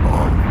work on this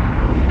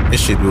bomb.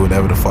 This shit do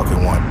whatever the fuck it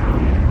want.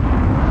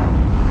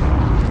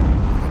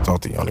 I'll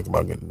talk to y'all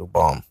about getting a new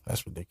bomb.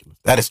 That's ridiculous.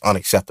 That is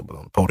unacceptable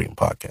on the Podium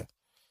Podcast.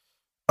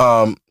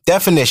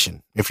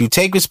 Definition. If you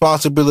take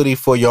responsibility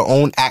for your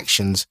own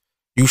actions,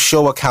 you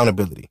show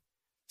accountability.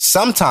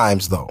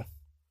 Sometimes, though,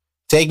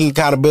 taking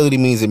accountability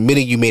means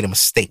admitting you made a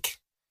mistake.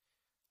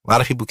 A lot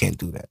of people can't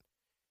do that.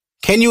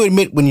 Can you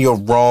admit when you're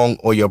wrong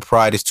or your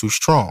pride is too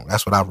strong?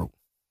 That's what I wrote.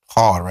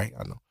 Hard, right?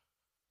 I know.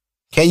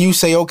 Can you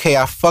say, okay,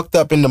 I fucked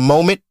up in the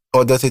moment,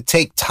 or does it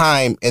take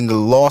time and the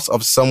loss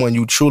of someone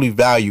you truly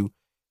value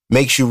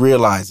makes you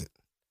realize it?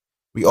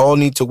 We all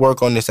need to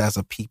work on this as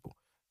a people.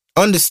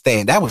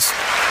 Understand, that was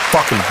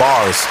fucking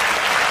bars.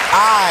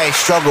 I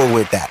struggle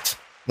with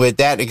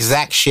that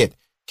exact shit.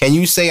 Can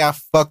you say I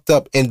fucked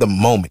up in the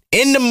moment?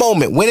 In the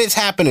moment, when it's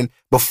happening,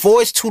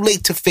 before it's too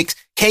late to fix,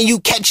 can you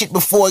catch it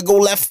before it go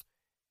left?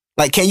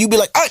 Like, can you be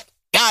like, all right,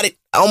 got it.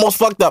 I almost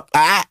fucked up.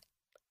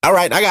 All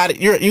right, I got it.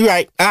 You're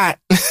right. All right.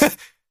 You know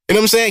what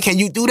I'm saying? Can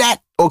you do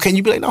that? Or can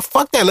you be like, no,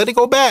 fuck that. Let it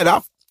go bad.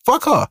 I'll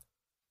fuck her.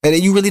 And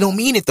then you really don't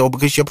mean it, though,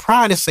 because your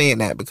pride is saying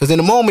that. Because in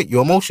the moment,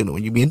 you're emotional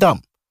and you're being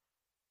dumb.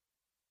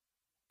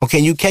 Or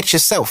can you catch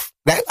yourself?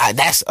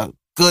 That's a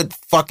good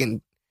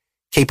fucking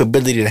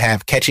capability to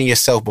have, catching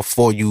yourself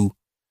before you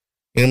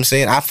know what I'm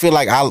saying? I feel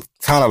like I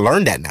kind of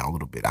learned that now a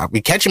little bit. I'll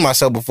be catching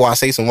myself before I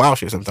say some wild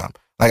shit sometimes.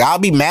 Like, I'll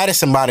be mad at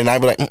somebody and I'll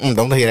be like,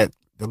 don't hear that.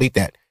 Delete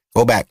that.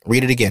 Go back.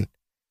 Read it again.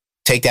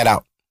 Take that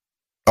out.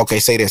 Okay,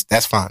 say this.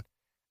 That's fine.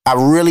 I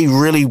really,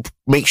 really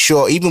make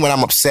sure, even when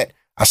I'm upset,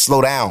 I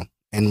slow down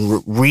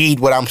and read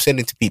what I'm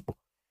sending to people.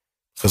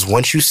 Because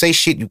once you say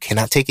shit, you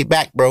cannot take it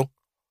back, bro.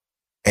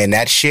 And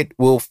that shit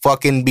will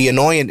fucking be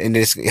annoying. And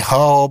this,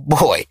 oh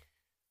boy.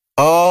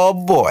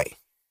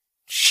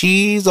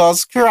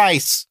 Jesus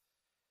Christ.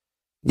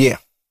 Yeah.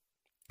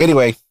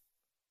 Anyway,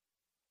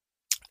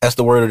 that's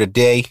the word of the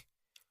day.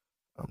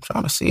 I'm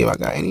trying to see if I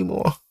got any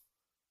more.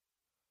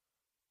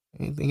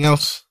 Anything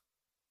else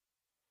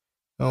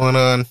going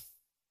on?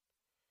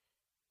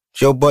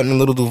 Joe Budden and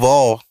Little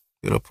Duval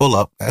did a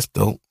pull-up. That's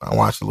dope. I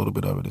watched a little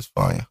bit of it. It's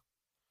fire.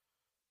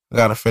 I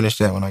gotta finish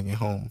that when I get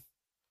home.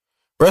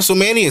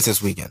 WrestleMania is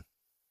this weekend.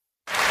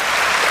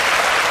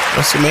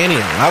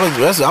 WrestleMania.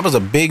 I was a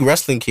big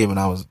wrestling kid when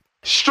I was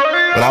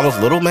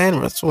little, man.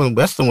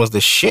 Wrestling was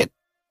the shit.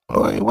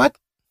 Boy, what?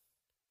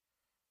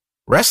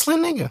 Wrestling,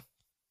 nigga?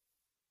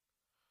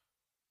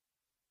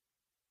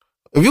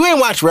 If you ain't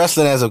watch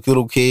wrestling as a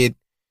little kid,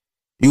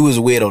 you was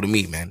a weirdo to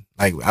me, man.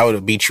 Like, I would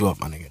have beat you up,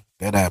 my nigga.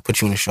 That put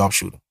you in a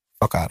sharpshooter.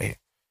 Fuck out of here.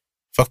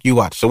 Fuck you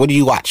watch. So what do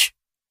you watch?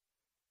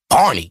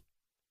 Barney.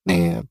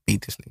 Man,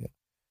 beat this nigga.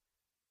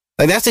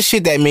 Like, that's the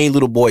shit that made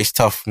little boys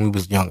tough when we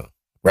was younger.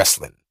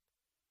 Wrestling. You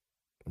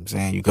know what I'm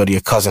saying? You go to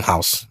your cousin's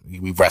house.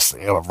 We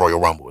wrestling. You have a Royal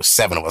Rumble. There's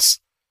 7 of us.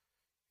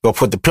 Go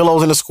put the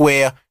pillows in the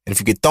square, and if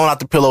you get thrown out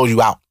the pillows,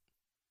 you out.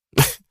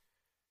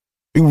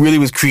 We really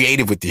was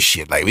creative with this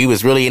shit. Like, we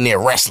was really in there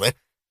wrestling,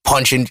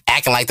 punching,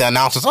 acting like the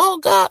announcers. Oh,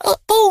 God.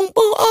 Boom, boom,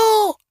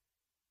 oh.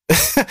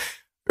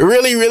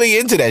 Really, really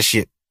into that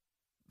shit.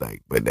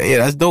 Like, but yeah,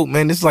 that's dope,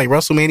 man. This is like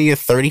WrestleMania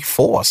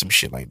 34 or some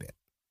shit like that.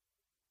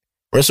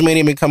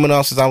 WrestleMania been coming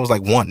off since I was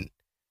like 1.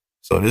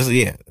 So this is,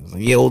 yeah, it's a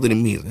year older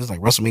than me. This is like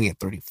WrestleMania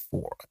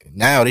 34.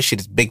 Now this shit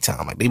is big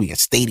time. Like, they be in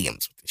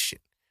stadiums with this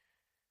shit.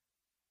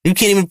 You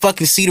can't even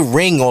fucking see the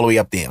ring all the way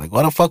up there. Like,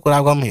 why the fuck would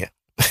I come here?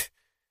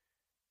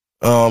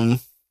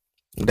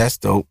 That's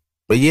dope.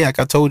 But yeah, like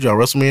I told y'all,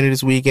 WrestleMania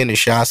this weekend is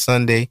Shy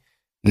Sunday.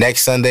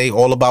 Next Sunday,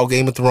 all about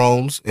Game of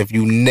Thrones. If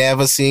you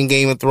never seen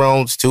Game of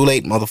Thrones, too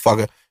late,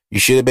 motherfucker. You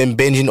should have been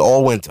binging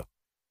all winter.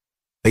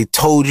 They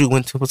told you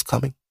winter was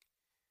coming.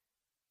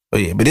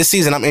 But yeah, but this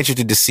season I'm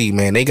interested to see,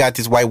 man. They got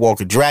this White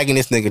Walker dragon,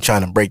 this nigga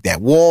trying to break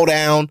that wall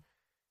down.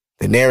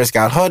 Daenerys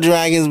got her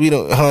dragons.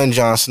 Her and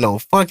Jon Snow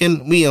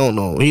fucking, we don't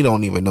know. He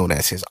don't even know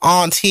that's his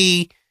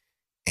auntie.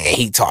 And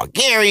he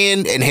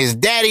Targaryen, and his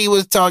daddy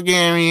was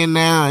Targaryen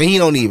now. And he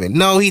don't even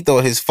know. He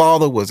thought his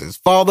father was his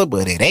father,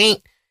 but it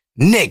ain't.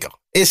 Nigga,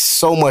 it's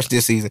so much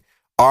this season.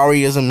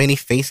 Arya's a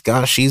many-faced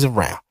god. She's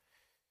around.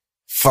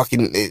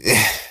 Fucking,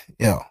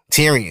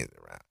 Tyrion is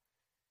around.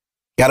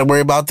 Gotta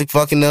worry about the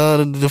fucking,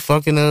 Cersei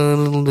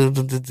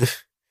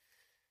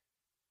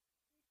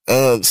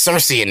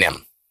and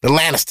them. The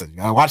Lannisters. You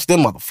gotta watch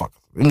them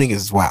motherfuckers. Them niggas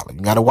is wild. You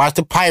gotta watch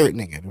the pirate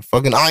nigga. The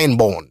fucking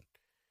Ironborn.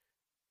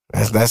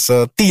 That's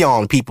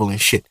Theon people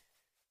and shit.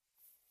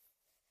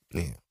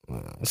 Yeah.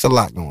 It's a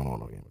lot going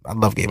on over here. I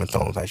love Game of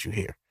Thrones, as you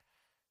hear.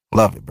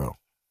 Love it, bro.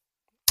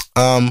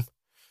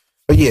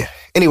 But yeah.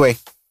 Anyway.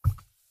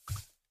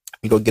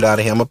 We go get out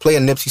of here. I'm gonna play a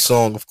Nipsey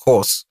song, of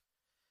course.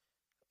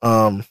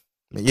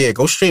 Yeah,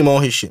 go stream all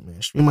his shit,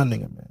 man. Stream my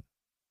nigga, man.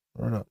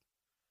 Word up.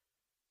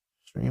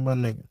 Stream my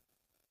nigga.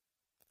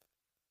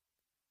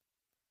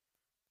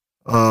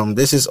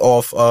 This is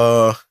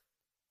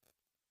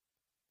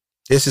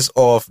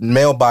off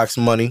Mailbox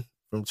Money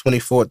from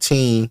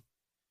 2014.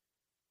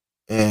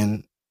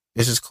 And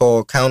this is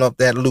called Count Up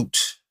That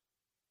Loot.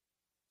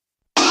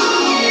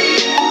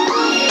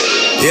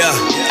 Yeah.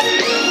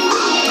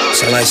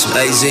 Sound like some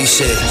AZ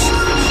shit.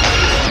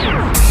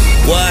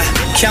 What?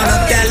 Count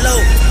up that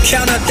loot.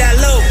 Count up that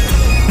loot.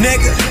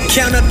 Nigga,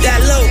 count up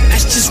that loot.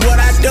 That's just what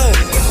I do.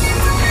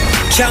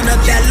 Count up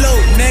that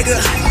loot,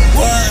 nigga.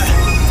 What?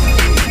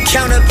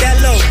 Count up that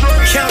loot.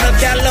 Count up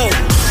that loot.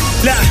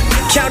 Look,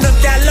 count up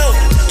that loot.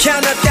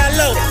 Count up that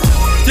loot.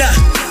 Look,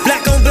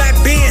 black on black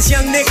beans,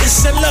 young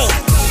niggas salute.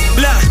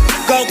 Look,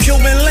 go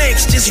Cuban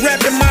links, just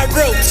repping my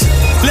roots.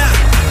 Look,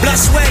 blood,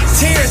 sweat,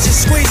 tears,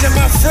 just squeezing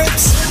my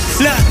fruits.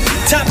 Look,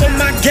 top of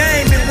my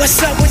game, and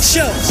what's up with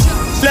you?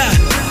 Look,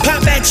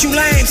 pop at you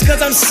lames,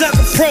 cause I'm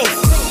sucker proof.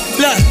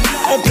 Look,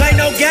 don't play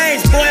no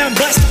games, boy, I'm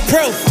busted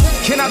proof.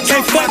 Can't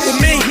fuck with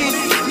me,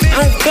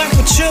 I don't fuck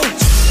with you.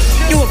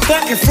 You a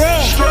fucking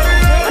fraud,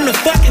 I'm the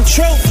fucking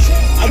truth.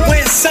 I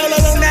went solo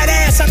on that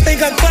ass, I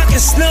think I'm fucking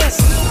Snoop.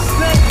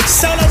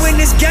 Solo in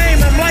this game,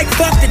 I'm like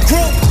fuck the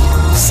group.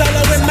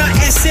 Solo in my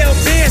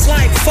SLBs,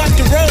 like fuck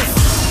the roof.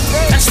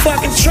 That's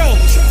fucking true,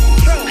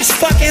 that's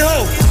fucking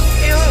hoe.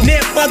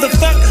 Nip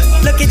motherfucker,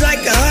 looking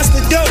like a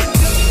hustler do.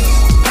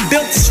 I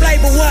built this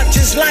label up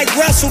just like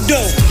Russell do.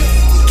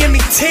 Give me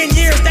 10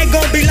 years, they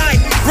gon' be like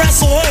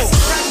Russell who?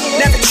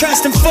 Never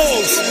trust them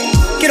fools,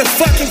 get a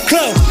fucking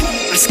clue.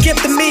 I skip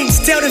the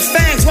meetings, tell them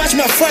fangs, watch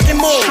my fucking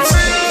moves.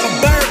 I'm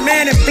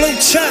Birdman and blue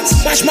chunks,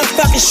 watch my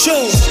fucking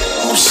shoes.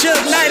 I'm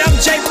Suge Knight, I'm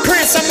Jay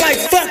Prince, I'm like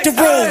fuck the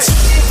rules.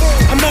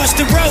 I'm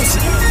Austin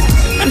Rosen,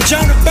 I'm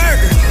Jonah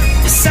Berger.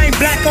 This ain't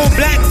black on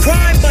black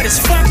crime, but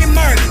it's fucking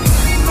murder.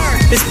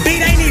 This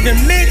beat ain't even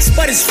mixed,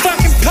 but it's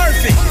fucking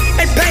perfect.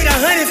 They paid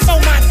 $100 for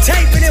my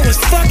tape and it was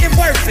fucking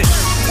worth it.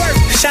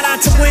 Shout out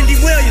to Wendy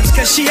Williams,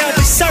 cause she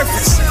helped me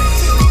surface.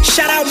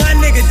 Shout out my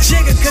nigga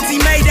Jigga, cause he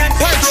made that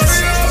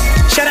purchase.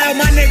 Shout out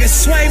my nigga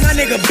Sway, my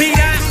nigga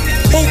B-Dot.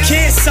 Who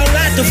kids sold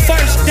out the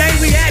first day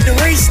we had to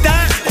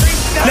restock.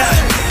 Look,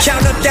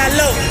 count up that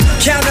low,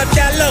 count up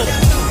that low.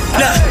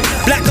 Look,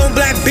 black on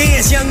black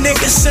beans, young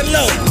niggas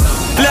salute.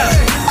 Look,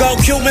 go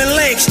Cuban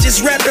links,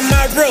 just reppin'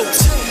 my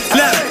roots.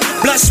 Look,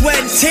 blood, sweat,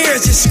 and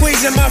tears, just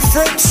squeezing my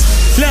fruits.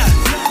 Look,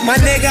 my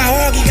nigga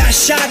Hoggy got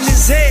shot in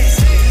his head.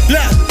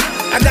 Look,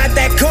 I got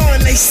that car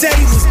and they said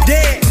he was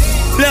dead.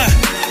 Look,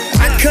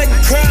 I couldn't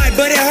cry,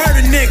 but it hurt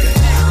a nigga.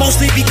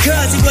 Mostly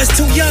because he was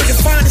too young to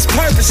find his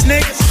purpose,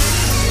 nigga.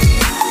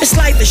 This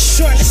life is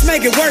short, let's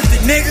make it worth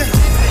it, nigga.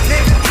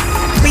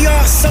 We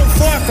all so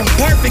far from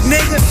perfect,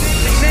 nigga.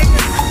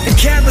 The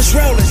camera's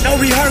rolling, no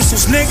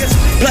rehearsals, nigga.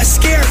 Plus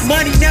scared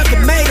money never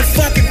made a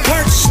fucking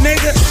purchase,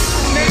 nigga.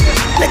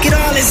 Look at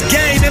all this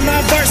game in my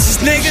verses,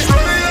 nigga.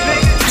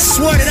 I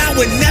swore that I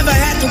would never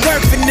have to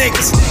work for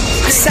niggas.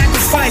 I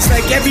sacrifice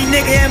like every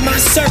nigga in my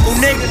circle,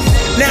 nigga.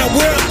 Now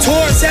world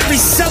tours every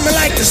summer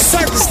like the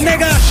circus,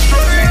 nigga.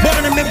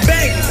 Born and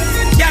baby,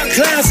 y'all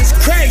clowns is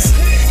crazy.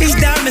 These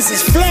diamonds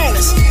is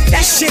flawless,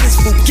 that shit is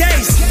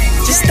fugazi.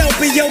 Just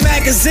open your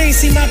magazine,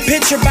 see my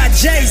picture by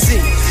Jay-Z.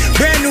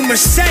 Brand new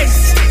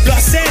Mercedes,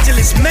 Los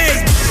Angeles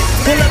made.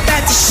 Pull up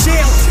at the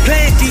Shield,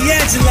 playing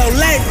D'Angelo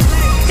label.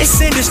 It's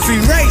industry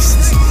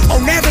racist,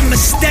 oh never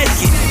mistake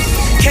it.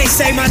 Can't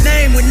say my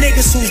name with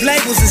niggas whose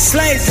labels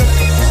enslaved them.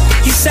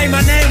 You say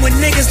my name with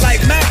niggas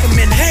like Malcolm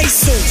and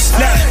Jesus.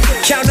 Look,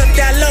 count up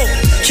that low,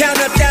 count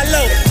up that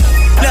low.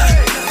 Look,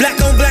 black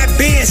on black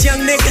beans, young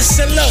niggas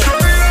salute.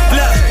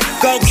 Look,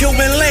 go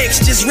Cuban links,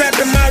 just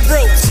reppin' my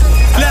roots.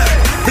 Look,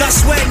 blood,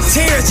 sweat, and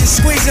tears,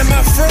 just squeezing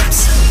my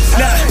fruits.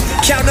 Look,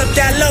 count up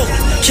that low,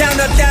 count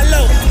up that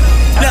low.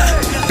 Look,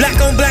 black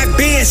on black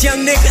beans,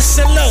 young niggas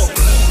salute.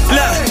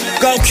 Look,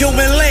 go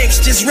Cuban links,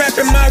 just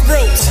reppin' my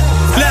roots.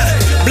 Look,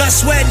 blood,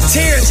 sweat, and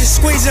tears, just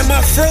squeezing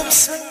my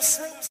fruits.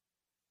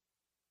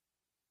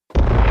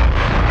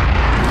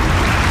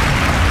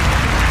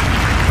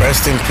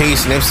 Rest in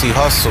peace, Nipsey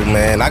Hussle,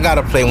 man. I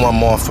gotta play one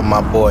more for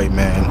my boy,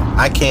 man.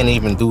 I can't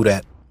even do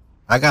that.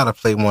 I gotta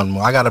play one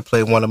more. I gotta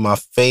play one of my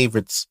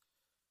favorites.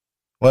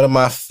 One of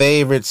my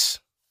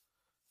favorites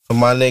for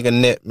my nigga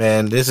Nip,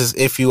 man. This is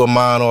If You Were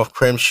Mine off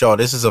Crimshaw.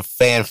 This is a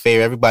fan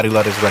favorite. Everybody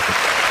love this record.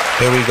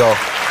 Here we go.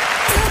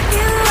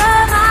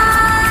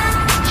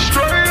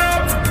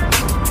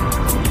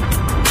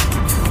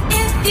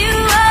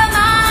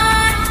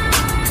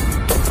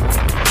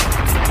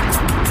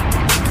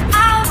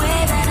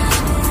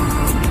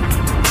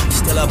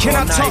 Can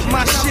I talk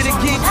my shit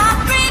again?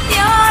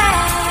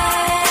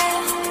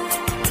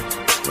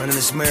 Running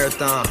this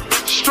marathon.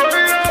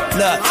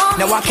 Look,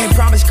 now I can't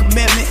promise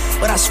commitment,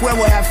 but I swear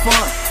we'll have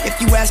fun.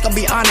 If you ask, I'll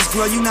be honest,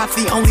 girl, you not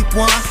the only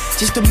one.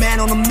 Just a man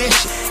on a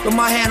mission, with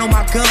my hand on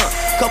my gun.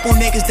 Couple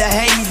niggas that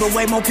hate me, but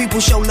way more people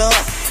show love.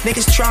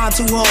 Niggas trying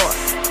too hard,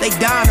 they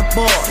dying to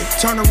ball. They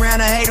turn around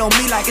and hate on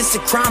me like it's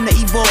a crime to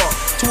evolve.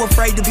 Too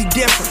afraid to be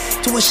different,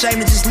 too ashamed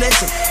to just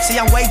listen. See,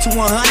 I'm way too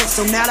 100,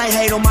 so now they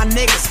hate on my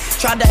niggas.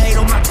 Tried to hate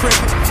on my cricket,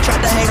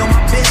 tried to hate on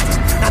my business.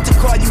 Not to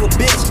call you a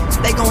bitch,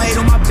 they gon' hate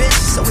on my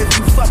business. So if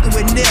you fucking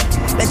with Nip,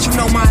 let you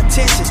know my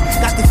intentions.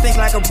 Not to think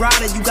like a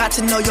rider, you got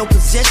to know your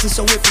position.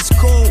 So if it's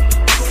cool,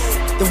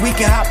 then we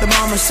can hop in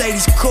my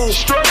Mercedes coupe.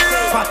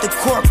 Pop the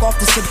cork off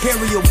the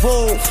Superior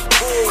Bull.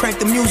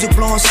 Crank the music,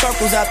 blowing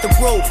circles out the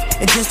roof,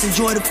 and just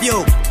enjoy the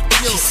view.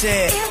 She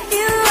said, if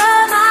you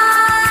were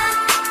mine.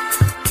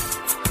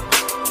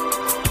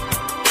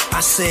 I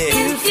said,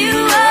 if you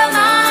were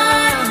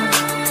mine.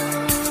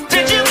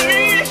 Did you mean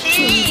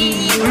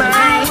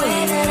my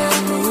way that I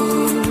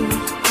move?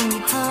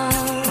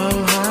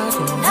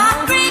 Not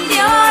breathe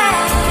your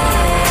ass.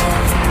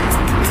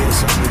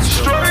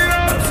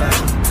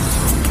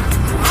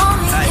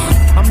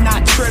 I'm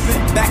not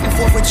tripping, back and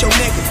forth with with your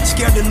nigga.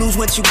 Scared to lose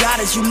what you got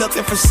as you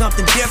looking for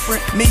something different.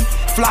 Me,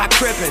 fly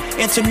crippin',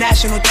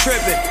 international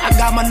trippin'. I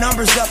got my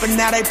numbers up and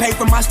now they pay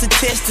for my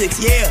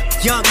statistics. Yeah,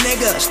 young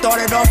nigga,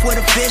 started off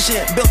with a vision.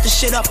 Built the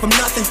shit up from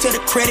nothing to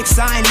the critics,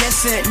 I ain't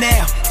listen.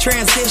 Now,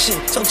 transition,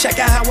 so check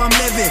out how I'm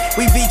living.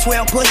 We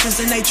V12 pushers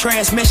and they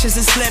transmissions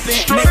is slipping.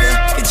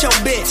 Nigga, get your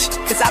bitch,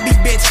 cause I be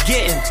bitch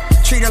getting.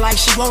 Treat her like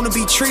she wanna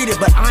be treated,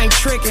 but I ain't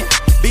tricking.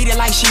 Beat it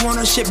like she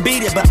wanna shit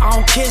beat it, but I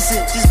don't kiss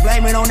it. Just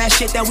blame it on that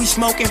shit that we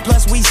smoking,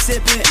 plus we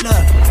sipping.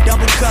 Look,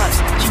 double cups,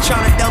 she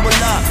tryna double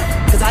up.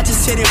 Cause I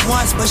just hit it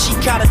once, but she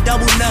kinda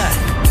double nut.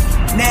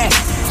 Nah,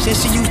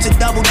 since she used to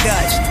double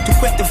dutch. Too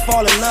quick to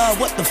fall in love,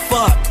 what the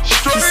fuck?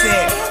 She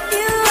said, if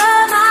you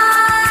were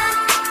mine,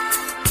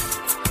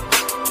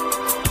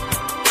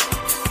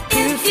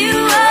 if you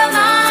were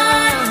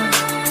mine,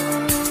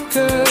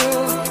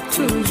 girl,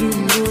 could you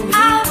move?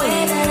 I'll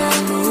wait and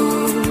I'll move.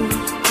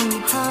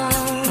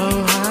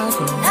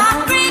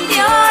 I'll breathe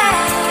your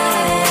hand.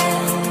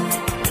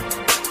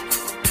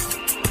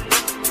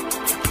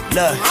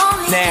 Look,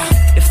 now,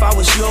 if I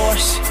was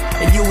yours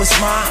and you was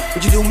mine,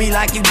 would you do me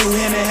like you do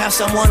him and have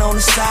someone on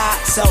the side?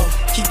 So,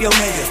 keep your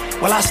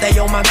nigga while I stay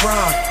on my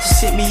grind.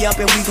 Just hit me up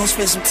and we gon'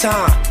 spend some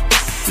time.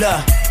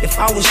 Look, if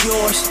I was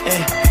yours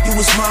and you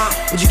was mine,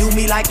 would you do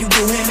me like you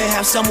do him and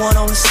have someone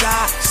on the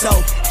side?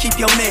 So, keep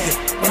your nigga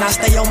when I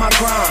stay on my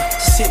grind.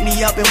 Just hit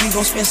me up and we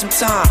gon' spend some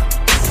time.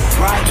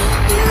 Right?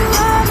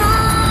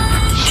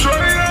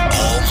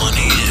 All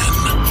money in,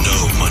 no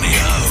money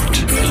out.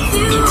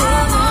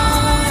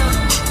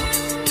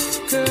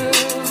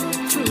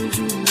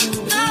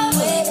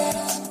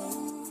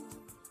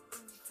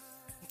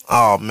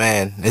 Oh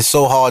man, it's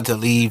so hard to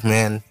leave,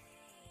 man.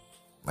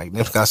 Like,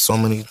 Nip's got so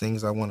many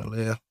things I want to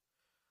live.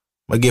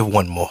 I'm gonna give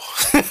one more.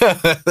 Can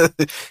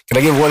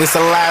I give one? It's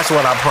the last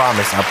one. I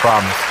promise.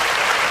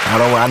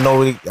 I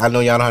know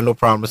y'all don't have no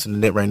problems in the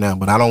Nip right now,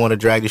 but I don't want to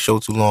drag the show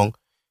too long.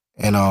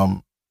 And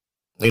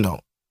you know,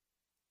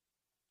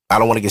 I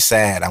don't want to get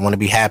sad. I want to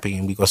be happy,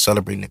 and we gonna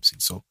celebrate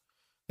Nipsey. So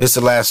this is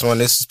the last one.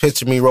 This is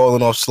Picture Me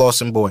Rolling off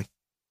Slauson Boy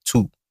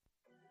 2.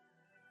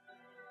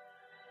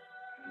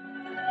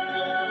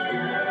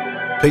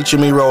 Picture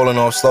Me Rolling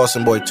off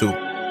Slauson Boy 2.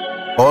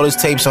 All his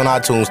tapes on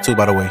iTunes too,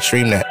 by the way.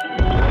 Stream that.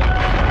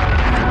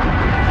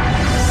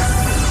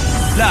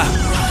 Look,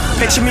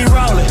 picture me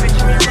rolling,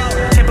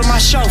 tip of my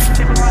chauffeur.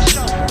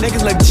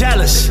 Niggas look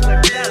jealous,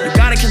 you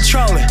gotta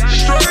control it.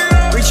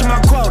 Reaching my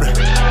quota,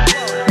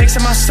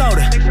 mixing my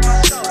soda.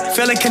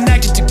 Feeling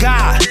connected to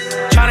God,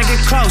 trying to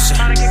get closer.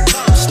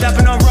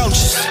 Stepping on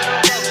roaches,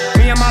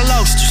 me and my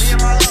loasters.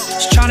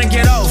 Just trying to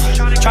get over,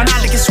 try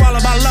not to get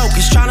swallowed by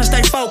locusts. Trying to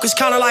stay focused,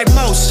 kinda like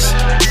Moses.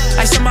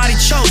 Like somebody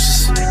chose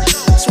us.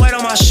 It's weight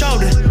on my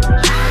shoulder.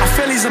 I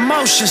feel these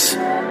emotions,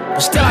 but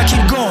still I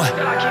keep going.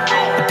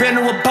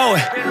 Depending on what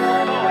poet.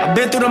 I've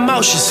been through the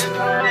motions.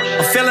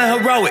 I'm feeling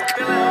heroic.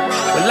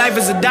 But life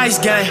is a dice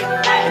game,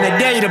 and they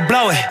dare you to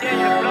blow it.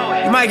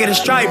 You might get a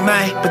stripe,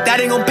 man, but that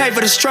ain't gonna pay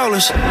for the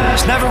strollers.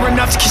 It's never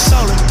enough to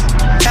console her.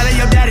 Tell her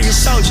your daddy a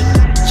soldier.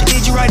 She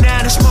needs you right now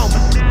in this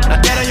moment. Now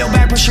dead on your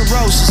back with your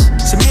roses.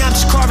 So me, I'm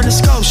just carving a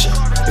sculpture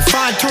and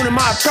fine-tuning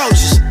my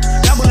approaches.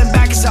 Doubling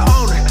back as the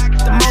owner.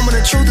 The moment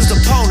of truth is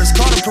opponents,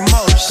 call them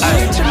promoters.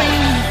 Picture me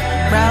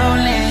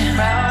rolling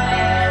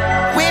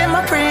with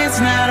my friends,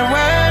 not a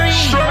worry.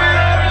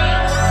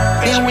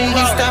 Then we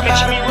get stopped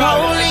by the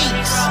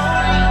police.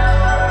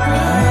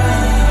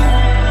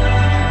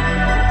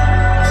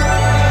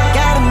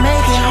 Gotta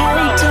make it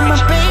home to my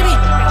baby,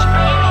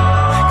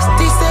 'cause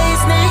these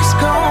days niggas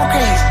go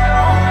crazy.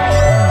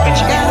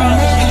 Gotta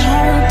make it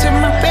home to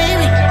my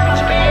baby,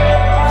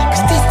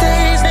 'cause these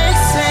days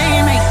niggas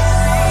ain't me.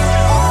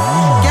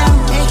 Gotta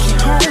make it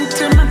home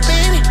to my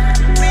baby.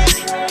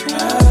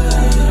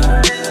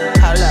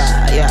 Hold up,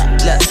 yeah,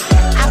 look.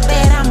 I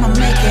bet I'ma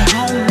make it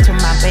home to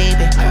my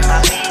baby.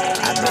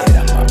 I bet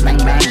I'ma bang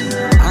bang.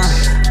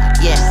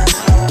 Yeah.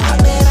 I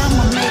bet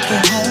I'ma make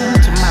it home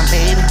to my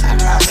baby.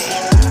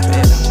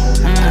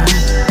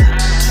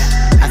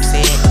 I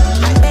said,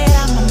 I bet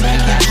I'ma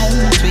make it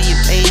home to you,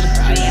 baby.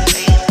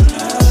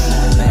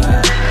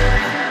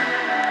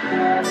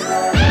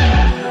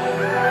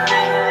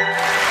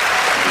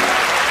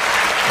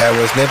 That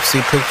was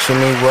Nipsey, Picture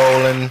Me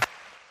Rolling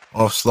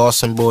off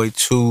Slauson Boy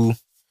 2.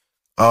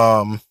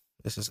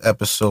 This is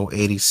episode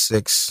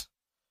 86.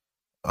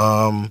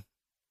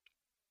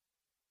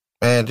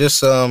 Man,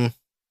 just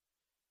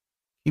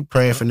keep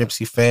praying for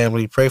Nipsey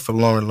family. Pray for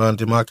Lauren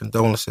London. My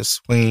condolences,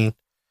 Queen.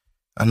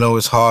 I know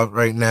it's hard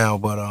right now,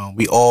 but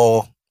we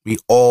all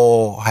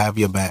have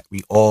your back.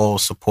 We all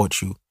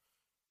support you.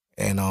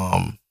 And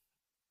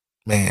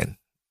man,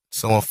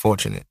 so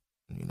unfortunate,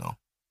 you know.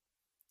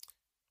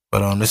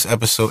 But on this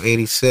episode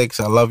 86,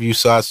 I love you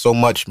so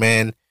much,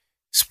 man.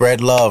 Spread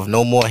love,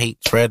 no more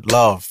hate. Spread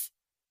love.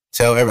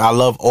 I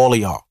love all of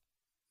y'all.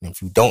 And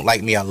if you don't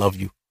like me, I love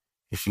you.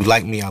 If you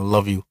like me, I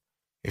love you.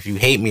 If you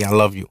hate me, I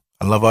love you.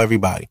 I love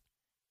everybody.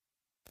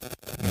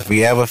 If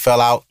we ever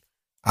fell out,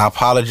 I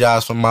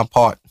apologize for my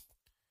part.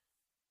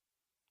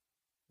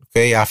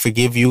 Okay, I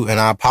forgive you and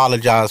I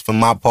apologize for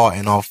my part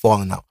in all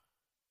falling out.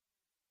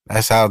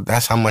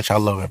 That's how much I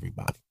love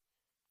everybody.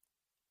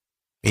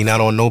 He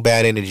not on no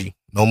bad energy.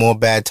 No more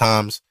bad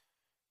times.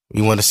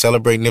 We want to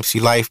celebrate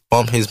Nipsey life,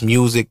 bump his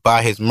music,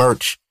 buy his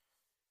merch,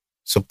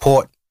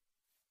 support,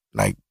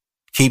 like,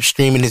 keep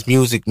streaming his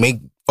music, make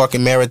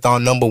fucking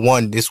Marathon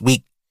 #1 this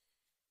week.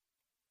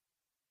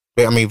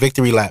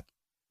 Victory Lap.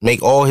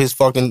 Make all his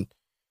fucking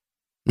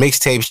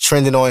mixtapes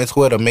trending on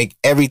Twitter. Make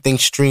everything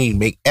stream.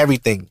 Make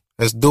everything.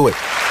 Let's do it.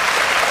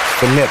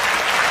 For Nip.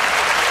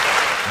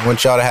 I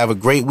want y'all to have a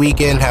great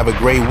weekend. Have a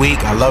great week.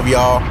 I love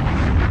y'all.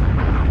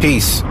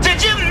 Peace.